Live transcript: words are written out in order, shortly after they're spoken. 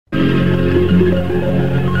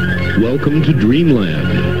welcome to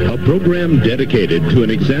Dreamland, a program dedicated to an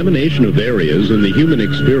examination of areas in the human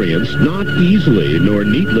experience not easily nor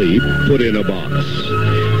neatly put in a box.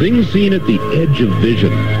 Things seen at the edge of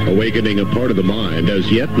vision, awakening a part of the mind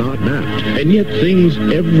as yet not mapped, and yet things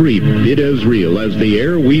every bit as real as the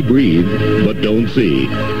air we breathe but don't see.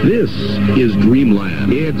 This is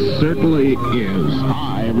Dreamland. It certainly is.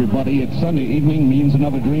 Hi, everybody. It's Sunday evening, means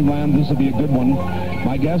another Dreamland. This will be a good one.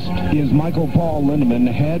 My guest is Michael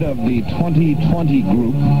Lindemann, head of the 2020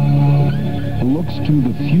 group, who looks to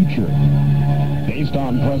the future based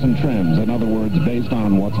on present trends. In other words, based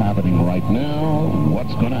on what's happening right now,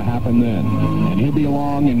 what's going to happen then. And he'll be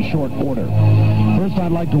along in short order. First,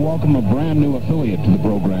 I'd like to welcome a brand new affiliate to the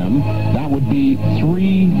program. That would be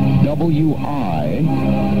 3WI.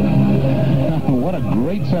 What a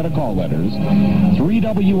great set of call letters.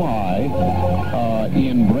 3WI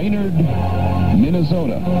in Brainerd,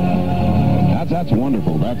 Minnesota. That's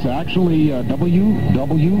wonderful. That's actually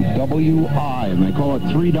WWWI, and they call it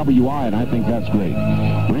 3WI, and I think that's great.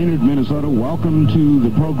 Brainerd, Minnesota, welcome to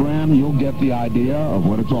the program. You'll get the idea of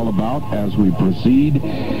what it's all about as we proceed.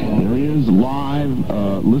 There is live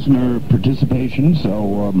listener participation,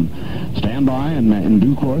 so stand by, and in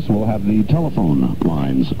due course we'll have the telephone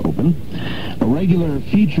lines open. A regular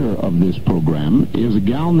feature of this program is a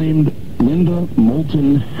gal named Linda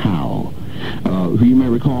Moulton Howe, who you may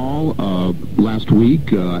recall last week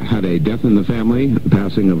had a death in the family,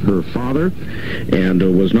 passing of her father, and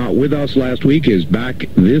was not with us last week, is back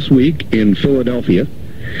this week in Philadelphia.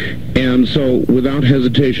 And so, without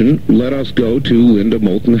hesitation, let us go to Linda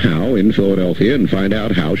Moulton Howe in Philadelphia and find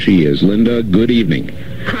out how she is. Linda, good evening.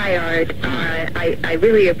 Hi, Art. I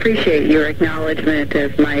really appreciate your acknowledgement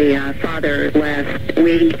of my father last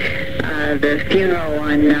week. The funeral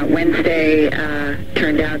on Wednesday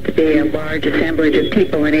turned out to be a large assemblage of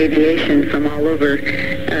people in aviation from all over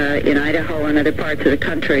in Idaho and other parts of the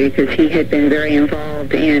country, because he had been very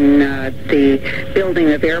involved in the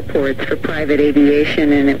building of airports for private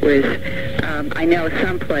aviation, and it was, I know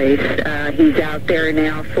someplace he's out there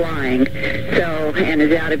now flying, and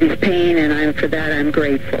is out of his pain, and for that I'm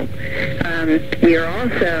grateful. We are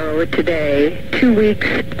also today 2 weeks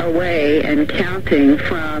away and counting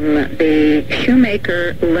from the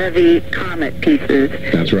Shoemaker-Levy comet pieces.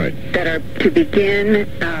 That's right. That are to begin,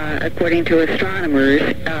 according to astronomers,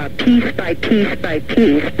 piece by piece by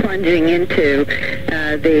piece, plunging into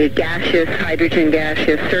the hydrogen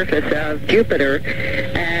gaseous surface of Jupiter,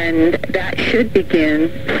 and that should begin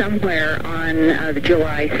somewhere on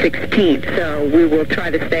July 16th. So we will try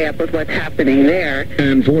to stay up with what's happening there.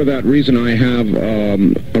 And for that reason, I have a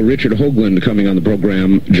Richard Hoagland coming on the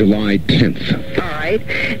program July 10th. All right.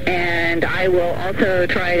 And I will also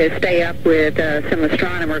try to stay up with some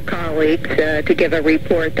astronomer colleagues to give a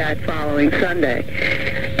report that following Sunday.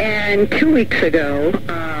 And 2 weeks ago,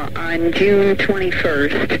 on June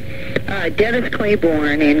 21st, Dennis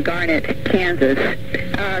Claiborne in Garnett, Kansas,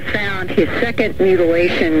 found his second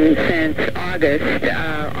mutilation since August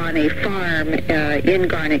on a farm in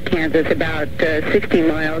Garnett, Kansas, about 60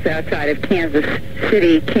 miles outside of Kansas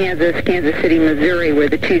City, Missouri, where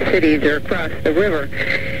the two cities are across the river.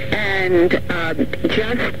 And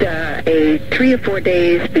just 3 or 4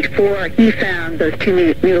 days before he found those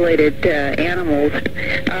two mutilated animals,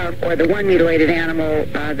 or the one mutilated animal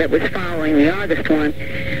that was following the August one,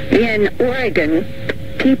 in Oregon,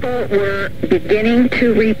 people were beginning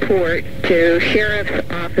to report to sheriff's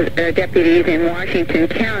office deputies in Washington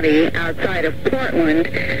County outside of Portland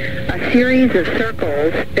a series of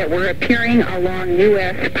circles that were appearing along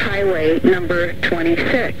U.S. Highway number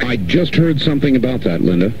 26. I just heard something about that,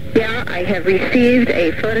 Linda. Yeah, I have received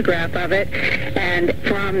a photograph of it, and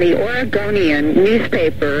from the Oregonian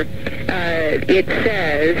newspaper, it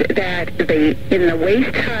says that in the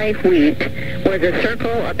waist-high wheat was a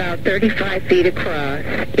circle about 35 feet across.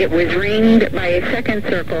 It was ringed by a second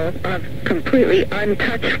circle of completely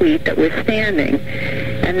untouched wheat that was standing,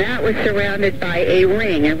 and that was surrounded by a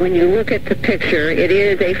ring. And when you look at the picture, it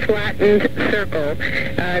is a flattened circle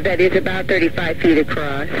that is about 35 feet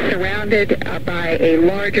across, surrounded by a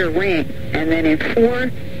larger ring. And then in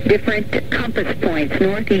 4 different compass points,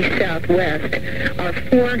 northeast, southwest, are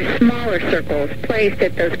 4 smaller circles placed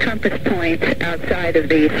at those compass points outside of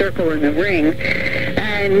the circle in the ring.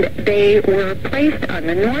 And they were placed on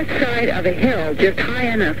the north side of a hill just high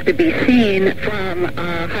enough to be seen from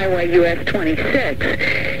Highway US 26.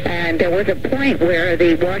 And there was a point where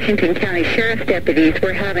the Washington County Sheriff's deputies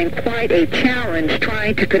were having quite a challenge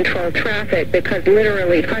trying to control traffic, because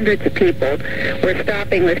literally hundreds of people were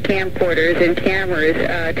stopping with camcorders and cameras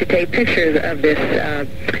to take pictures of this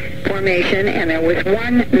formation, and there was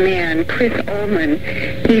one man, Chris Ullman.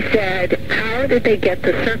 He said, how did they get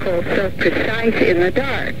the circle so precise in the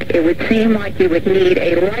dark? It would seem like you would need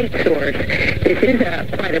a light source. This is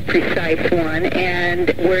quite a precise one,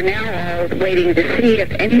 and we're now all waiting to see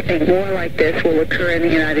if anything more like this will occur in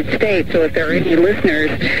the United States. So if there are any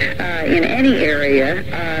listeners in any area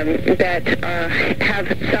that have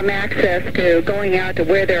some access to going out to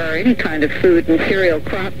where there are any kind of food and cereal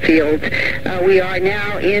crop fields, we are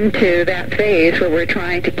now into that phase where we're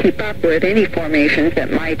trying to keep up with any formations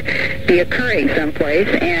that might be occurring someplace.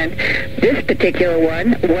 And this particular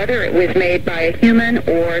one, whether it was made by a human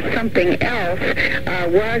or something else,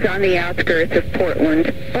 was on the outskirts of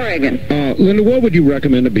Portland, Oregon. Linda, what would you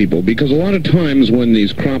recommend to people? Because a lot of times when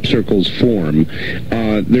these crop circles form,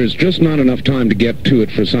 there's just not enough time to get to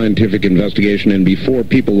it for scientific investigation, and before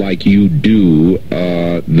people like you do,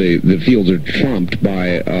 the fields are trumped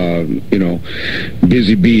by,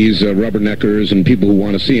 busy bees, rubberneckers, and people who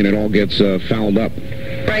want to see, and it all gets fouled up.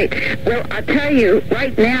 Right. Well, I'll tell you,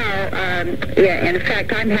 right now, in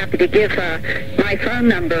fact, I'm happy to give my phone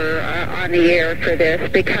number on the air for this,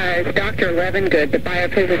 because Dr. Levengood, the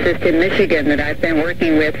biophysicist in Michigan that I've been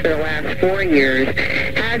working with for the last 4 years,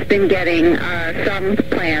 has been getting some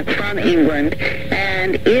plants from England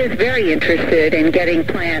and is very interested in getting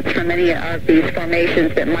plants from any of these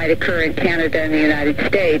formations that might occur in Canada and the United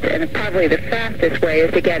States, and probably the fastest way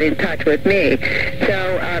is to get in touch with me.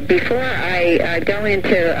 So before I go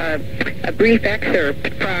into a brief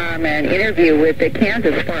excerpt from an interview with the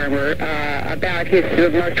Kansas farmer about his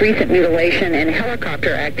most recent mutilation and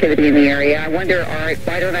helicopter activity in the area, I wonder, Art,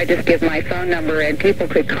 why don't I just give my phone number and people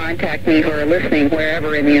could contact me who are listening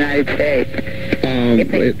wherever in the United States?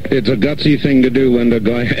 It's a gutsy thing to do, Linda.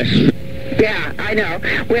 Go ahead. Yeah, I know.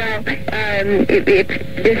 Well,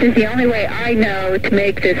 this is the only way I know to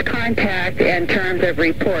make this contact in terms of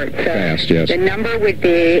reports. So fast, yes. The number would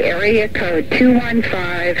be area code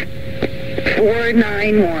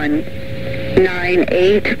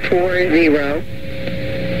 215-491-9840.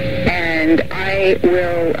 And I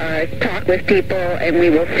will talk with people, and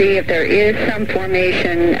we will see if there is some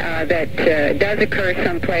formation that does occur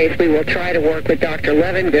someplace. We will try to work with Dr.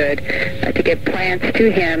 Levengood to get plants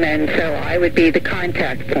to him, and so I would be the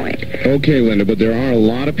contact point. Okay, Linda, but there are a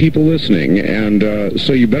lot of people listening, and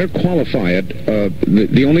so you better qualify it.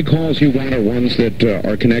 The only calls you want are ones that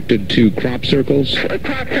are connected to crop circles?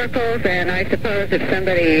 Crop circles, and I suppose if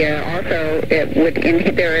somebody also would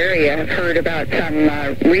in their area have heard about some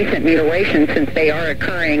recent mutilations, since they are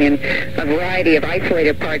occurring in a variety of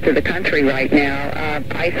isolated parts of the country right now,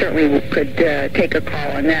 I certainly could take a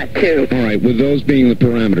call on that too. All right, with those being the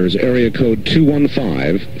parameters, area code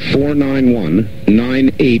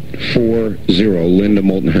 215-491-9840, Linda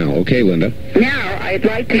Moulton Howe. Okay, Linda. Now, I'd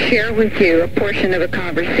like to share with you a portion of a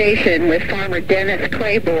conversation with farmer Dennis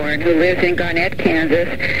Claiborne, who lives in Garnett, Kansas.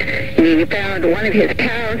 He found one of his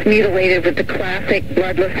cows mutilated with the classic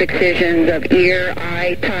bloodless excisions of ear,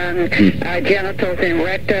 eye, tongue, genitals, and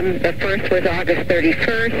rectum. The first was August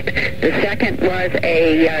 31st. The second was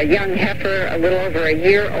a young heifer, a little over a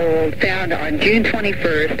year old, found on June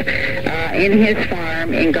 21st in his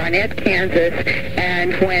farm in Garnett, Kansas.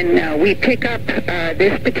 And when we pick up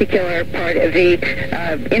this particular part of the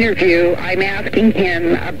interview, I'm asking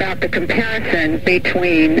him about the comparison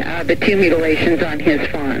between the two mutilations on his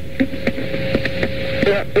farm.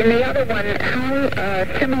 In the other one, how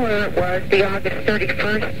similar was the August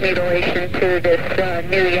 31st mutilation to this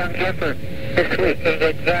new young heifer this week? It was the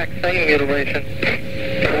exact same mutilation.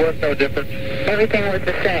 There was no difference. Everything was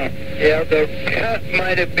the same? Yeah, the cut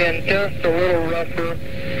might have been just a little rougher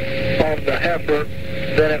on the heifer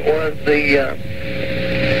than it was the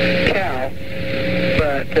cow,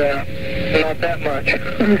 but not that much.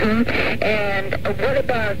 Mm-hmm. And what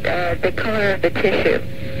about the color of the tissue?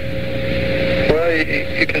 Well,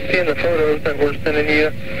 you can see in the photos that we're sending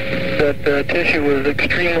you that the tissue was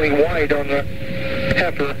extremely white on the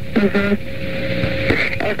heifer. Mm-hmm.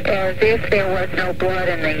 As if there was no blood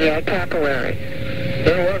in the capillary.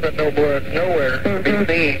 There wasn't no blood nowhere. Mm-hmm.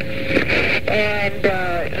 And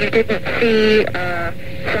you didn't see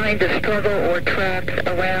signs of struggle or tracks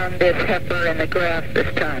around this heifer in the grass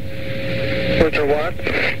this time? Which are what?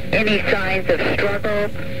 Any signs of struggle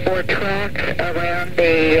or tracks around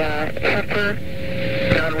the heifer?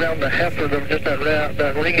 Not around the heifer, there was just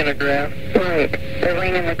that ring in the grass. Right, the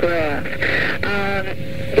ring in the grass.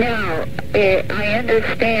 Now, I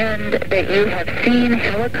understand that you have seen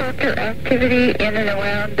helicopter activity in and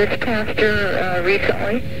around this pasture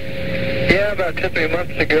recently? Yeah, about 2 or 3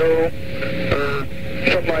 months ago, or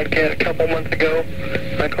something like that, a couple months ago,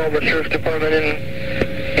 I called the sheriff's department in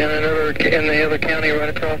another in the other county right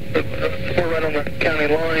across we're right on the county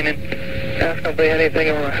line, and asked if they had anything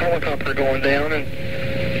on a helicopter going down, and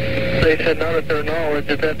they said not at their knowledge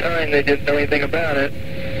at that time. They didn't know anything about it.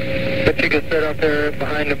 But you could sit out there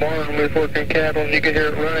behind the barn with working cattle, and you could hear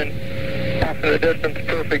it running off in the distance.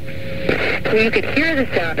 Perfect. So you could hear the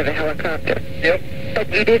sound of a helicopter? Yep. But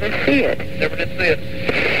you didn't see it? Never did see it.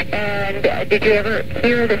 And did you ever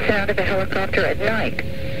hear the sound of a helicopter at night?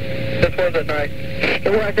 This was at night. It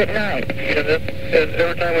was at night? Yeah,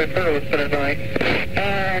 every time we've heard it, it's been at night.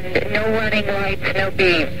 And no running lights, no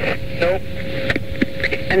beams? Nope.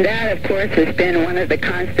 And that, of course, has been one of the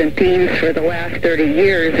constant themes for the last 30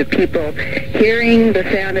 years of people hearing the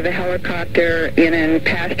sound of a helicopter in a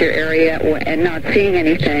pasture area and not seeing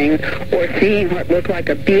anything, or seeing what looked like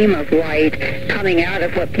a beam of light coming out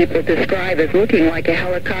of what people describe as looking like a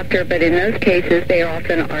helicopter, but in those cases they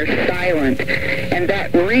often are silent. And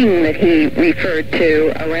that ring that he referred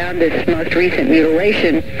to around this most recent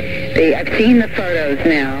mutilation, I've seen the photos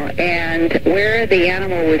now, and where the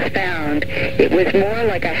animal was found, it was more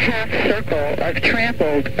like a half circle of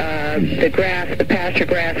trampled, the grass, the pasture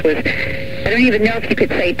grass was, I don't even know if you could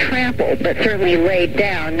say trampled, but certainly laid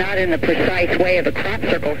down, not in the precise way of a crop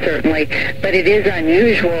circle, certainly, but it is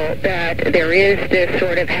unusual that there is this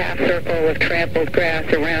sort of half circle of trampled grass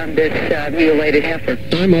around this mutilated heifer.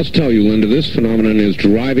 I must tell you, Linda, this phenomenon is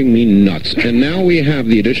driving me nuts. And now we have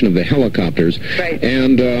the addition of the helicopters. Right.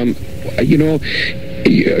 And, you know,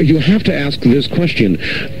 you have to ask this question.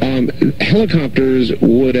 Helicopters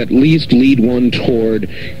would at least lead one toward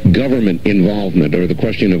government involvement, or the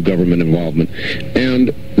question of government involvement.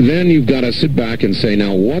 And then you've got to sit back and say,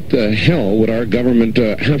 now, what the hell would our government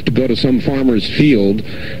have to go to some farmer's field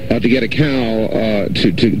to get a cow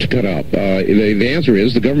to cut up? The answer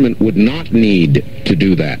is the government would not need to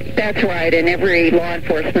do that. That's right, and every law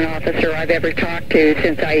enforcement officer I've ever talked to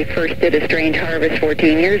since I first did a strange harvest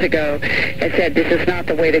 14 years ago has said this is not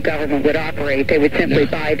the way the government would operate. They would simply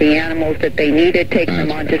buy the animals that they needed, take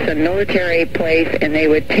them onto some military place, and they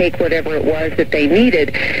would take whatever it was that they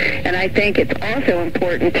needed. And I think it's also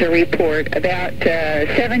important to report about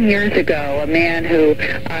 7 years ago, a man who,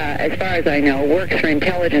 as far as I know, works for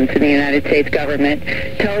intelligence in the United States government,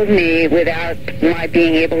 told me, without my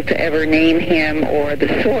being able to ever name him or the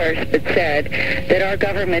source, but said that our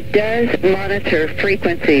government does monitor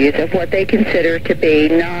frequencies of what they consider to be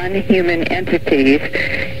non-human entities,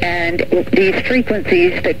 and these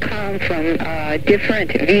frequencies that come from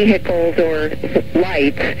different vehicles or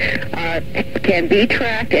lights can be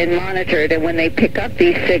tracked and monitored, and when they pick up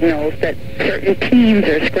these signals, that certain teams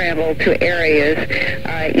are scrambled to areas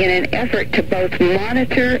in an effort to both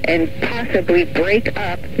monitor and possibly break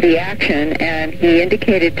up the action. And he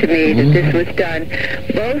indicated to me that this was done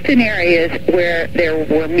both in areas where there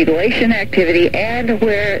were mutilation activity and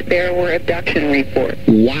where there were abduction reports.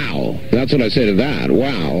 Wow. That's what I say to that.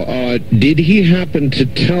 Wow. Did he happen to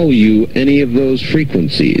tell you any of those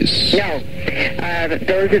frequencies? No.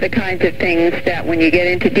 Those are the kinds of things that when you get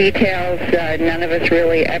into details, none of us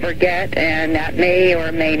really ever get, and that may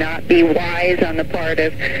or may not be wise on the part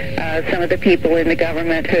of some of the people in the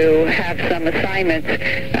government who have some assignments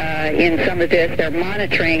in some of this. They're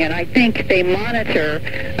monitoring, and I think they monitor.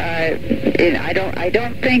 I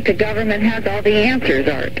don't think the government has all the answers,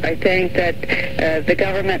 Art. I think that the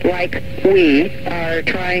government, like we, are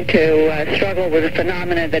trying to struggle with a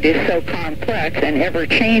phenomenon that is so complex and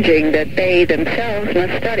ever-changing that they themselves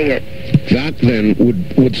must study it. That, then,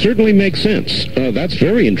 would certainly make sense. That's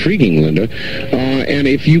very intriguing, Linda. And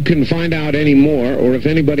if you can find out any more, or if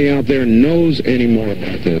anybody out there knows any more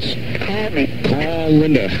about this, Call me. Call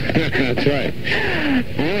Linda. That's right.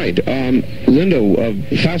 All right. Linda,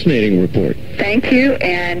 fascinating report. Thank you,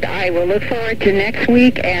 and I will look forward to next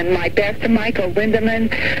week, and my best to Michael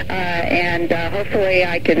Lindemann, and hopefully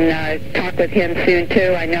I can talk with him soon,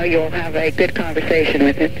 too. I know you'll have a good conversation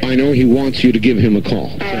with him. I know he wants you to give him a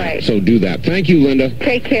call. All right. So do that. Thank you, Linda.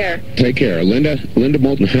 Take care. Take care. Linda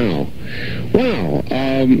Moulton Howe. Wow.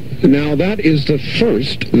 Now, that is the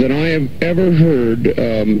first that I have ever heard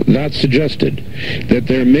that suggested, that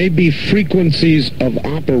there may be frequencies of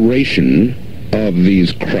operation of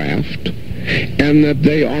these craft, and that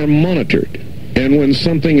they are monitored. And when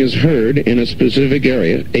something is heard in a specific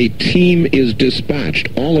area, a team is dispatched.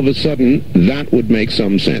 All of a sudden, that would make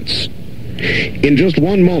some sense. In just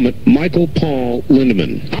one moment, Michael Paul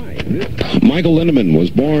Lindemann. Michael Lindemann was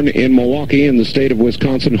born in Milwaukee in the state of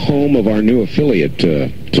Wisconsin, home of our new affiliate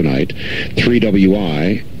tonight,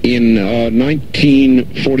 3WI, in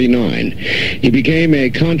 1949. He became a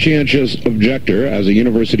conscientious objector as a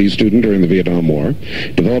university student during the Vietnam War,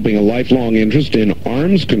 developing a lifelong interest in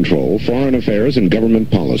arms control, foreign affairs, and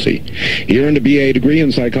government policy. He earned a BA degree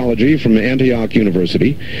in psychology from Antioch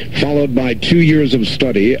University, followed by 2 years of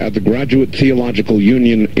study at the Graduate Theological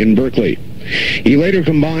Union in Berkeley. He later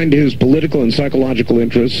combined his political and psychological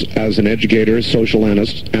interests as an educator, social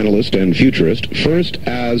analyst, and futurist, first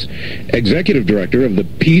as executive director of the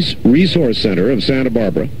Peace Resource Center of Santa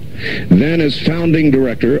Barbara, then as founding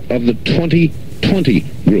director of the 2020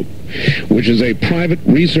 Group, which is a private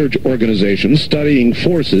research organization studying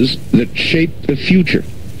forces that shape the future.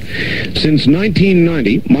 Since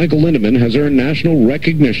 1990, Michael Lindemann has earned national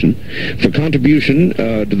recognition for contribution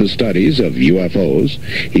to the studies of UFOs.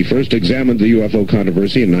 He first examined the UFO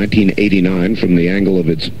controversy in 1989 from the angle of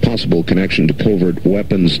its possible connection to covert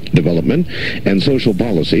weapons development and social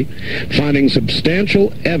policy, finding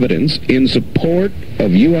substantial evidence in support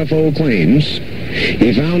of UFO claims.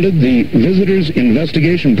 He founded the Visitors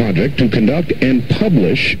Investigation Project to conduct and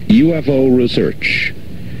publish UFO research.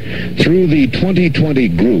 Through the 2020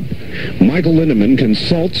 Group, Michael Lindemann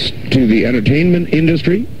consults to the entertainment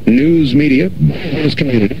industry, news media, business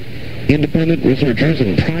community, independent researchers,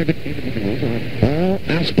 and private individuals on all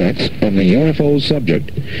aspects of the UFO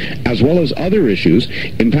subject, as well as other issues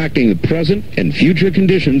impacting the present and future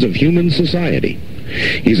conditions of human society.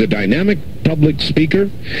 He's a dynamic public speaker.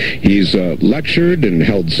 He's lectured and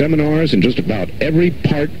held seminars in just about every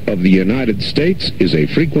part of the United States, is a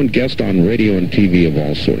frequent guest on radio and TV of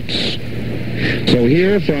all sorts. So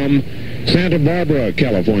here from Santa Barbara,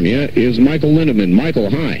 California, is Michael Lindemann. Michael,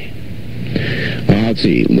 hi. Let's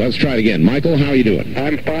see. Let's try it again. Michael, how are you doing?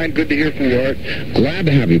 I'm fine. Good to hear from you, Art. Glad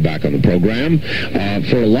to have you back on the program.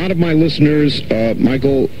 For a lot of my listeners,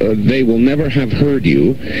 Michael, they will never have heard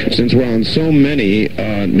you since we're on so many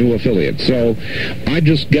new affiliates. So I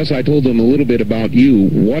just guess I told them a little bit about you.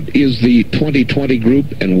 What is the 2020 Group,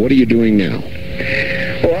 and what are you doing now?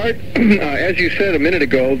 Well, Art, as you said a minute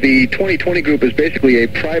ago, the 2020 Group is basically a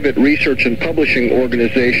private research and publishing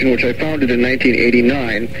organization, which I founded in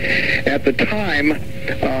 1989. At the time,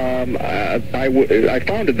 I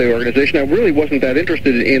founded the organization. I really wasn't that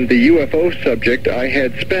interested in the UFO subject. I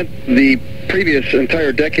had spent the previous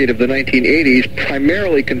entire decade of the 1980s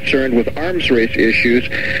primarily concerned with arms race issues,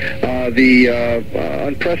 the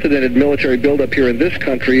unprecedented military buildup here in this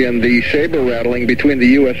country, and the saber rattling between the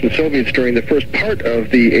U.S. and Soviets during the first part of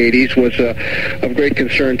the 80s was of great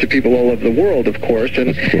concern to people all over the world, of course.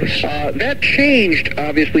 And that changed,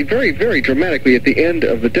 obviously, very, very dramatically at the end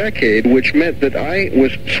of the decade, which meant that I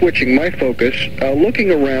was switching my focus,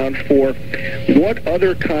 looking around for what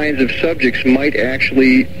other kinds of subjects might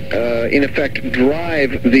actually, in effect,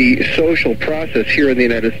 drive the social process here in the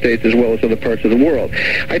United States as well as other parts of the world.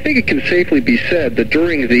 I think it can safely be said that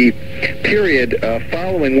during the period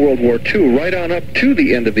following World War II, right on up to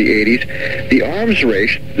the end of the 80s, the arms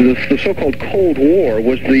race, the so-called Cold War,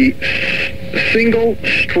 was the single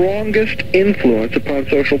strongest influence upon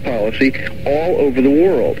social policy all over the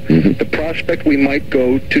world. The prospect we might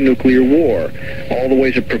go to nuclear war, all the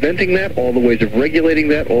ways of preventing that, all the ways of regulating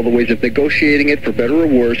that, all the ways of negotiating it for better or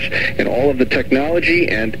worse, and all of the technology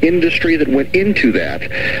and industry that went into that.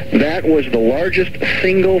 That was the largest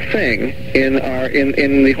single thing in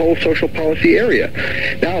the whole social policy area.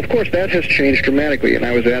 Now, of course, that has changed dramatically, and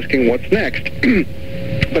I was asking what's next.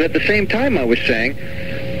 But at the same time, I was saying,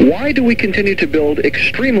 why do we continue to build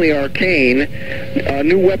extremely arcane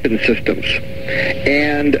new weapon systems?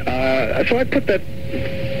 And so I put that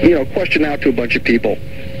question out to a bunch of people.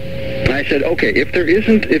 And I said, okay, if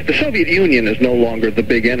the Soviet Union is no longer the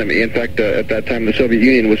big enemy, in fact, at that time the Soviet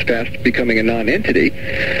Union was fast becoming a non-entity,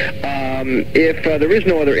 if there is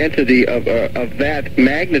no other entity of that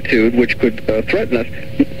magnitude which could threaten us,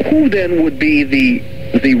 who then would be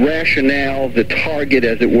the rationale, the target,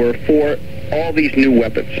 as it were, for all these new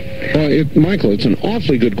weapons? Michael, it's an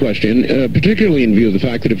awfully good question, particularly in view of the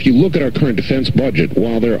fact that if you look at our current defense budget,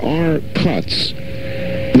 while there are cuts,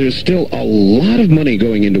 there's still a lot of money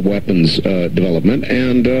going into weapons development,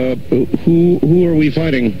 and who are we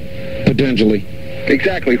fighting potentially?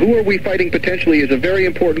 Exactly. Who are we fighting potentially is a very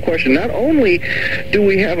important question. Not only do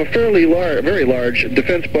we have a very large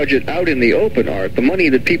defense budget out in the open, Art, the money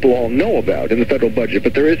that people all know about in the federal budget,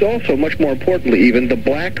 but there is also, much more importantly even, the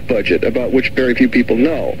black budget, about which very few people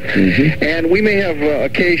know. And we may have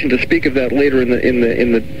occasion to speak of that later in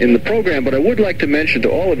the program, but I would like to mention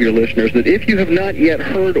to all of your listeners that if you have not yet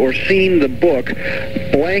heard or seen the book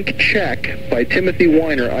Blank Check by Timothy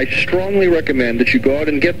Weiner, I strongly recommend that you go out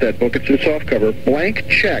and get that book. It's in softcover. Blank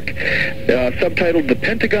Check, subtitled The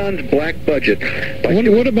Pentagon's Black Budget.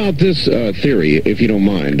 What about this theory, if you don't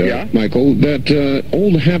mind, Michael, that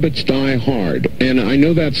old habits die hard? And I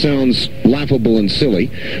know that sounds laughable and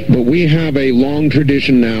silly, but we have a long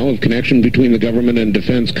tradition now of connection between the government and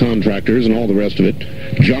defense contractors and all the rest of it.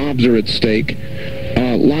 Jobs are at stake.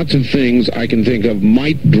 Lots of things I can think of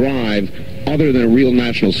might drive, other than a real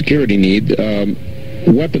national security need,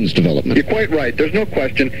 weapons development. You're quite right. There's no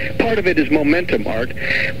question. Part of it is momentum, Art.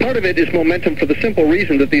 Part of it is momentum for the simple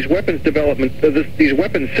reason that these weapons development, these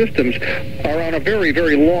weapons systems are on a very,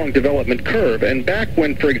 very long development curve. And back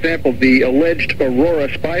when, for example, the alleged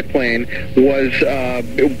Aurora spy plane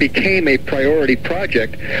became a priority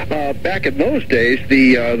project, back in those days,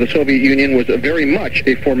 the Soviet Union was very much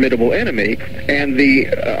a formidable enemy, and the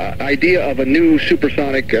idea of a new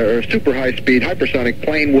supersonic or super high-speed hypersonic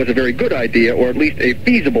plane was a very good idea, or at least a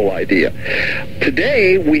feasible idea.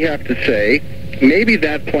 Today, we have to say, maybe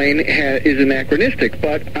that plane is anachronistic,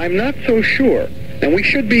 but I'm not so sure. And we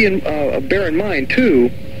should be bear in mind, too,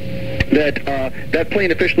 that that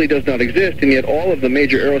plane officially does not exist, and yet all of the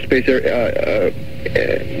major aerospace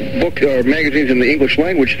books or magazines in the English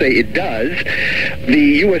language say it does.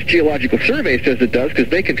 The U.S. Geological Survey says it does because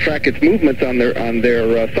they can track its movements on their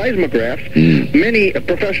seismographs. Many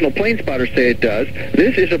professional plane spotters say it does.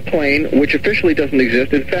 This is a plane which officially doesn't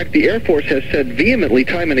exist. In fact, the Air Force has said vehemently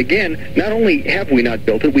time and again, not only have we not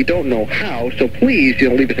built it, we don't know how, so please,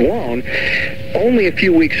 leave us alone. Only a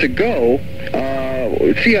few weeks ago,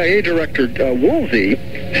 CIA Director Woolsey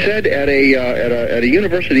said at a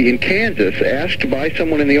university in Kansas, asked by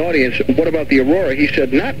someone in the audience, what about the Aurora? He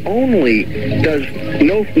said, not only does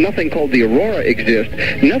nothing called the Aurora exist,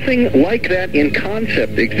 nothing like that in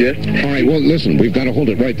concept exists. All right, well, listen, we've got to hold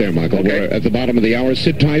it right there, Michael. Okay. We're at the bottom of the hour.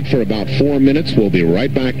 Sit tight for about 4 minutes. We'll be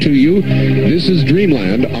right back to you. This is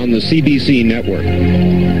Dreamland on the CBC Network.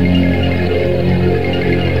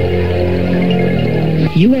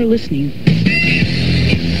 You are listening.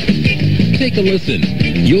 Take a listen.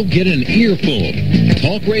 You'll get an earful.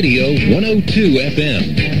 Talk Radio 102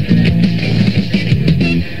 FM.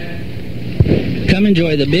 Come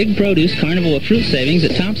enjoy the big produce carnival of fruit savings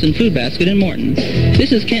at Thompson Food Basket in Morton.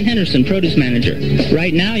 This is Kent Henderson, produce manager.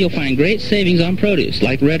 Right now, you'll find great savings on produce,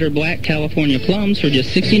 like red or black California plums for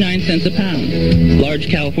just 69 cents a pound. Large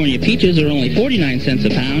California peaches are only 49 cents a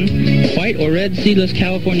pound. White or red seedless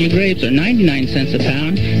California grapes are 99 cents a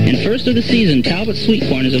pound. And first of the season, Talbot sweet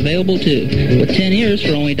corn is available too, with 10 ears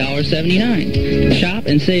for only $1.79. Shop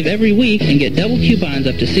and save every week and get double coupons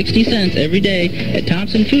up to 60 cents every day at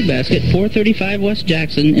Thompson Food Basket, 435 West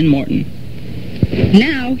Jackson in Morton.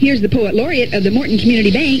 Now, here's the Poet Laureate of the Morton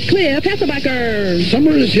Community Bank, Cliff Hasselbacher.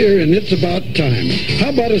 Summer is here, and it's about time. How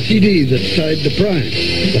about a CD that's tied to Prime?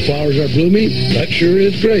 The flowers are blooming. That sure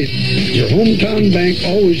is great. Your hometown bank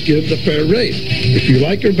always gives a fair rate. If you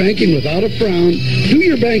like your banking without a frown, do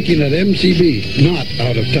your banking at MCB, not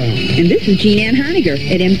out of town. And this is Jean Ann Heiniger.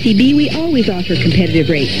 At MCB, we always offer competitive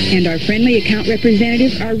rates, and our friendly account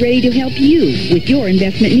representatives are ready to help you with your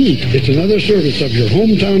investment needs. It's another service of your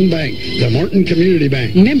hometown bank, the Morton Community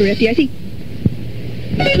Bank. Remember, FDIC.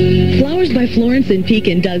 Flowers by Florence in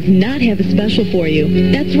Pekin does not have a special for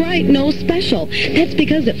you. That's right, no special. That's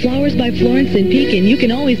because at Flowers by Florence in Pekin, you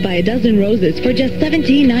can always buy a dozen roses for just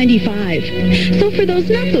 $17.95. So for those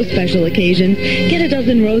not-so-special occasions, get a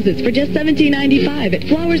dozen roses for just $17.95 at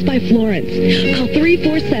Flowers by Florence. Call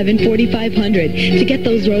 347-4500 to get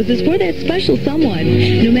those roses for that special someone,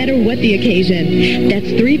 no matter what the occasion. That's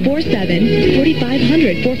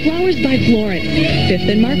 347-4500 for Flowers by Florence, 5th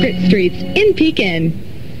and Margaret Streets in Pekin.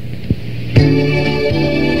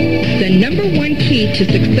 The number one key to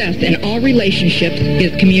success in all relationships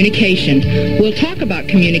is communication. We'll talk about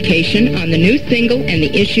communication on the new single and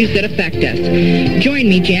the issues that affect us. Join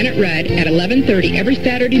me, Janet Rudd, at 11:30 every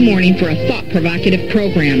Saturday morning for a thought-provocative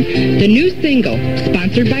program. The new single,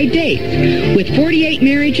 sponsored by Dates. With 48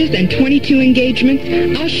 marriages and 22 engagements,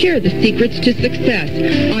 I'll share the secrets to success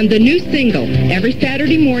on the new single every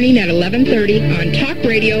Saturday morning at 11:30 on Talk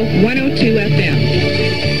Radio 102 FM.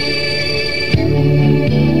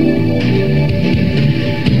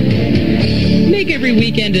 Make every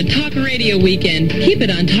weekend a Talk Radio weekend. Keep it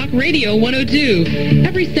on Talk Radio 102.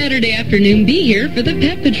 Every Saturday afternoon, be here for the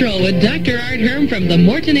Pet Patrol with Dr. Art Herm from the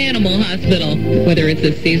Morton Animal Hospital. Whether it's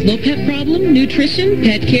a seasonal pet problem, nutrition,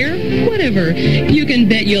 pet care, whatever, you can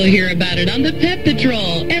bet you'll hear about it on the Pet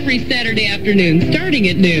Patrol every Saturday afternoon starting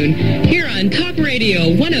at noon here on Talk Radio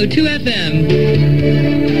 102 FM.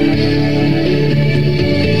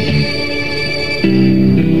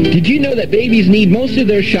 Did you know know that babies need most of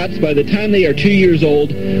their shots by the time they are 2 years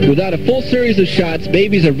old? Without a full series of shots,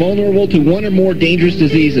 babies are vulnerable to one or more dangerous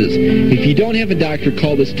diseases. If you don't have a doctor,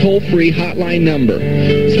 call this toll-free hotline number.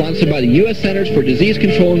 Sponsored by the U.S. Centers for Disease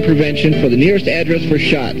Control and Prevention for the nearest address for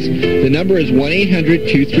shots. The number is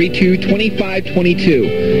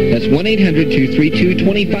 1-800-232-2522. That's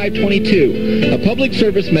 1-800-232-2522. A public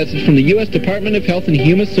service message from the U.S. Department of Health and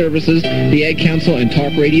Human Services, the Ad Council, and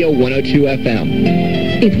Talk Radio 102 FM.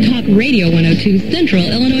 It's Talk Radio 102 Central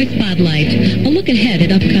Illinois Spotlight. A look ahead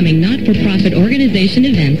at upcoming not-for-profit organization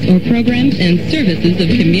events or programs and services of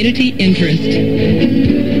community interest.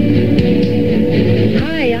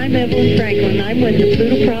 Hi, I'm Evelyn Franklin. I'm with the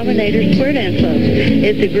Poodle Promenaders Square Dance Club.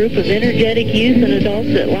 It's a group of energetic youth and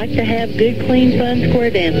adults that like to have good, clean, fun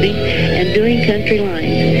square dancing and doing country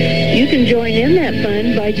lines. You can join in that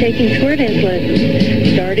fun by taking square dance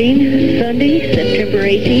lessons starting Sunday, September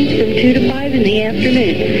 18th from 2 to 5 in the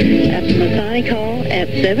afternoon at the Masonic Hall at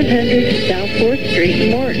 700 South 4th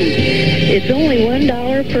Street, Morton. It's only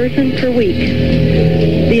 $1 a person per week.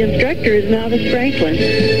 The instructor is Novice Franklin.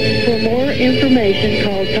 For more information,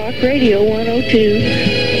 call Talk Radio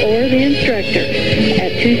 102 or the instructor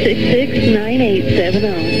at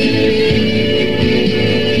 266-9870.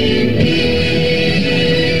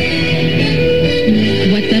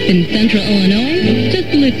 In Central Illinois? Just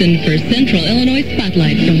listen for Central Illinois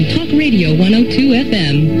Spotlight from Talk Radio 102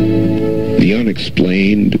 FM. The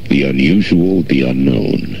unexplained, the unusual, the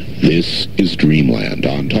unknown. This is Dreamland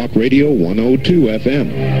on Talk Radio 102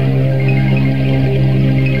 FM.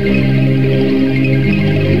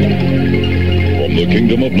 From the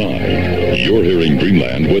Kingdom of Nine, you're hearing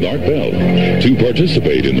Dreamland with Art Bell. To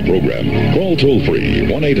participate in the program, call toll-free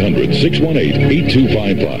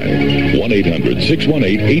 1-800-618-8255.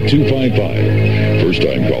 1-800-618-8255.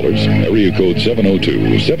 First-time callers, area code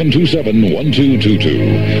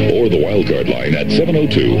 702-727-1222. Or the wildcard line at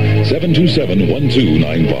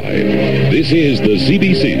 702-727-1295. This is the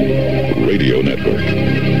CBC Radio Network.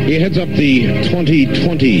 He heads up the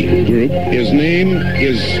 2020 group. His name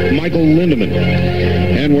is Michael Lindemann.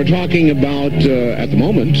 And we're talking about, at the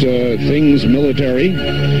moment, things military,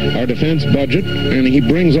 our defense budget, and he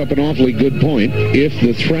brings up an awfully good point. If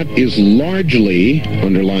the threat is largely,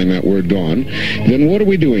 underlying that word, gone, then what are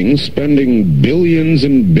we doing? Spending billions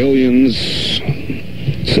and billions,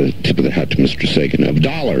 it's a tip of the hat to Mr. Sagan, of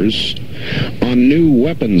dollars on new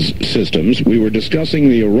weapons systems. We were discussing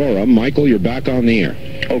the Aurora. Michael, you're back on the air.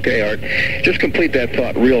 Okay, Art. Just complete that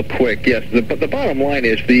thought real quick. Yes, the bottom line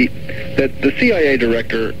is that the CIA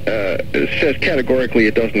director says categorically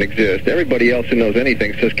it doesn't exist. Everybody else who knows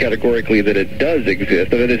anything says categorically that it does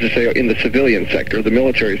exist. That is to say, in the civilian sector, the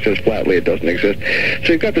military says flatly it doesn't exist.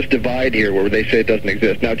 So you've got this divide here where they say it doesn't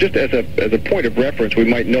exist. Now, just as a point of reference, we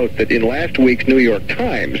might note that in last week's New York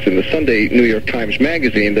Times, in the Sunday New York Times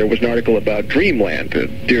Magazine, there was an article about Dreamland,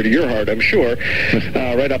 dear to your heart, I'm sure,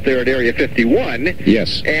 right up there at Area 51.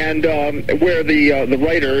 Yes. And where the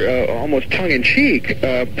writer, almost tongue-in-cheek,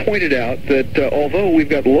 pointed out that although we've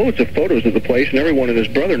got loads of photos of the place and everyone and his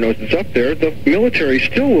brother knows it's up there, the military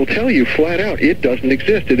still will tell you flat out it doesn't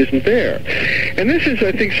exist, it isn't there. And this is,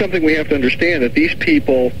 I think, something we have to understand, that these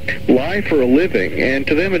people lie for a living, and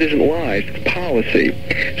to them it isn't lies, it's policy.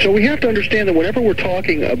 So we have to understand that whenever we're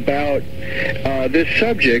talking about this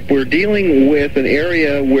subject, we're dealing with an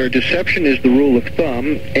area where deception is the rule of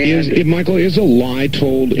thumb. And Michael, is a lie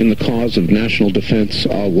told in the cause of national defense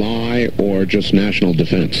a lie or just national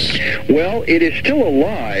defense? Well, it is still a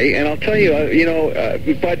lie, and I'll tell you,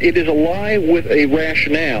 but it is a lie with a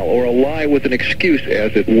rationale, or a lie with an excuse,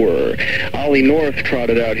 as it were. Ollie North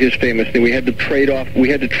trotted out his famous thing: we had to trade off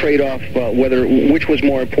which was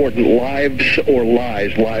more important, lives or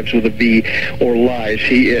lies, lives with a V or lies.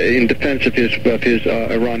 He, in defense of his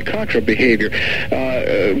Iran-Contra behavior.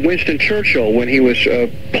 Winston Churchill, when he was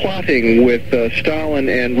plotting with Stalin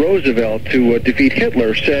and Roosevelt to defeat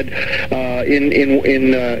Hitler, said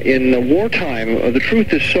in wartime, the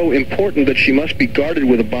truth is so important that she must be guarded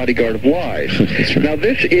with a bodyguard of lies. Right. Now,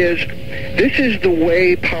 this is the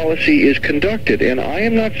way policy is conducted, and I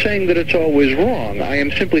am not saying that it's always wrong. I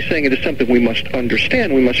am simply saying it is something we must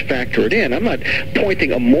understand. We must factor it in. I'm not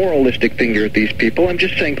pointing a moralistic finger at these people. I'm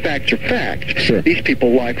just saying facts are facts. Sure. These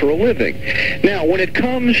people lie for a living. Now, when it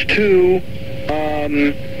comes to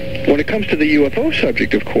the UFO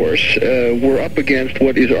subject, of course, we're up against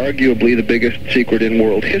what is arguably the biggest secret in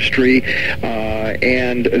world history,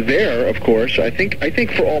 and there, of course, I think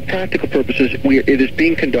for all practical purposes, it is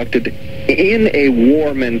being conducted in a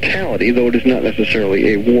war mentality, though it is not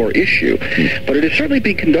necessarily a war issue, but it is certainly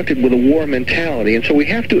being conducted with a war mentality, and so we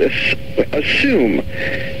have to assume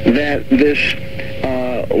that this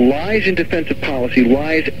lies in defense of policy,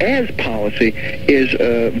 lies as policy, is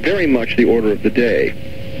very much the order of the day.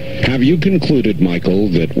 Have you concluded, Michael,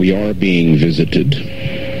 that we are being visited?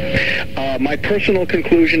 My personal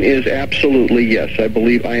conclusion is absolutely yes. I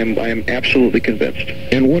believe I am absolutely convinced.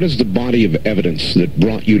 And what is the body of evidence that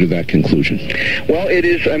brought you to that conclusion? Well, it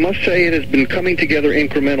is, I must say, it has been coming together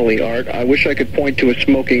incrementally, Art. I wish I could point to a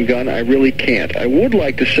smoking gun. I really can't. I would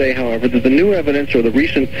like to say, however, that the new evidence or the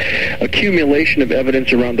recent accumulation of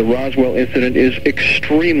evidence around the Roswell incident is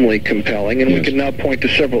extremely compelling, and we can now point to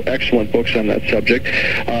several excellent books on that subject.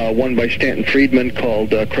 One by Stanton Friedman called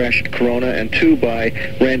Crash at Corona, and two by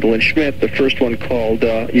Randall and Schmidt. The first one called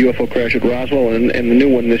UFO Crash at Roswell, and the new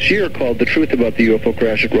one this year called The Truth About the UFO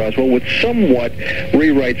Crash at Roswell, which somewhat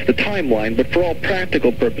rewrites the timeline, but for all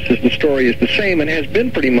practical purposes, the story is the same and has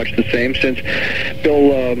been pretty much the same since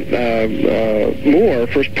Bill Moore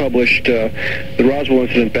first published the Roswell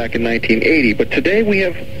incident back in 1980. But today we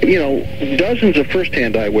have, dozens of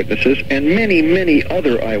first-hand eyewitnesses and many, many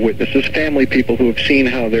other eyewitnesses, family people who have seen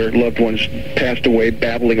how their loved ones passed away,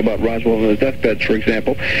 babbling about Roswell on their deathbeds, for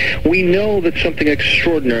example. We know that something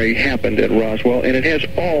extraordinary happened at Roswell, and it has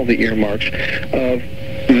all the earmarks of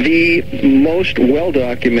the most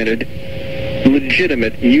well-documented,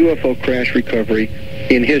 legitimate UFO crash recovery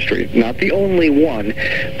in history. Not the only one,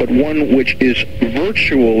 but one which is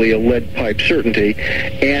virtually a lead pipe certainty.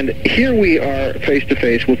 And here we are face to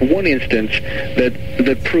face with one instance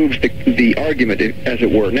that proves the argument, as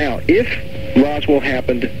it were. Now, if Roswell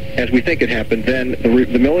happened as we think it happened, then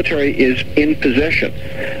the military is in possession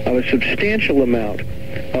of a substantial amount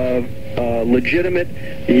of legitimate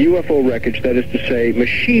UFO wreckage, that is to say,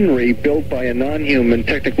 machinery built by a non-human,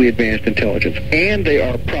 technically advanced intelligence. And they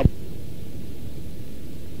are probably...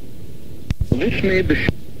 This made the...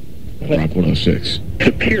 Rock 106.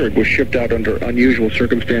 Disappeared, was shipped out under unusual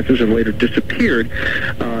circumstances and later disappeared,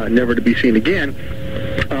 never to be seen again.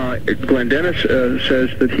 Glenn Dennis says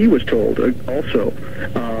that he was told also,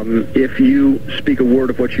 if you speak a word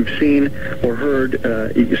of what you've seen or heard,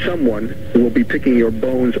 someone will be picking your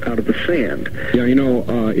bones out of the sand. Yeah,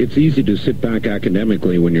 it's easy to sit back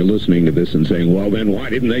academically when you're listening to this and saying, well, then why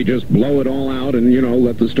didn't they just blow it all out and,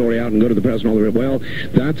 let the story out and go to the press and all the rest? Well,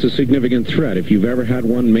 that's a significant threat. If you've ever had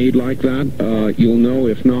one made like that, you'll know.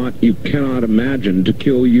 If not, you cannot imagine to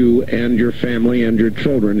kill you and your family and your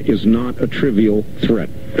children is not a trivial threat.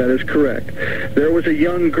 That is correct. There was a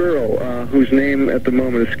young girl whose name at the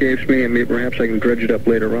moment escapes me, and perhaps I can dredge it up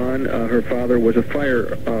later on. Her father was a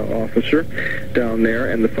fire officer down there,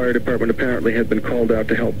 and the fire department apparently had been called out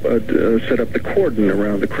to help set up the cordon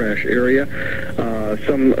around the crash area.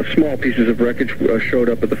 Some small pieces of wreckage showed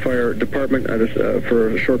up at the fire department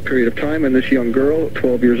for a short period of time, and this young girl,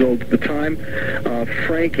 12 years old at the time,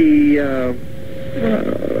 Frankie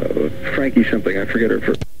something, I forget her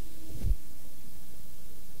first.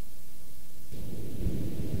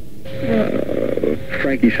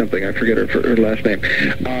 Frankie something, I forget her last name.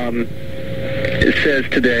 It says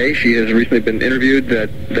today, she has recently been interviewed, that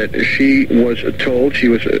she was told, she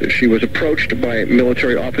was approached by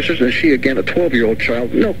military officers, and she, again, a 12-year-old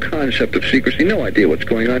child, no concept of secrecy, no idea what's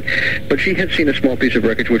going on, but she had seen a small piece of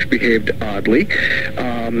wreckage which behaved oddly.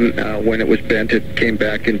 When it was bent, it came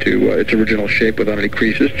back into its original shape without any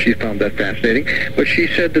creases. She found that fascinating. But she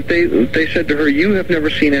said that they said to her, you have never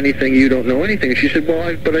seen anything, you don't know anything. And she said,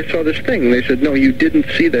 well, but I saw this thing. And they said, no, you didn't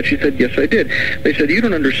see that. She said, yes, I did. They said, you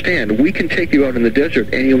don't understand. We can take you out in the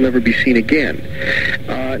desert and you'll never be seen again.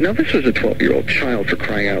 Now, this was a 12-year-old child, for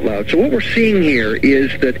crying out loud. So what we're seeing here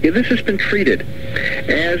is that this has been treated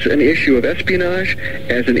as an issue of espionage,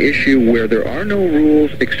 as an issue where there are no rules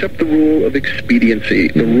except the rule of expediency,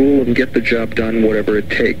 the rule of get the job done, whatever it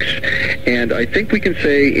takes. And I think we can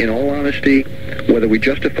say, in all honesty, whether we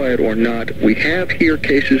justify it or not, we have here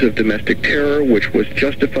cases of domestic terror, which was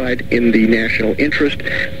justified in the national interest.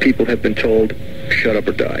 People have been told, shut up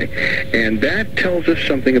or die. And that tells us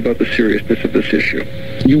something about the seriousness of this issue.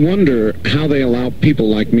 You wonder how they allow people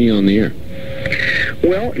like me on the air.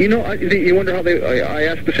 Well, you wonder how I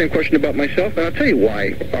ask the same question about myself, and I'll tell you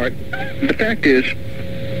why, Art. The fact is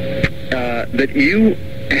that you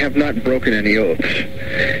have not broken any oaths.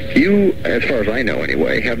 You, as far as I know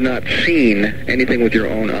anyway, have not seen anything with your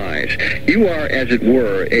own eyes. You are, as it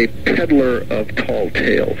were, a peddler of tall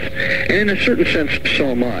tales. And in a certain sense,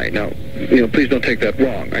 so am I. Now, please don't take that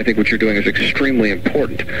wrong. I think what you're doing is extremely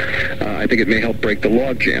important. I think it may help break the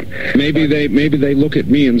logjam. Maybe they look at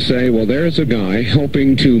me and say, well, there's a guy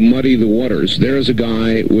helping to muddy the waters. There's a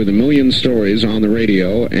guy with a million stories on the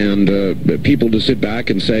radio, and people to sit back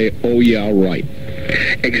and say, oh, yeah, right.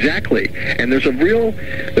 Exactly, and there's a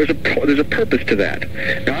purpose to that.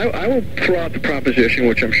 Now, I will throw out the proposition,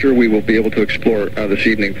 which I'm sure we will be able to explore this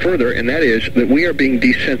evening further, and that is that we are being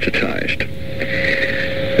desensitized.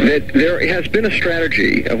 That there has been a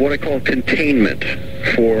strategy of what I call containment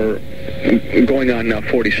for going on now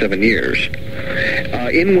 47 years,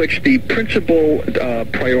 in which the principal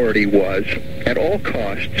priority was, at all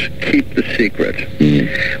costs, keep the secret.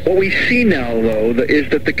 What we see now, though, is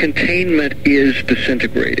that the containment is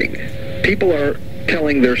disintegrating. People are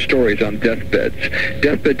telling their stories on deathbeds.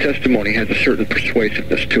 Deathbed testimony has a certain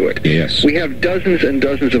persuasiveness to it. Yes. We have dozens and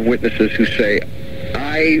dozens of witnesses who say,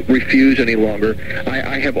 I refuse any longer.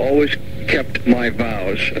 I have always kept my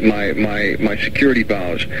vows, my security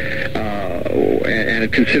vows,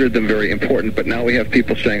 and considered them very important. But now we have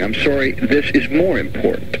people saying, I'm sorry, this is more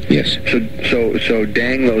important. Yes. So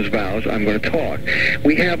dang those vows, I'm going to talk.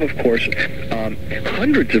 We have, of course,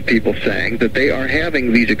 hundreds of people saying that they are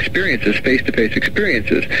having these experiences, face-to-face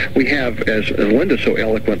experiences. We have, as Linda so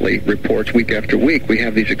eloquently reports week after week, we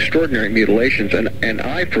have these extraordinary mutilations, and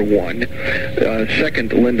I, for one,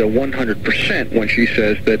 second Linda 100% when she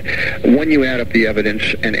says that when you add up the evidence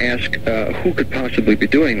and ask who could possibly be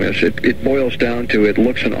doing this, it boils down to it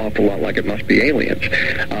looks an awful lot like it must be aliens.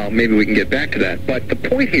 Maybe we can get back to that. But the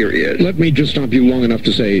point here is... Let me just stop you long enough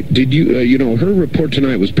to say, did you, her report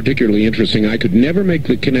tonight was particularly interesting. I could never make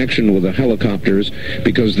the connection with the helicopters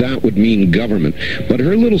because that would mean government. But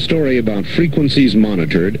her little story about frequencies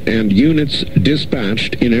monitored and units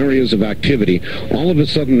dispatched in areas of activity, all of a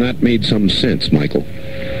sudden that made some sense, Michael.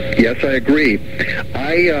 Yes, I agree.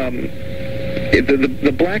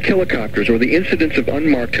 The black helicopters, or the incidence of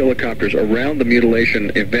unmarked helicopters around the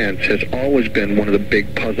mutilation events, has always been one of the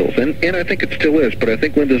big puzzles. And I think it still is, but I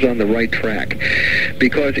think Linda's on the right track.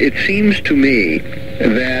 Because it seems to me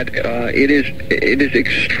that it is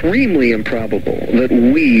extremely improbable that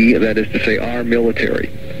we, that is to say our military,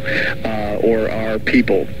 or our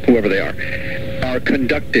people, whoever they are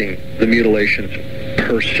conducting the mutilations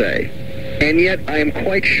per se. And yet I am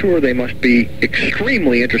quite sure they must be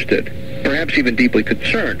extremely interested, perhaps even deeply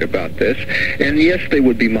concerned about this, and yes, they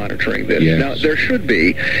would be monitoring this. Yes. Now, there should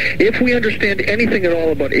be. If we understand anything at all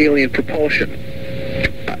about alien propulsion,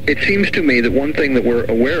 it seems to me that one thing that we're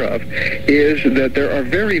aware of is that there are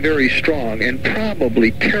very, very strong and probably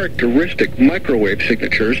characteristic microwave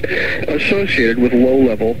signatures associated with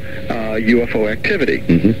low-level UFO activity.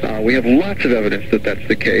 We have lots of evidence that that's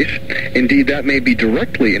the case. Indeed, that may be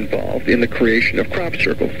directly involved in the creation of crop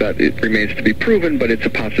circles. That it remains to be proven, but it's a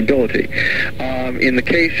possibility. In the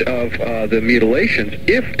case of the mutilations,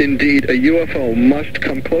 if indeed a UFO must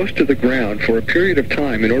come close to the ground for a period of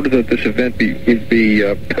time in order that this event be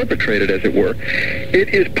perpetrated, as it were, it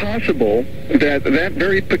is possible that that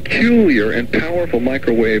very peculiar and powerful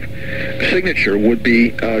microwave signature would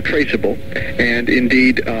be traceable. And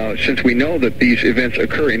indeed, since we know that these events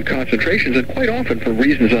occur in concentrations, and quite often for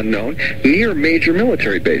reasons unknown, near major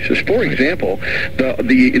military bases. For example,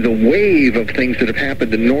 the wave of things that have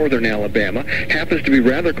happened in northern Alabama happens to be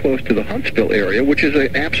rather close to the Huntsville area, which is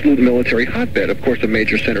an absolute military hotbed, of course, a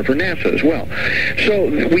major center for NASA as well. So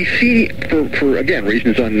we see, for again,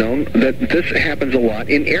 reasons unknown, that this happens a lot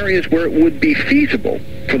in areas where it would be feasible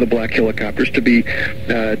for the black helicopters to be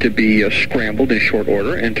scrambled in short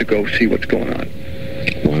order and to go see what's going on.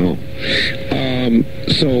 Wow.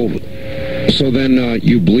 So then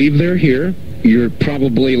you believe they're here. You're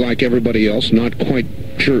probably, like everybody else, not quite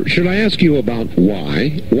sure. Should I ask you about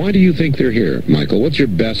why? Why do you think they're here, Michael? What's your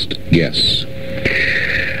best guess?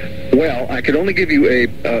 Well, I could only give you a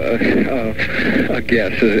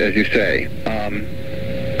guess, as you say.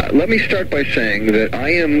 Let me start by saying that I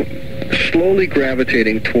am slowly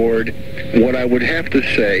gravitating toward what I would have to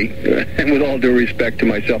say, and with all due respect to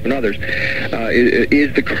myself and others,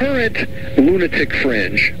 is the current lunatic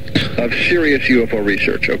fringe of serious UFO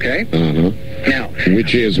research, okay? Now,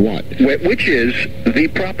 which is what? Which is the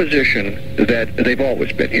proposition that they've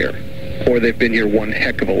always been here, or they've been here one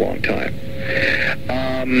heck of a long time.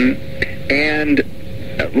 And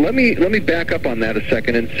let me back up on that a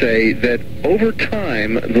second and say that over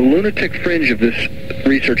time, the lunatic fringe of this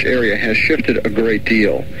research area has shifted a great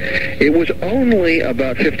deal. It was only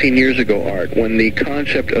about 15 years ago, Art, when the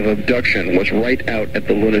concept of abduction was right out at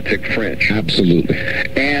the lunatic fringe. Absolutely.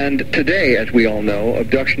 And today, as we all know,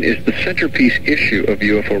 abduction is the centerpiece issue of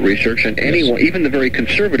UFO research, and anyone, even the very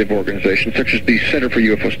conservative organizations, such as the Center for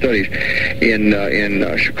UFO Studies in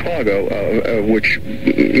Chicago, which,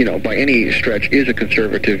 by any stretch is a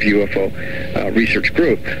conservative UFO research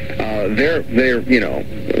group, they're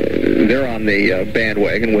they're on the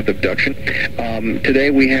bandwagon with abduction.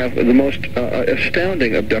 Today we have the most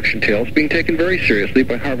astounding abduction tales being taken very seriously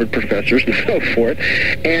by Harvard professors and so forth.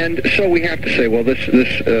 And so we have to say, well, this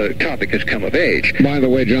topic has come of age. By the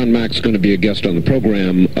way, John Mack's going to be a guest on the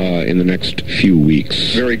program in the next few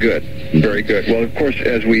weeks. Very good. Very good. Well, of course,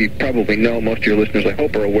 as we probably know, most of your listeners, I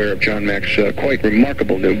hope, are aware of John Mack's quite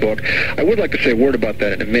remarkable new book. I would like to say a word about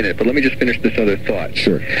that in a minute, but let me just finish this other thought.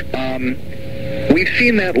 Sure. We've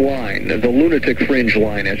seen that line, the lunatic fringe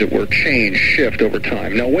line, as it were, shift over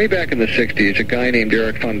time. Now, way back in the 60s, a guy named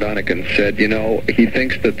Erich von Däniken said, he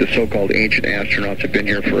thinks that the so-called ancient astronauts have been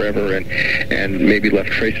here forever and maybe left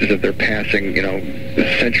traces of their passing,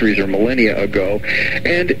 centuries or millennia ago.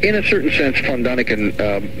 And in a certain sense, von Däniken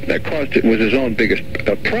was his own biggest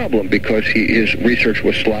problem because his research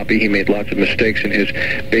was sloppy. He made lots of mistakes in his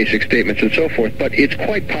basic statements and so forth. But it's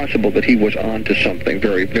quite possible that he was on to something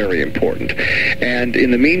very, very important. And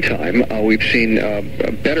in the meantime, we've seen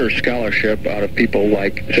better scholarship out of people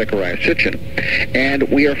like Zecharia Sitchin. And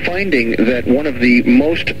we are finding that one of the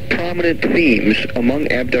most prominent themes among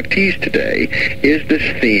abductees today is this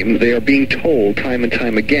theme. They are being told time and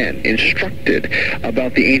time again, instructed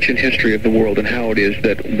about the ancient history of the world and how it is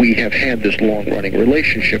that we have had this long-running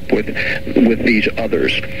relationship with these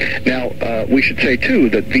others. Now, we should say, too,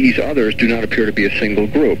 that these others do not appear to be a single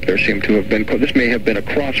group. There seem to have been, this may have been a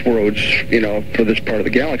crossroads, for this part of the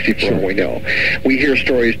galaxy, for all we know. We hear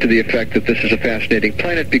stories to the effect that this is a fascinating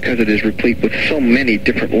planet because it is replete with so many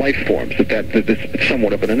different life forms that it's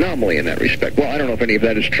somewhat of an anomaly in that respect. Well, I don't know if any of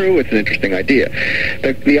that is true. It's an interesting idea.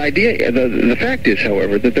 The fact is,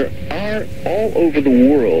 however, that there are all over the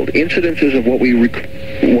world incidences of what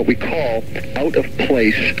we call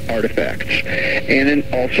out-of-place artifacts, and then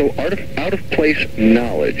also out-of-place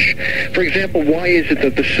knowledge. For example, why is it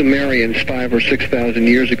that the Sumerians 5,000 or 6,000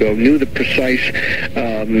 years ago knew the precise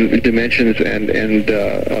dimensions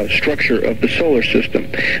and structure of the solar system?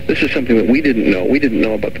 This is something that we didn't know. We didn't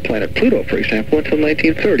know about the planet Pluto, for example, until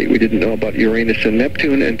 1930. We didn't know about Uranus and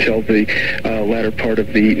Neptune until the latter part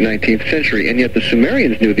of the 19th century. And yet the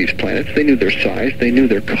Sumerians knew these planets. They knew their size. They knew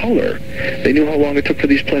their color. They knew how long it took for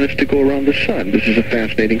these planets to go around the sun. This is a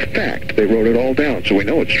fascinating fact. They wrote it all down, so we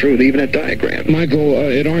know it's true. They even had diagrams. Michael,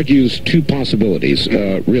 it argues two possibilities,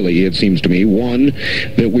 really, it seems to me. One,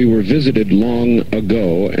 that we were visited long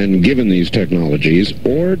ago and given these technologies,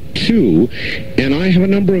 or two, and I have a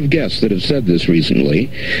number of guests that have said this recently,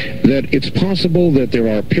 that it's possible that there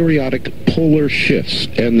are periodic polar shifts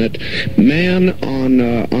and that man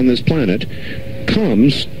on this planet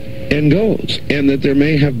comes and goes, and that there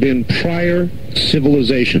may have been prior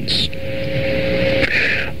civilizations.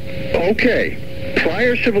 Okay.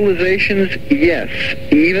 Prior civilizations, yes.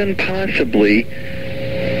 Even possibly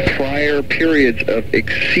prior periods of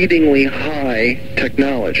exceedingly high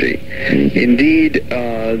technology. Indeed,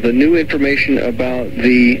 the new information about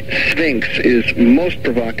the Sphinx is most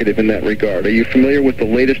provocative in that regard. Are you familiar with the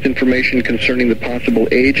latest information concerning the possible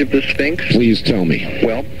age of the Sphinx? Please tell me.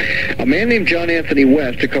 Well, a man named John Anthony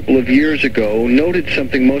West a couple of years ago noted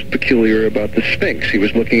something most peculiar about the Sphinx. He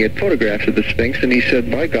was looking at photographs of the Sphinx, and he said,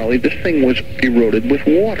 by golly, this thing was eroded with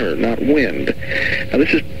water, not wind. Now,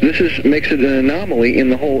 this makes it an anomaly in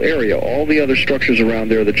the whole area. All the other structures around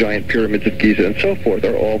there, the giant pyramids of Giza and so forth,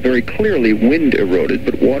 are all very clearly wind eroded,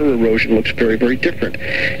 but water erosion looks very, very different.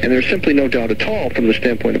 And there's simply no doubt at all, from the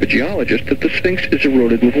standpoint of a geologist, that the Sphinx is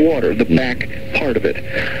eroded with water, the back part of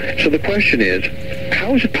it. So the question is,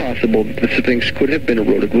 how is it possible that the Sphinx could have been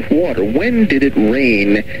eroded with water? When did it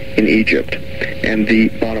rain in Egypt? And the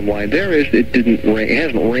bottom line there is it didn't rain. It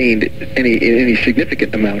hasn't rained any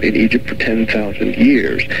significant amount in Egypt for 10,000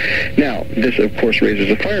 years. Now, this of course raises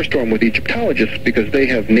a firestorm with Egyptologists because they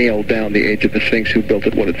have nailed down the age of the Sphinx, who built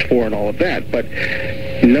it, what it's for, and all of that. But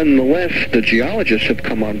nonetheless, the geologists have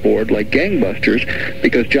come on board like gangbusters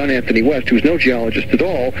because John Anthony West, who's no geologist at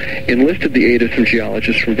all, enlisted the aid of some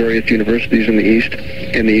geologists from various universities in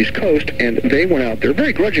the East Coast, and they went out there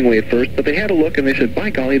very grudgingly at first, but they had a look and they said, by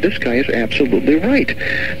golly, this guy is absolutely right.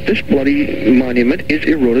 This bloody monument is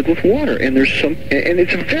eroded with water, and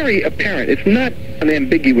it's very apparent. It's not an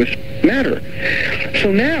ambiguous matter.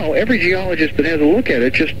 So now every geologist that has a look at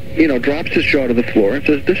it just, drops his jaw to the floor and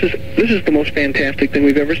says, this is the most fantastic thing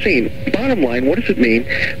we've ever seen. Bottom line, what does it mean?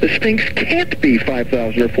 The Sphinx can't be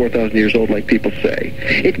 5,000 or 4,000 years old like people say.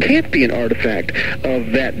 It can't be an artifact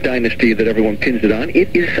of that dynasty that everyone pins it on.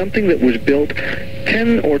 It is something that was built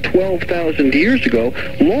 10 or 12,000 years ago,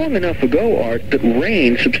 long enough ago, Art, that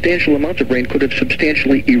substantial amounts of rain could have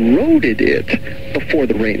substantially eroded it before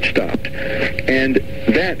the rain stopped. And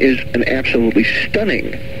that is an absolutely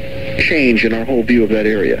stunning change in our whole view of that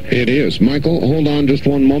area. It is. Michael, hold on just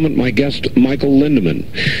one moment. My guest, Michael Lindemann.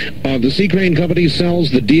 The C. Crane Company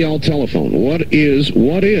sells the DL telephone. What is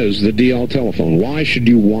the DL telephone? Why should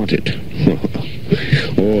you want it?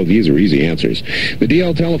 Oh, these are easy answers. The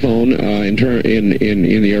DL telephone, in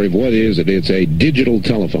the area of what is it? It's a digital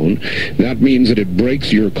telephone. That means that it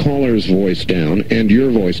breaks your caller's voice down and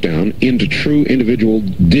your voice down into true individual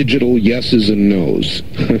digital yeses and nos.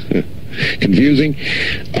 Confusing?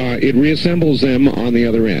 It reassembles them on the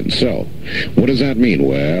other end. So, what does that mean?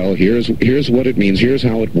 Well, here's what it means. Here's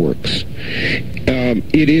how it works.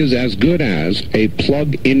 It is as good as a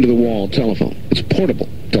plug-into-the-wall telephone. It's portable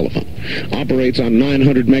telephone. Operates on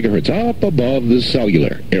 900 megahertz, up above the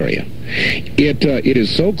cellular area. It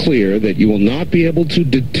is so clear that you will not be able to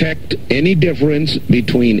detect any difference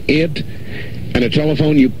between it and a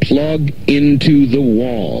telephone you plug into the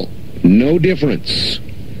wall. No difference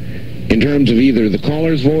in terms of either the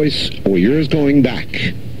caller's voice or yours going back.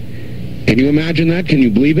 Can you imagine that? Can you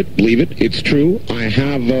believe it? Believe it. It's true. I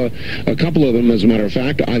have a couple of them, as a matter of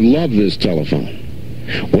fact. I love this telephone.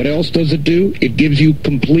 What else does it do? It gives you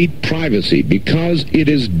complete privacy. Because it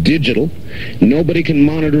is digital, nobody can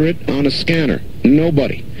monitor it on a scanner.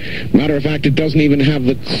 Nobody. Matter of fact, it doesn't even have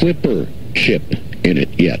the clipper chip in it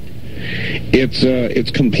yet.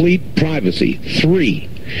 It's complete privacy. 3.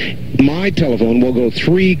 My telephone will go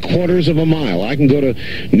 3/4 of a mile. I can go to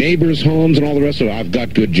neighbors' homes and all the rest of it. I've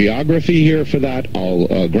got good geography here for that,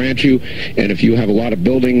 I'll grant you. And if you have a lot of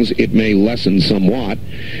buildings, it may lessen somewhat.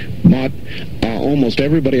 But almost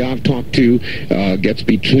everybody I've talked to gets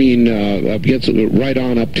right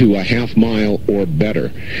on up to a half mile or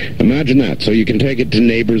better. Imagine that. So you can take it to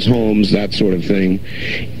neighbors' homes, that sort of thing.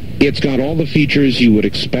 It's got all the features you would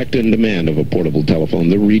expect and demand of a portable telephone.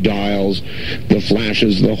 The redials, the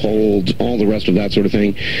flashes, the holds, all the rest of that sort of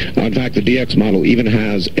thing. In fact, the DX model even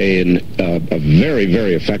has a very,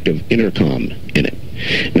 very effective intercom in it.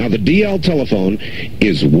 Now, the DL telephone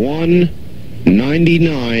is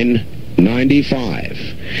 $199.95.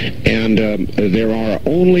 And there are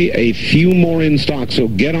only a few more in stock, so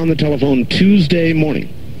get on the telephone Tuesday morning.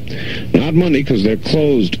 Not Monday, because they're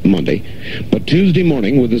closed Monday, but Tuesday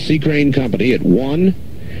morning with the C. Crane Company at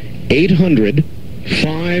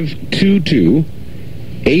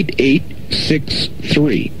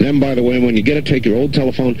 1-800-522-8863. Then, by the way, when you get it, take your old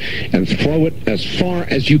telephone and throw it as far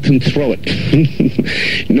as you can throw it.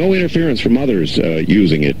 No interference from others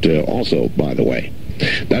using it also, by the way.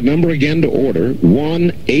 That number again to order,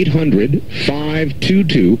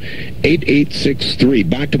 1-800-522-8863.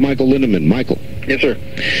 Back to Michael Lindemann. Michael. Yes, sir.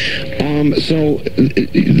 So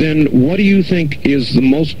then what do you think is the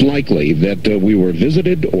most likely, that we were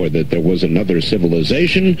visited, or that there was another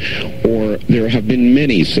civilization, or there have been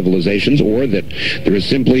many civilizations, or that there has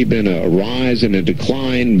simply been a rise and a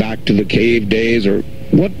decline back to the cave days, or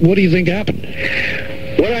what do you think happened?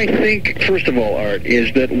 What I think, first of all, Art,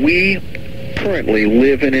 is that we currently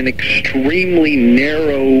live in an extremely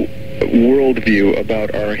narrow worldview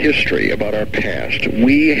about our history, about our past.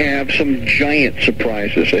 We have some giant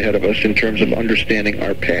surprises ahead of us in terms of understanding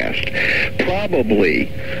our past. Probably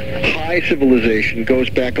high civilization goes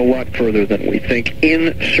back a lot further than we think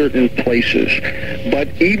in certain places. But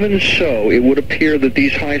even so, it would appear that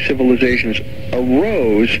these high civilizations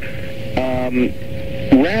arose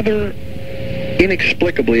rather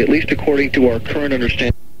inexplicably, at least according to our current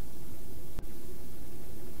understanding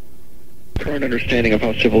of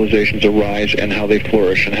how civilizations arise and how they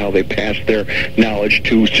flourish and how they pass their knowledge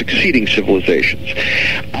to succeeding civilizations.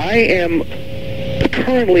 I am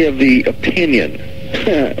currently of the opinion,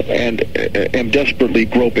 and am desperately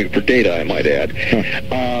groping for data, I might add,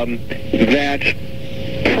 that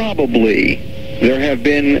probably there have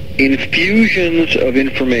been infusions of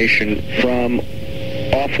information from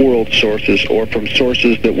off-world sources or from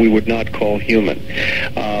sources that we would not call human.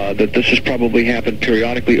 That this has probably happened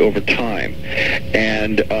periodically over time,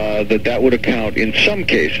 and that would account in some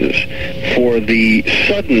cases for the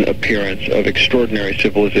sudden appearance of extraordinary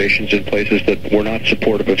civilizations in places that were not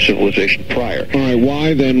supportive of civilization prior. All right,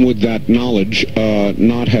 why then would that knowledge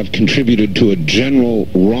not have contributed to a general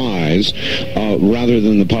rise rather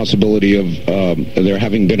than the possibility of there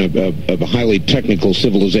having been a highly technical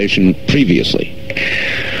civilization previously?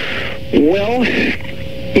 Well,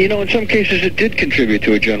 you know, in some cases it did contribute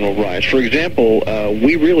to a general rise. For example,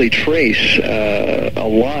 we really trace a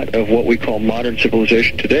lot of what we call modern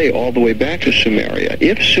civilization today all the way back to Sumeria.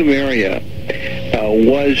 If Sumeria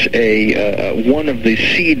was one of the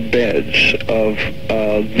seed beds of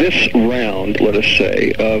this round, let us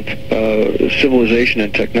say, of civilization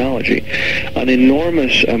and technology. An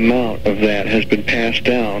enormous amount of that has been passed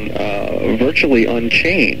down virtually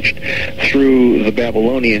unchanged through the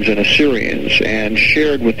Babylonians and Assyrians and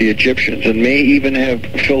shared with the Egyptians, and may even have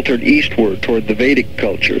filtered eastward toward the Vedic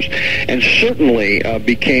cultures, and certainly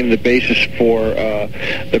became the basis for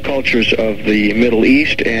the cultures of the Middle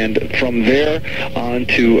East, and from there on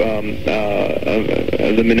to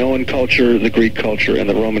the Minoan culture, the Greek culture, and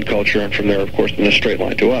the Roman culture, and from there, of course, in a straight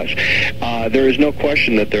line to us. There is no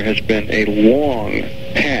question that there has been a long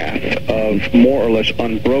path of more or less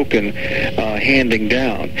unbroken handing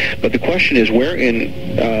down. But the question is, where in,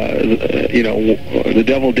 the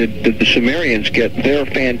devil did the Sumerians get their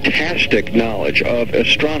fantastic knowledge of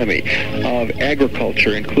astronomy, of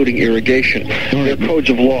agriculture, including irrigation, their codes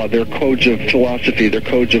of law, their codes of philosophy, their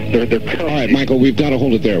codes of their currency. All right, Michael, we've got to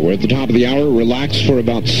hold it there. We're at the top of the hour. Relax for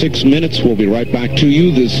about 6 minutes. We'll be right back to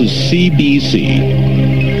you. This is CBC.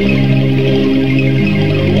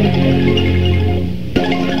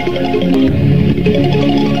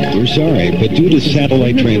 We're sorry, but due to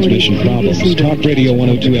satellite transmission problems, Talk Radio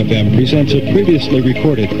 102 FM presents a previously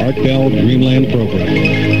recorded Art Bell Dreamland program.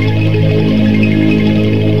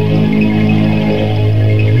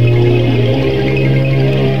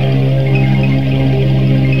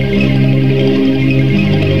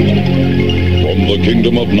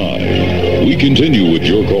 Kingdom of Nye. We continue with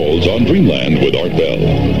your calls on Dreamland with Art Bell.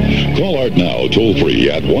 Call Art now toll-free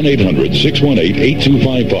at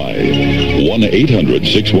 1-800-618-8255.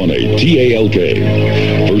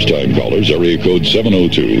 1-800-618-TALK. First-time callers, area code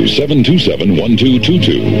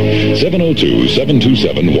 702-727-1222.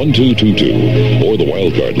 702-727-1222. Or the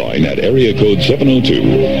wildcard line at area code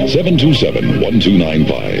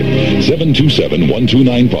 702-727-1295.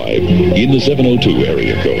 727-1295 in the 702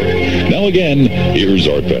 area code. Now again, here's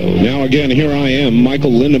Art Bell. Now again, here I am.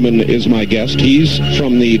 Michael Lindemann is my guest. He's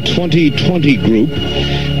from the 2020 group,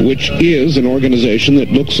 which is an organization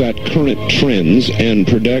that looks at current trends and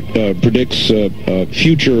predicts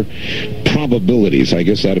future probabilities. I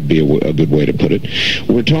guess that would be a good way to put it.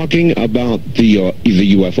 We're talking about the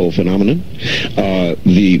UFO phenomenon,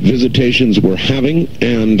 the visitations we're having,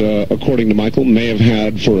 and according to Michael, may have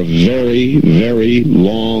had for a very, very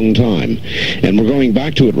long time. And we're going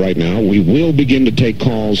back to it right now. We will begin to take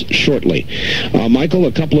calls shortly. Michael,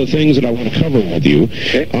 a couple of things that I want to cover with you.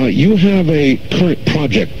 Okay. You have a current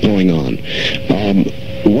project going on.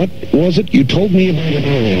 What was it? You told me about it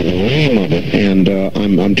earlier, the name of it, and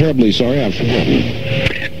I'm terribly sorry, I've forgotten.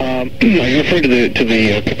 Are you referring to the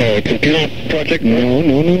computer project?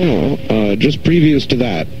 No. Just previous to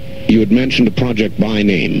that, you had mentioned a project by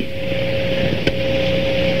name.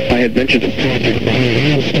 I had mentioned a project by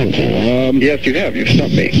name. Yes, you have. You've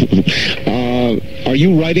stumped me. Are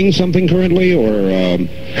you writing something currently, or?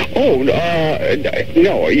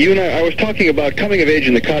 No. You and I was talking about coming of age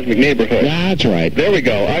in the cosmic neighborhood. That's right. There we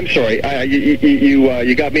go. I'm sorry.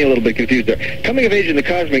 You got me a little bit confused there. Coming of age in the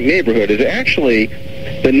cosmic neighborhood is actually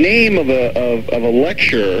the name of a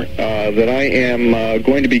lecture that I am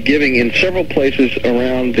going to be giving in several places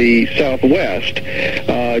around the Southwest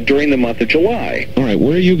during the month of July. All right.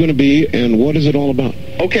 Where are you going to be, and what is it all about?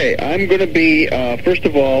 Okay. I'm going to be, first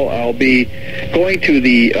of all, I'll be going to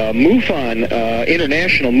the MUFON,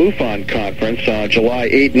 International MUFON Conference, July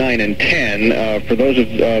 8, 9, and 10. For those of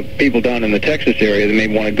people down in the Texas area that may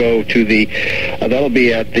want to go to the, that'll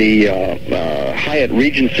be at the Hyatt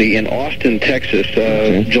Regency in Austin, Texas,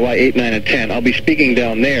 July 8, 9, and 10. I'll be speaking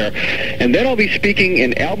down there. And then I'll be speaking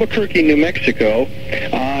in Albuquerque, New Mexico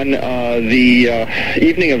on the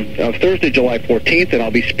evening of Thursday, July 14th. And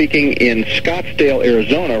I'll be speaking in Scottsdale,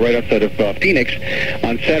 Arizona, right outside of Phoenix,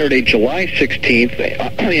 on Saturday, July 16th.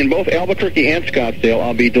 In both Albuquerque and Scottsdale,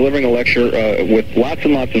 I'll be delivering a lecture with lots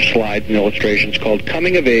and lots of slides and illustrations called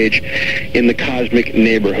Coming of Age in the Cosmic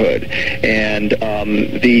Neighborhood. And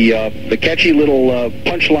the catchy little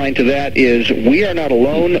punchline to that is, we are not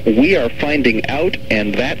alone, we are finding out,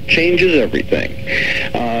 and that changes everything.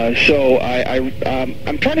 So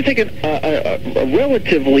I'm trying to take a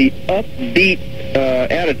relatively upbeat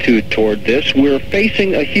attitude toward this. We're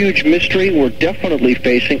facing a huge mystery. We're definitely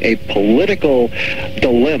facing a political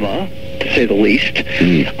dilemma. to say the least.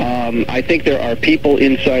 I think there are people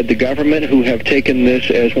inside the government who have taken this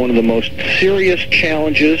as one of the most serious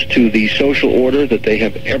challenges to the social order that they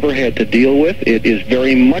have ever had to deal with. It is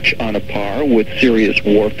very much on a par with serious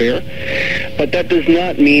warfare. But that does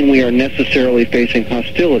not mean we are necessarily facing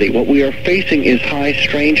hostility. What we are facing is high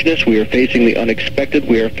strangeness. We are facing the unexpected.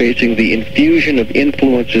 We are facing the infusion of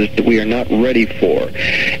influences that we are not ready for.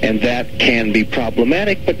 And that can be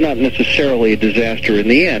problematic, but not necessarily a disaster in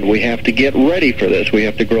the end. We have to get ready for this. We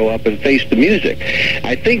have to grow up and face the music.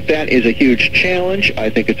 I think that is a huge challenge. I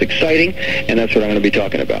think it's exciting, and that's what I'm going to be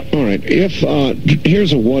talking about. All right.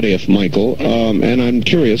 Here's a what if, Michael, and I'm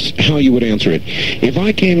curious how you would answer it. If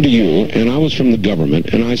I came to you and I was from the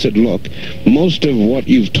government and I said, look, most of what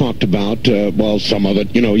you've talked about, well, some of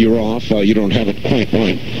it, you're off, you don't have it quite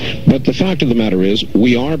right. But the fact of the matter is,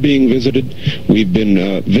 we are being visited. We've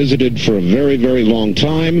been visited for a very, very long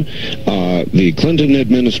time. The Clinton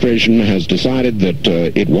administration has decided that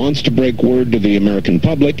it wants to break word to the American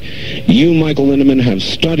public. You, Michael Lindemann, have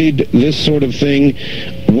studied this sort of thing.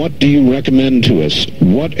 What do you recommend to us?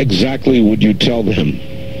 What exactly would you tell them?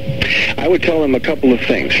 I would tell them a couple of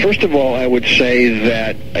things. First of all, I would say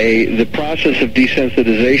that the process of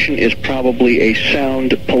desensitization is probably a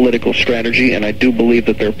sound political strategy, and I do believe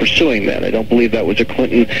that they're pursuing that. I don't believe that was a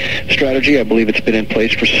Clinton strategy. I believe it's been in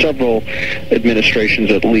place for several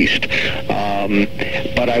administrations at least.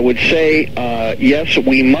 But I would say, yes,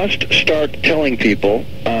 we must start telling people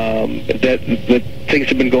that things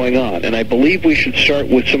have been going on. And I believe we should start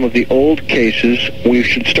with some of the old cases. We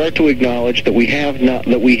should start to acknowledge that we have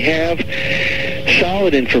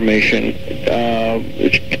solid information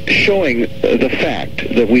showing the fact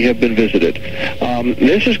that we have been visited.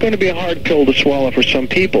 This is going to be a hard pill to swallow for some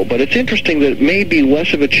people, but it's interesting that it may be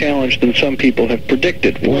less of a challenge than some people have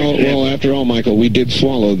predicted. Well, after all, Michael, we did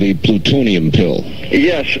swallow the plutonium pill.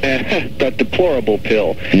 Yes, that deplorable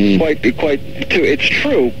pill. It's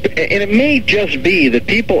true, and it may just be that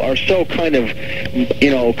people are so kind of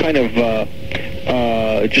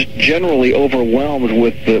just generally overwhelmed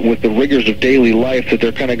with the rigors of daily life that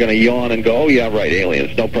they're kind of going to yawn and go, oh, yeah, right,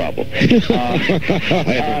 aliens, no problem. I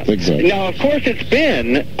don't think so. Now, of course, there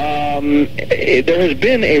has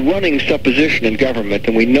been a running supposition in government,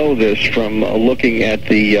 and we know this from looking at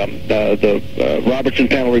the Robertson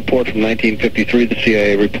panel report from 1953, the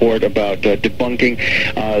CIA report about debunking,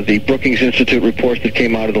 the Brookings Institute reports that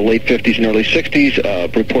came out of the late 50s and early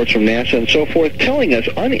 60s, reports from NASA and so forth, telling us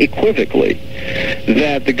unequivocally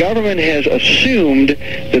that the government has assumed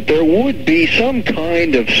that there would be some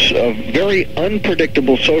kind of very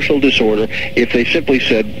unpredictable social disorder if they simply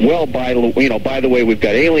said, well, by the way, we've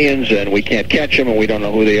got aliens and we can't catch them and we don't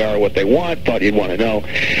know who they are or what they want, thought you'd want to know,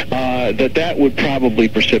 that would probably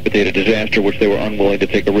precipitate a disaster which they were unwilling to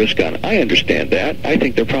take a risk on. I understand that. I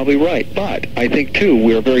think they're probably right. But I think, too,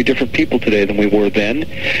 we're very different people today than we were then.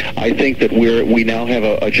 I think that we now have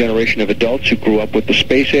a generation of adults who grew up with the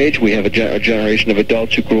space age. We have a generation of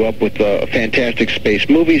adults who grew up with fantastic space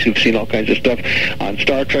movies, who've seen all kinds of stuff on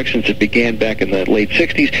Star Trek since it began back in the late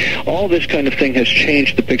 60s. All this kind of thing has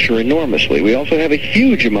changed the picture enormously. We also have a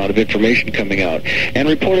huge amount of information coming out and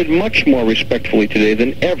reported much more respectfully today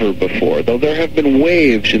than ever before, though there have been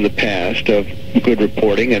waves in the past of good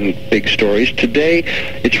reporting and big stories. Today,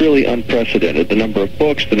 it's really unprecedented. The number of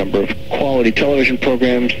books, the number of quality television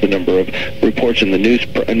programs, the number of reports in the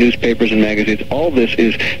newspapers and magazines, all this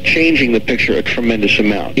is changing the picture a tremendous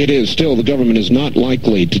amount. It is. Still, the government is not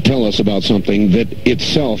likely to tell us about something that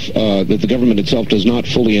that the government itself does not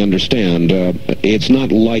fully understand. It's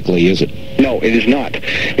not likely, is it? No, it is not.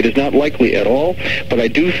 It is not likely at all, but I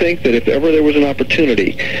do think that if ever there was an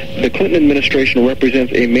opportunity, the Clinton administration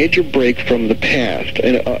represents a major break from the past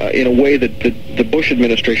in a way that the Bush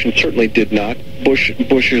administration certainly did not.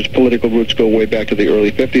 Bush's political roots go way back to the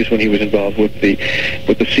early 50s when he was involved with the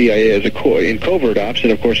CIA in covert ops,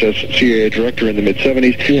 and of course as CIA director in the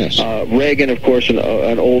mid-70s. Yes. Reagan, of course,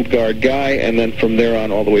 an old guard guy, and then from there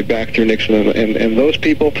on all the way back through Nixon and those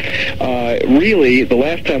people. Really, the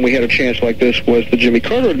last time we had a chance like this was the Jimmy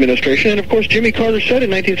Carter administration, and of course Jimmy Carter said in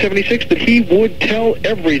 1976 that he would tell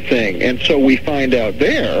everything, and so we find out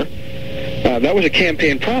there. That was a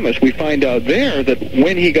campaign promise. We find out there that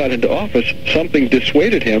when he got into office, something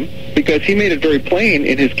dissuaded him because he made it very plain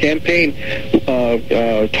in his campaign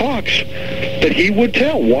talks that he would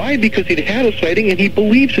tell. Why? Because he'd had a sighting and he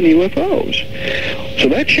believes in UFOs. So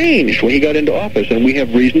that changed when he got into office, and we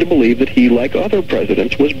have reason to believe that he, like other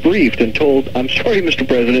presidents, was briefed and told, I'm sorry, Mr.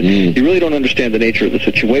 President, you really don't understand the nature of the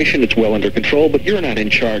situation. It's well under control, but you're not in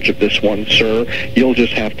charge of this one, sir. You'll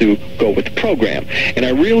just have to go with the program. And I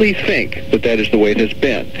really think that is the way it has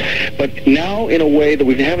been. but now in a way that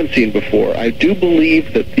we haven't seen before. I do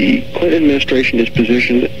believe that the Clinton administration is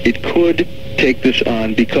positioned it could take this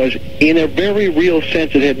on because in a very real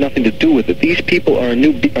sense it had nothing to do with it. These people are a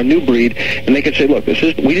new breed, and they can say, look, we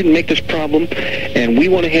didn't make this problem, and we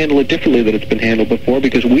want to handle it differently than it's been handled before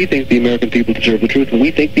because we think the American people deserve the truth, and we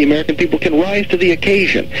think the American people can rise to the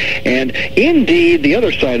occasion. And indeed, the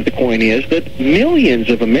other side of the coin is that millions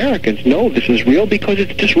of Americans know this is real because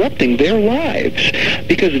it's disrupting their lives,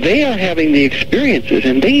 because they are having the experiences,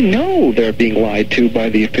 and they know they're being lied to by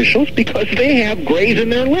the officials because they have grays in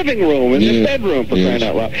their living room and their bedroom, for crying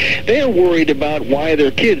out loud. They are worried about why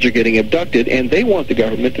their kids are getting abducted, and they want the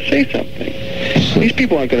government to say something. These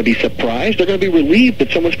people aren't going to be surprised. They're going to be relieved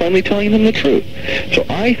that someone's finally telling them the truth. So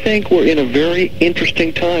I think we're in a very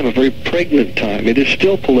interesting time, a very pregnant time. It is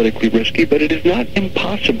still politically risky, but it is not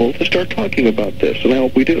impossible to start talking about this, and I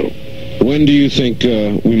hope we do. When do you think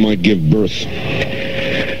we might give birth?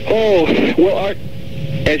 Oh, well, Art,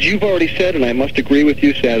 as you've already said, and I must agree with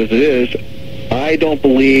you, sad as it is, I don't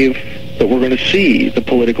believe that we're going to see the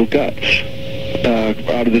political guts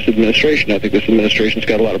out of this administration. I think this administration's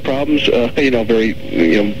got a lot of problems, very,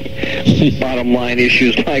 bottom line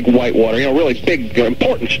issues like Whitewater, really big,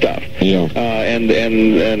 important stuff. Yeah.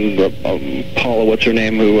 Paula, what's her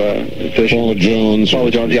name? Paula Jones.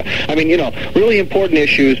 Paula Jones, yeah. I mean, really important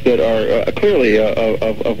issues that are clearly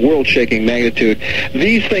of world-shaking magnitude.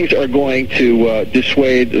 These things are going to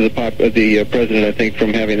dissuade the president, I think,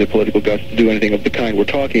 from having the political guts to do anything of the kind we're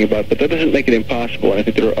talking about, but that doesn't make it impossible, and I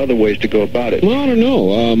think there are other ways to go about it. Well, I don't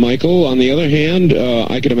know, Michael. On the other hand,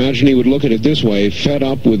 I could imagine he would look at it this way. Fed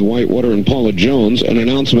up with Whitewater and Paula Jones, an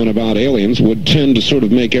announcement about aliens would tend to sort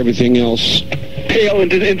of make everything else pale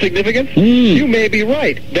and insignificant? You may be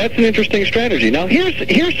right. That's an interesting strategy. Now,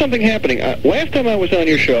 here's something happening. Last time I was on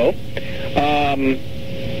your show, I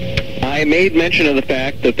made mention of the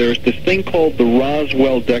fact that there's this thing called the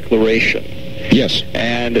Roswell Declaration. Yes.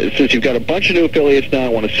 And since you've got a bunch of new affiliates now, I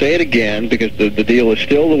want to say it again because the deal is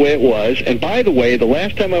still the way it was. And by the way, the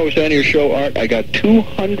last time I was on your show, Art, I got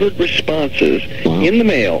 200 responses in the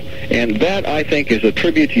mail. And that, I think, is a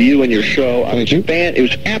tribute to you and your show. It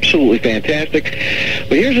was absolutely fantastic.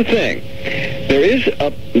 But here's the thing. There's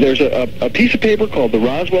a piece of paper called the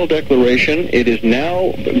Roswell Declaration. It is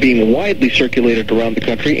now being widely circulated around the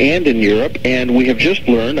country and in Europe, and we have just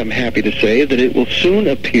learned, I'm happy to say, that it will soon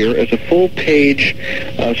appear as a full-page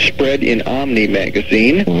spread in Omni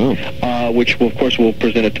magazine, which, of course, will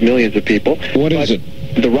present it to millions of people. What is it?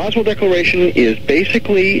 The Roswell Declaration is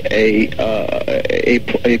basically a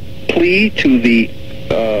plea to the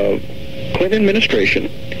Clinton administration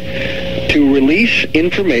to release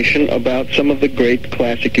information about some of the great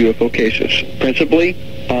classic UFO cases, principally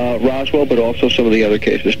Roswell, but also some of the other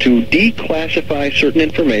cases, to declassify certain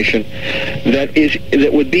information that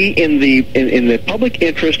would be in the public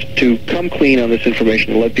interest to come clean on this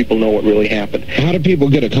information and let people know what really happened. How do people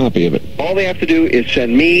get a copy of it? All they have to do is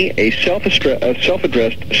send me a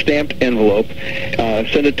self-addressed stamped envelope.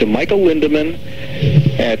 Send it to Michael Lindemann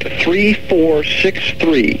at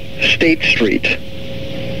 3463 State Street,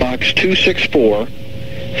 Box 264,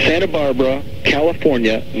 Santa Barbara,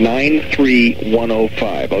 California,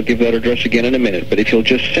 93105. I'll give that address again in a minute, but if you'll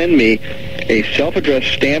just send me a self-addressed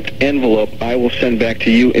stamped envelope, I will send back to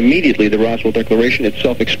you immediately the Roswell Declaration. It's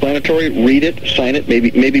self-explanatory. Read it, sign it,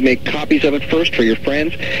 maybe make copies of it first for your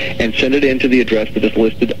friends, and send it in to the address that is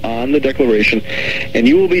listed on the Declaration. And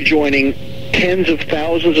you will be joining tens of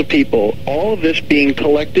thousands of people, all of this being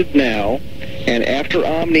collected now. And after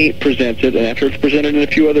Omni presents it, and after it's presented in a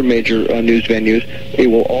few other major news venues, it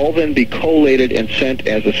will all then be collated and sent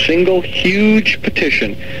as a single huge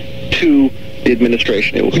petition to the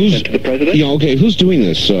administration. It will be sent to the president. Yeah, okay. Who's doing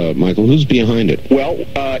this, Michael? Who's behind it? Well,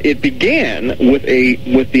 it began with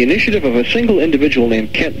the initiative of a single individual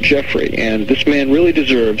named Kent Jeffrey, and this man really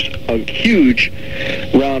deserves a huge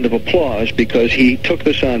round of applause because he took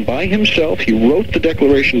this on by himself. He wrote the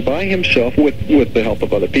declaration by himself with the help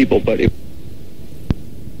of other people, but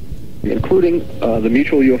including the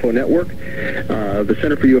Mutual UFO Network, the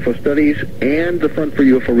Center for UFO Studies, and the Fund for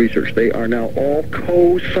UFO Research. They are now all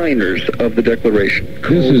co-signers of the Declaration.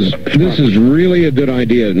 This is really a good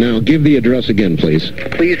idea. Now, give the address again, please.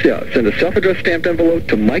 Please send a self-addressed stamped envelope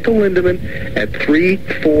to Michael Lindemann at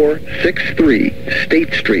 3463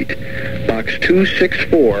 State Street, Box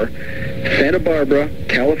 264, Santa Barbara,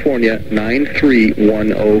 California,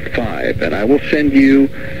 93105. And I will send you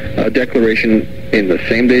a declaration in the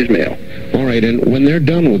same day's mail. All right, and when they're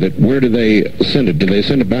done with it, where do they send it? Do they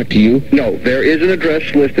send it back to you? No, there is an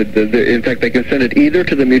address listed. In fact, they can send it either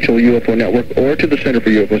to the Mutual UFO Network or to the Center for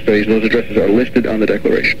UFO Studies. Those addresses are listed on the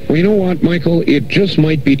declaration. Well, you know what, Michael? It just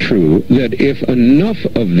might be true that if enough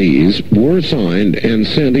of these were signed and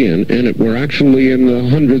sent in, and it were actually in the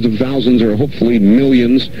hundreds of thousands or hopefully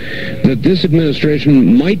millions, that this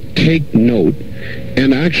administration might take note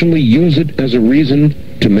and actually use it as a reason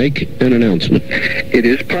to make an announcement. It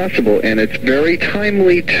is possible, and it's very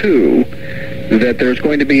timely, too, that there's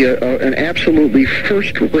going to be an absolutely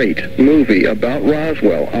first-rate movie about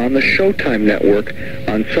Roswell on the Showtime network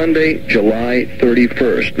on Sunday, July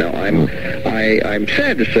 31st. Now, I'm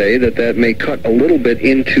sad to say that may cut a little bit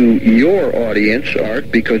into your audience,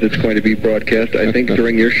 Art, because it's going to be broadcast, I think,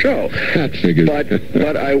 during your show. That figures.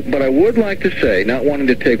 But I would like to say, not wanting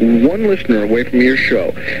to take one listener away from your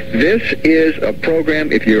show, this is a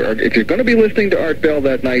program. If you're going to be listening to Art Bell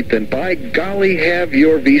that night, then by golly, have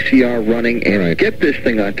your VCR running and get this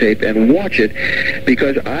thing on tape and watch it,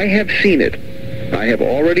 because I have seen it. I have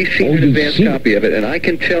already seen an advanced copy of it, and I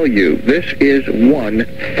can tell you this is one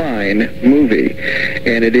fine movie,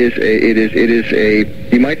 and it is a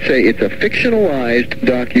you might say it's a fictionalized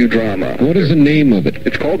docudrama. What is the name of it?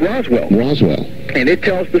 It's called Roswell. Roswell. And it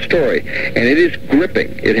tells the story, and it is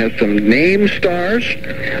gripping. It has some name stars.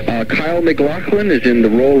 Kyle MacLachlan is in the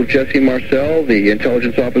role of Jesse Marcel, the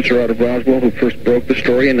intelligence officer out of Roswell who first broke the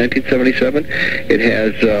story in 1977. It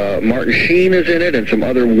has Martin Sheen is in it, and some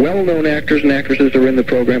other well-known actors and actresses are in the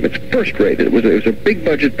program. It's first-rate. It was a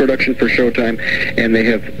big-budget production for Showtime, and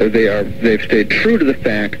they've stayed true to the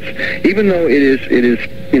facts, even though it is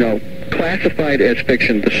classified as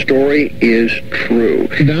fiction. The story is true.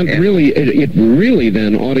 It really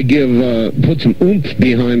then ought to put some oomph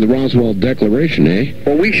behind the Roswell Declaration, eh?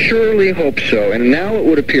 Well, we surely hope so. And now it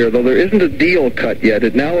would appear, though there isn't a deal cut yet,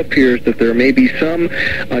 it now appears that there may be some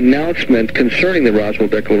announcement concerning the Roswell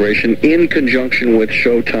Declaration in conjunction with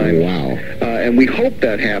Showtime. Wow. And we hope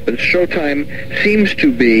that happens. Showtime seems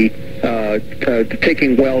to be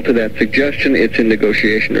taking well to that suggestion. It's in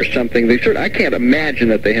negotiation or something. I can't imagine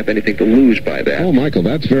that they have anything to lose by that. Oh, Michael,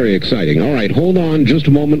 that's very exciting. All right, hold on just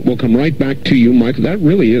a moment. We'll come right back to you, Michael. That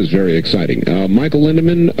really is very exciting. Michael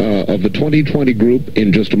Lindemann of the 2020 group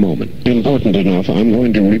in just a moment. Important enough, I'm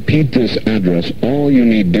going to repeat this address. All you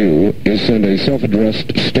need do is send a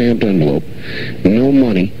self-addressed stamped envelope, no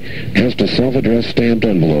money, just a self-addressed stamped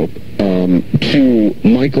envelope, to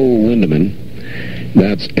Michael Lindemann.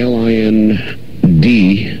 That's Lindemann.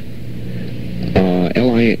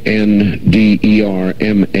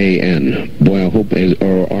 Boy, I hope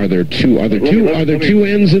are there two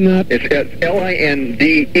N's in that? It's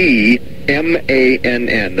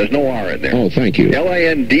Lindemann. There's no R in there. Oh, thank you.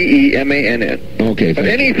 Lindemann. Okay. But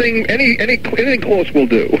anything close will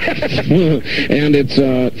do. And it's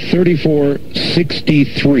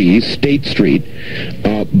 3463 State Street,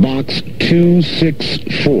 box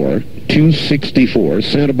 264,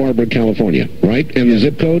 Santa Barbara, California, right? And the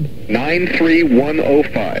zip code?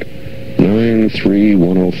 93105.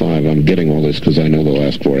 93105. I'm getting all this because I know they'll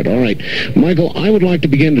ask for it. All right. Michael, I would like to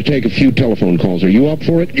begin to take a few telephone calls. Are you up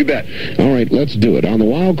for it? You bet. All right, let's do it. On the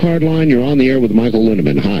wild card line, you're on the air with Michael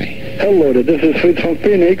Lindemann. Hi. Hello, this is Fritz from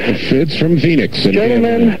Phoenix. Fritz from Phoenix.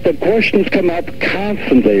 Gentlemen, the questions come up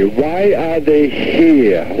constantly. Why are they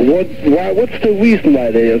here? What's the reason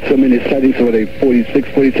why there are so many sightings over the 46,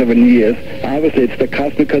 47 years? Obviously, it's the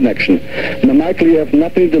cosmic connection. Now, Michael, you have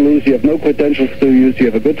nothing to lose. You have no credentials to use. You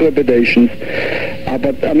have a good reputation.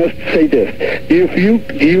 But I must say this. The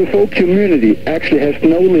UFO community actually has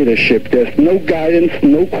no leadership. There's no guidance,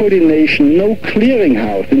 no coordination, no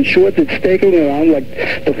clearinghouse. In short, it's staggering around like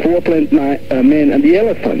the four-planet man and the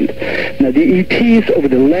elephant. Now, the ETs over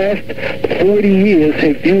the last 40 years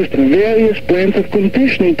have used various brands of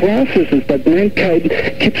conditioning processes, but mankind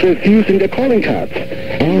keeps refusing their calling cards.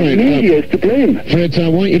 All right. The media is to blame. Fritz, I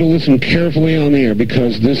want you to listen carefully on the air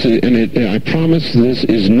because this is, I promise this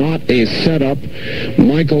is not a setup.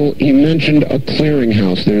 Michael, he mentioned a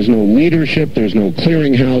clearinghouse. There's no leadership. There's no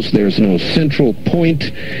clearinghouse. There's no central point.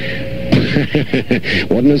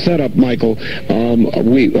 Wasn't a setup, Michael. I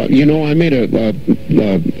made a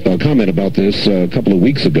comment about this a couple of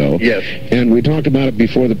weeks ago. Yes. And we talked about it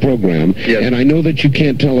before the program. Yes. And I know that you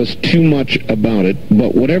can't tell us too much about it,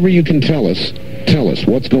 but whatever you can tell us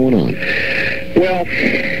what's going on. Well,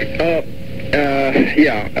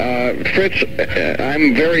 Fritz,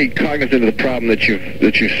 I'm very cognizant of the problem that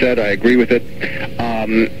you've said. I agree with it.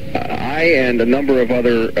 I and a number of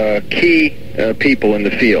other key people in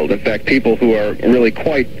the field, in fact, people who are really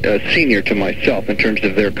quite senior to myself in terms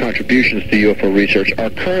of their contributions to UFO research, are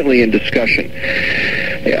currently in discussion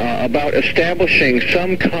about establishing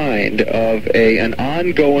some kind of an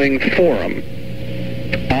ongoing forum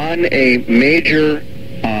on a major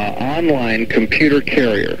online computer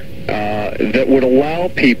carrier that would allow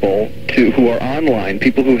people who are online,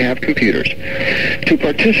 people who have computers, to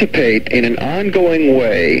participate in an ongoing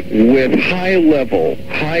way with high-level,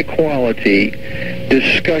 high-quality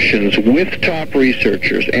discussions with top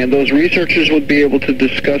researchers, and those researchers would be able to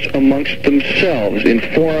discuss amongst themselves in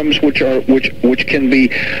forums which can be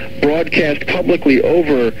broadcast publicly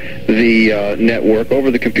over the network,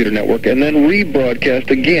 over the computer network, and then rebroadcast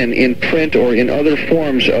again in print or in other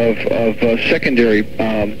forms of secondary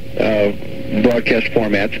broadcast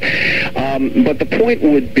formats. But the point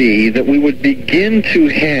would be that we would begin to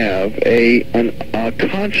have a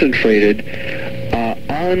concentrated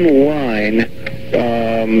online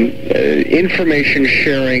information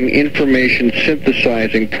sharing, information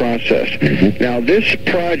synthesizing process. Now, this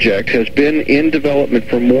project has been in development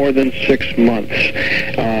for more than 6 months.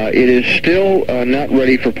 It is still not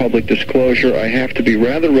ready for public disclosure. I have to be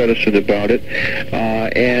rather reticent about it,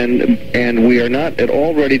 and we are not at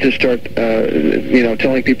all ready to start,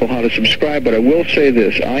 telling people how to subscribe. But I will say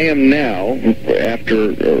this: I am now,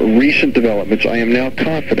 after recent developments, I am now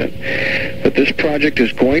confident that this project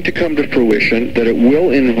is going to come to fruition, that it will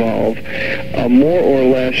involve a more or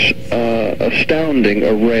less astounding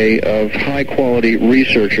array of high-quality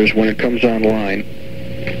researchers when it comes online.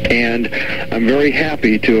 And I'm very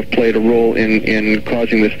happy to have played a role in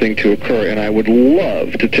causing this thing to occur, and I would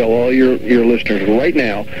love to tell all your listeners right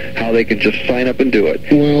now how they can just sign up and do it.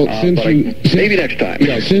 Well, maybe next time.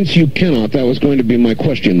 Yeah, since you cannot, that was going to be my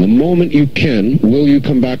question. The moment you can, will you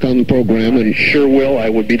come back on the program? I sure will. I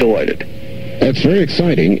would be delighted. That's very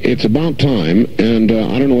exciting. It's about time, and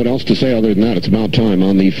I don't know what else to say other than that. It's about time.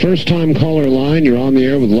 On the first-time caller line, you're on the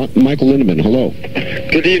air with Michael Lindemann. Hello.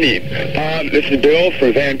 Good evening. This is Bill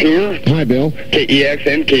from Vancouver. Hi, Bill. KEX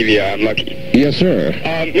and KVI, I'm lucky. Yes, sir.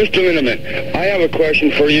 Mr. Lindemann, I have a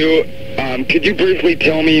question for you. Could you briefly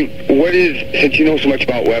tell me what is, since you know so much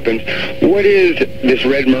about weapons, what is this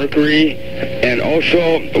red mercury? And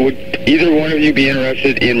also, would either one of you be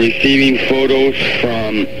interested in receiving photos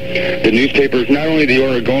from the newspapers, not only the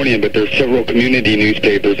Oregonian, but there's several community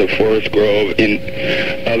newspapers of Forest Grove, of the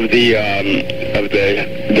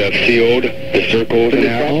field, the circles, and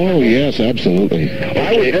that? Oh, yes, absolutely.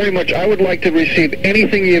 I would like to receive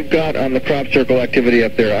anything you've got on the crop circle activity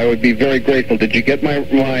up there. I would be very grateful. Did you get my...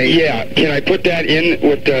 Yeah, can I put that in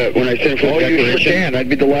with when I send for the declaration? You sure can. I'd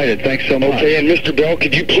be delighted. Thanks so much. Okay, and Mr. Bell,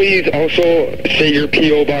 could you please also say your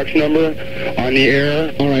P.O. box number on the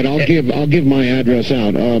air? All right, I'll give my address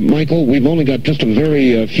out. Michael, we've only got just a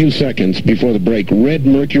very few seconds before the break. Red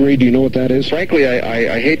mercury, do you know what that is? Frankly,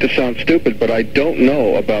 I hate to sound stupid, but I don't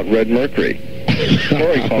know about red mercury.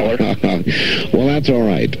 Sorry, caller. Well, that's all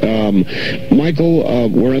right. Michael,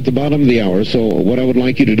 we're at the bottom of the hour, so what I would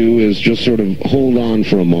like you to do is just sort of hold on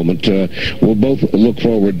for a moment. We'll both look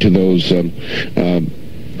forward to those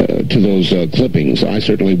clippings. I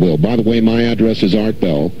certainly will. By the way, my address is Art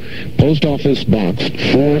Bell, Post Office Box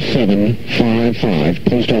 4755,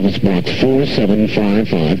 Post Office Box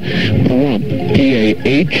 4755, Pahrump,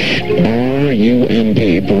 P-A-H-R-U-M-P,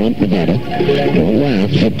 Pahrump, Nevada. Don't laugh,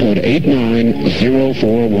 zip code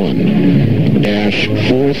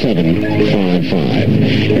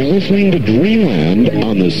 89041-4755. You're listening to Dreamland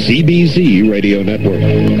on the CBC Radio Network.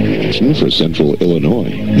 This is Central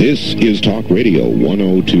Illinois. This is Talk Radio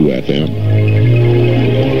 102 FM.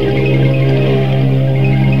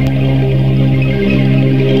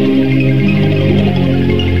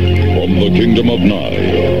 From the Kingdom of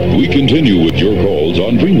Nye, we continue with your calls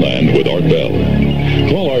on Dreamland with Art Bell.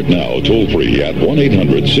 Call Art now, toll-free at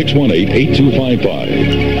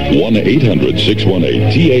 1-800-618-8255.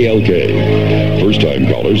 1-800-618-TALK. First-time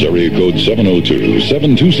callers, area code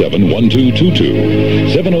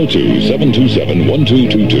 702-727-1222.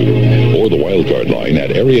 702-727-1222. Or the wildcard line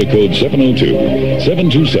at area code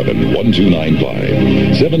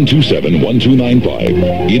 702-727-1295.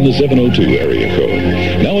 727-1295 in the 702 area code.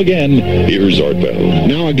 Now again, here's Art Bell.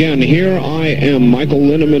 Now again, here I am. Michael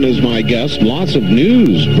Lindemann is my guest. Lots of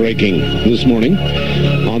news breaking this morning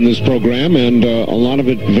on this program, and a lot of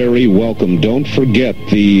it very welcome. Don't forget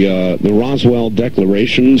the Roswell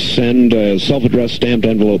Declaration. Send a self-addressed stamped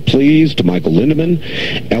envelope, please, to Michael Lindemann,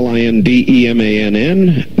 Lindemann,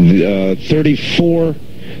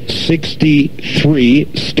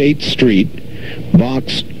 3463 State Street,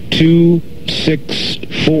 Box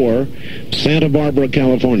 264, Santa Barbara,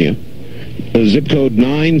 California. Zip code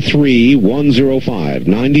 93105,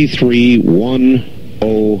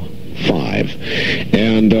 93105. And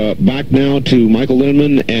And back now to Michael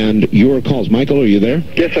Lindemann and your calls. Michael, are you there?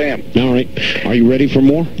 Yes, I am. All right. Are you ready for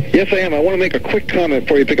more? Yes, I am. I want to make a quick comment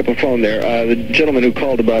before you pick up the phone there. The gentleman who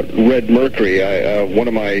called about red mercury, one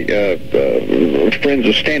of my friends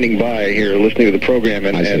was standing by here listening to the program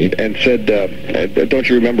and said, don't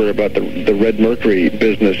you remember about the red mercury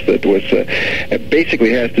business that was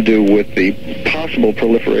basically has to do with the possible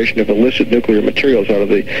proliferation of illicit nuclear materials out of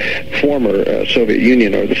the former Soviet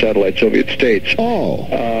Union or the satellite Soviet states. Oh.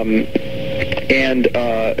 And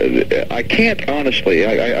I can't, honestly,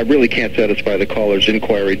 I really can't satisfy the caller's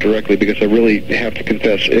inquiry directly because I really have to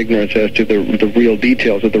confess ignorance as to the real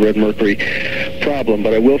details of the red mercury problem.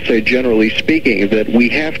 But I will say, generally speaking, that we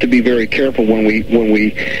have to be very careful when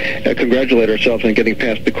we congratulate ourselves on getting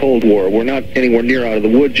past the Cold War. We're not anywhere near out of the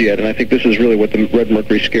woods yet, and I think this is really what the red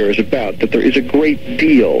mercury scare is about, that there is a great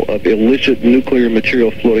deal of illicit nuclear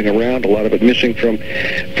material floating around, a lot of it missing from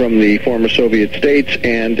the former Soviet states,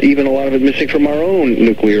 and even a lot of it missing from our own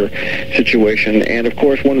nuclear situation. And of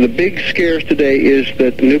course, one of the big scares today is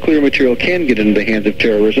that nuclear material can get into the hands of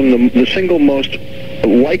terrorism. The single most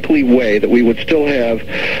likely way that we would still have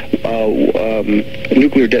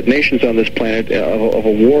nuclear detonations on this planet of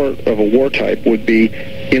a war type would be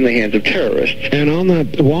in the hands of terrorists. And on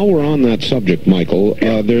that, while we're on that subject, Michael,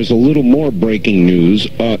 there's a little more breaking news.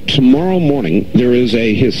 Tomorrow morning, there is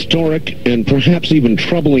a historic and perhaps even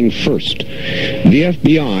troubling first. The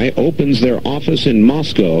FBI opens their office in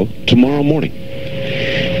Moscow tomorrow morning.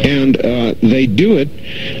 And they do it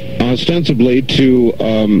ostensibly to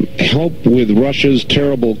help with Russia's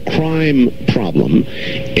terrible crime problem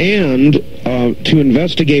and to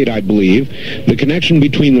investigate, I believe, the connection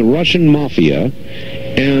between the Russian mafia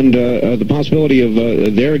and the possibility of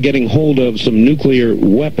their getting hold of some nuclear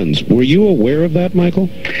weapons. Were you aware of that, Michael?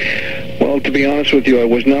 Well, to be honest with you, I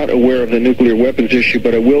was not aware of the nuclear weapons issue,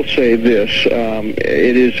 but I will say this.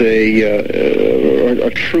 It is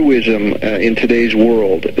a truism in today's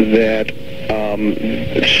world that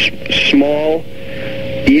small,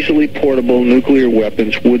 easily portable nuclear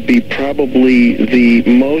weapons would be probably the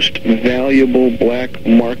most valuable black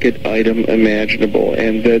market item imaginable,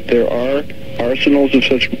 and that there are arsenals of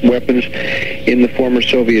such weapons in the former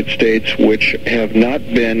Soviet states which have not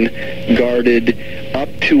been guarded up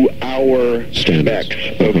to our specs,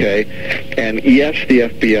 okay? And yes, the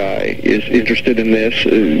FBI is interested in this.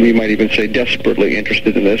 We might even say desperately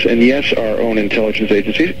interested in this. And yes, our own intelligence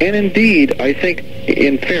agencies. And indeed, I think,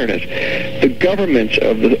 in fairness, the governments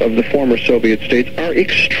of the former Soviet states are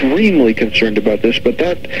extremely concerned about this, but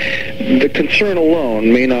the concern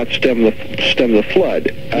alone may not stem the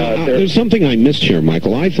flood. There's something I missed here,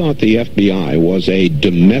 Michael. I thought the FBI was a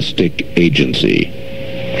domestic agency.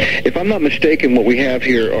 If I'm not mistaken, what we have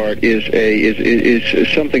here, Art, is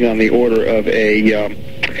something on the order of an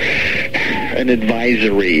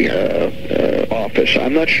advisory office.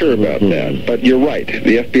 I'm not sure about that, but you're right.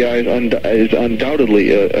 The FBI is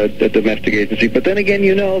undoubtedly a domestic agency. But then again,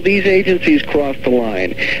 you know, these agencies cross the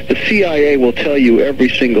line. The CIA will tell you every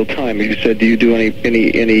single time. If you said, "Do you do any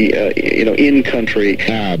in-country?"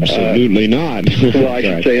 Absolutely not. Well, I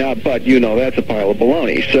should say not, but you know, that's a pile of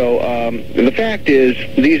baloney. So the fact is,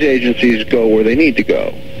 these agencies go where they need to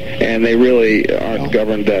go. And they really aren't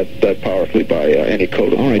governed that powerfully by any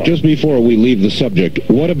code of law. All right, just before we leave the subject,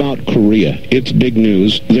 what about Korea? It's big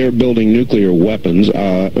news. They're building nuclear weapons,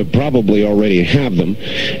 probably already have them.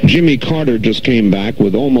 Jimmy Carter just came back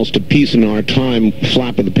with almost a peace in our time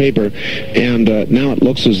flap of the paper, and now it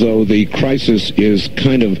looks as though the crisis is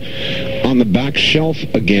kind of on the back shelf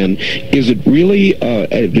again. Is it really,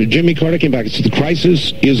 Jimmy Carter came back and said the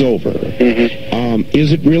crisis is over.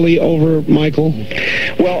 Is it really over, Michael?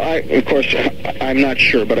 Well, of course, I'm not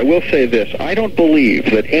sure, but I will say this. I don't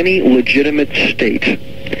believe that any legitimate state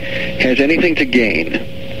has anything to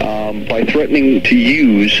gain by threatening to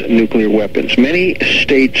use nuclear weapons. Many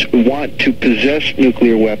states want to possess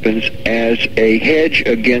nuclear weapons as a hedge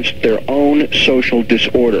against their own social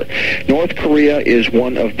disorder. North Korea is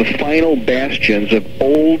one of the final bastions of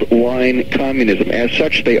old-line communism. As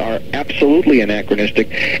such, they are absolutely anachronistic,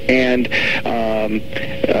 and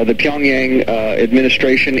the Pyongyang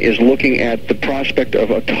administration is looking at the prospect of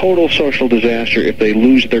a total social disaster if they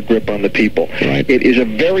lose their grip on the people. Right. It is a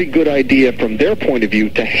very good idea from their point of view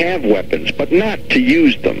to have have weapons, but not to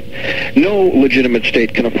use them. No legitimate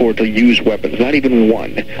state can afford to use weapons, not even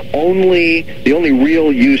one. The only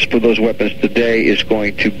real use for those weapons today is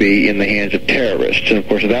going to be in the hands of terrorists. And, of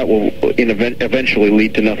course, that will eventually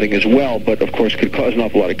lead to nothing as well, but, of course, could cause an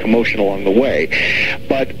awful lot of commotion along the way.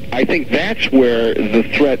 But I think that's where the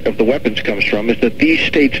threat of the weapons comes from, is that these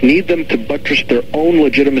states need them to buttress their own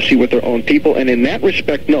legitimacy with their own people. And in that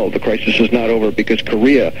respect, no, the crisis is not over, because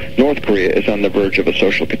North Korea, is on the verge of a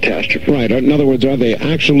social catastrophe. Right. In other words, are they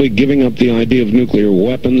actually giving up the idea of nuclear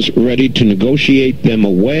weapons, ready to negotiate them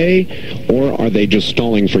away, or are they just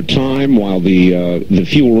stalling for time while the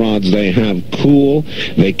fuel rods they have cool?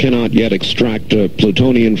 They cannot yet extract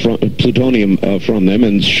plutonium from them,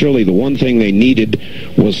 and surely the one thing they needed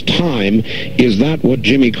was time. Is that what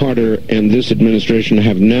Jimmy Carter and this administration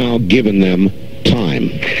have now given them? Time?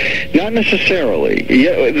 Not necessarily.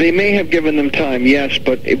 Yeah, they may have given them time, yes,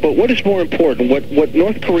 but what is more important, what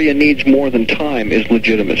North Korea needs more than time, is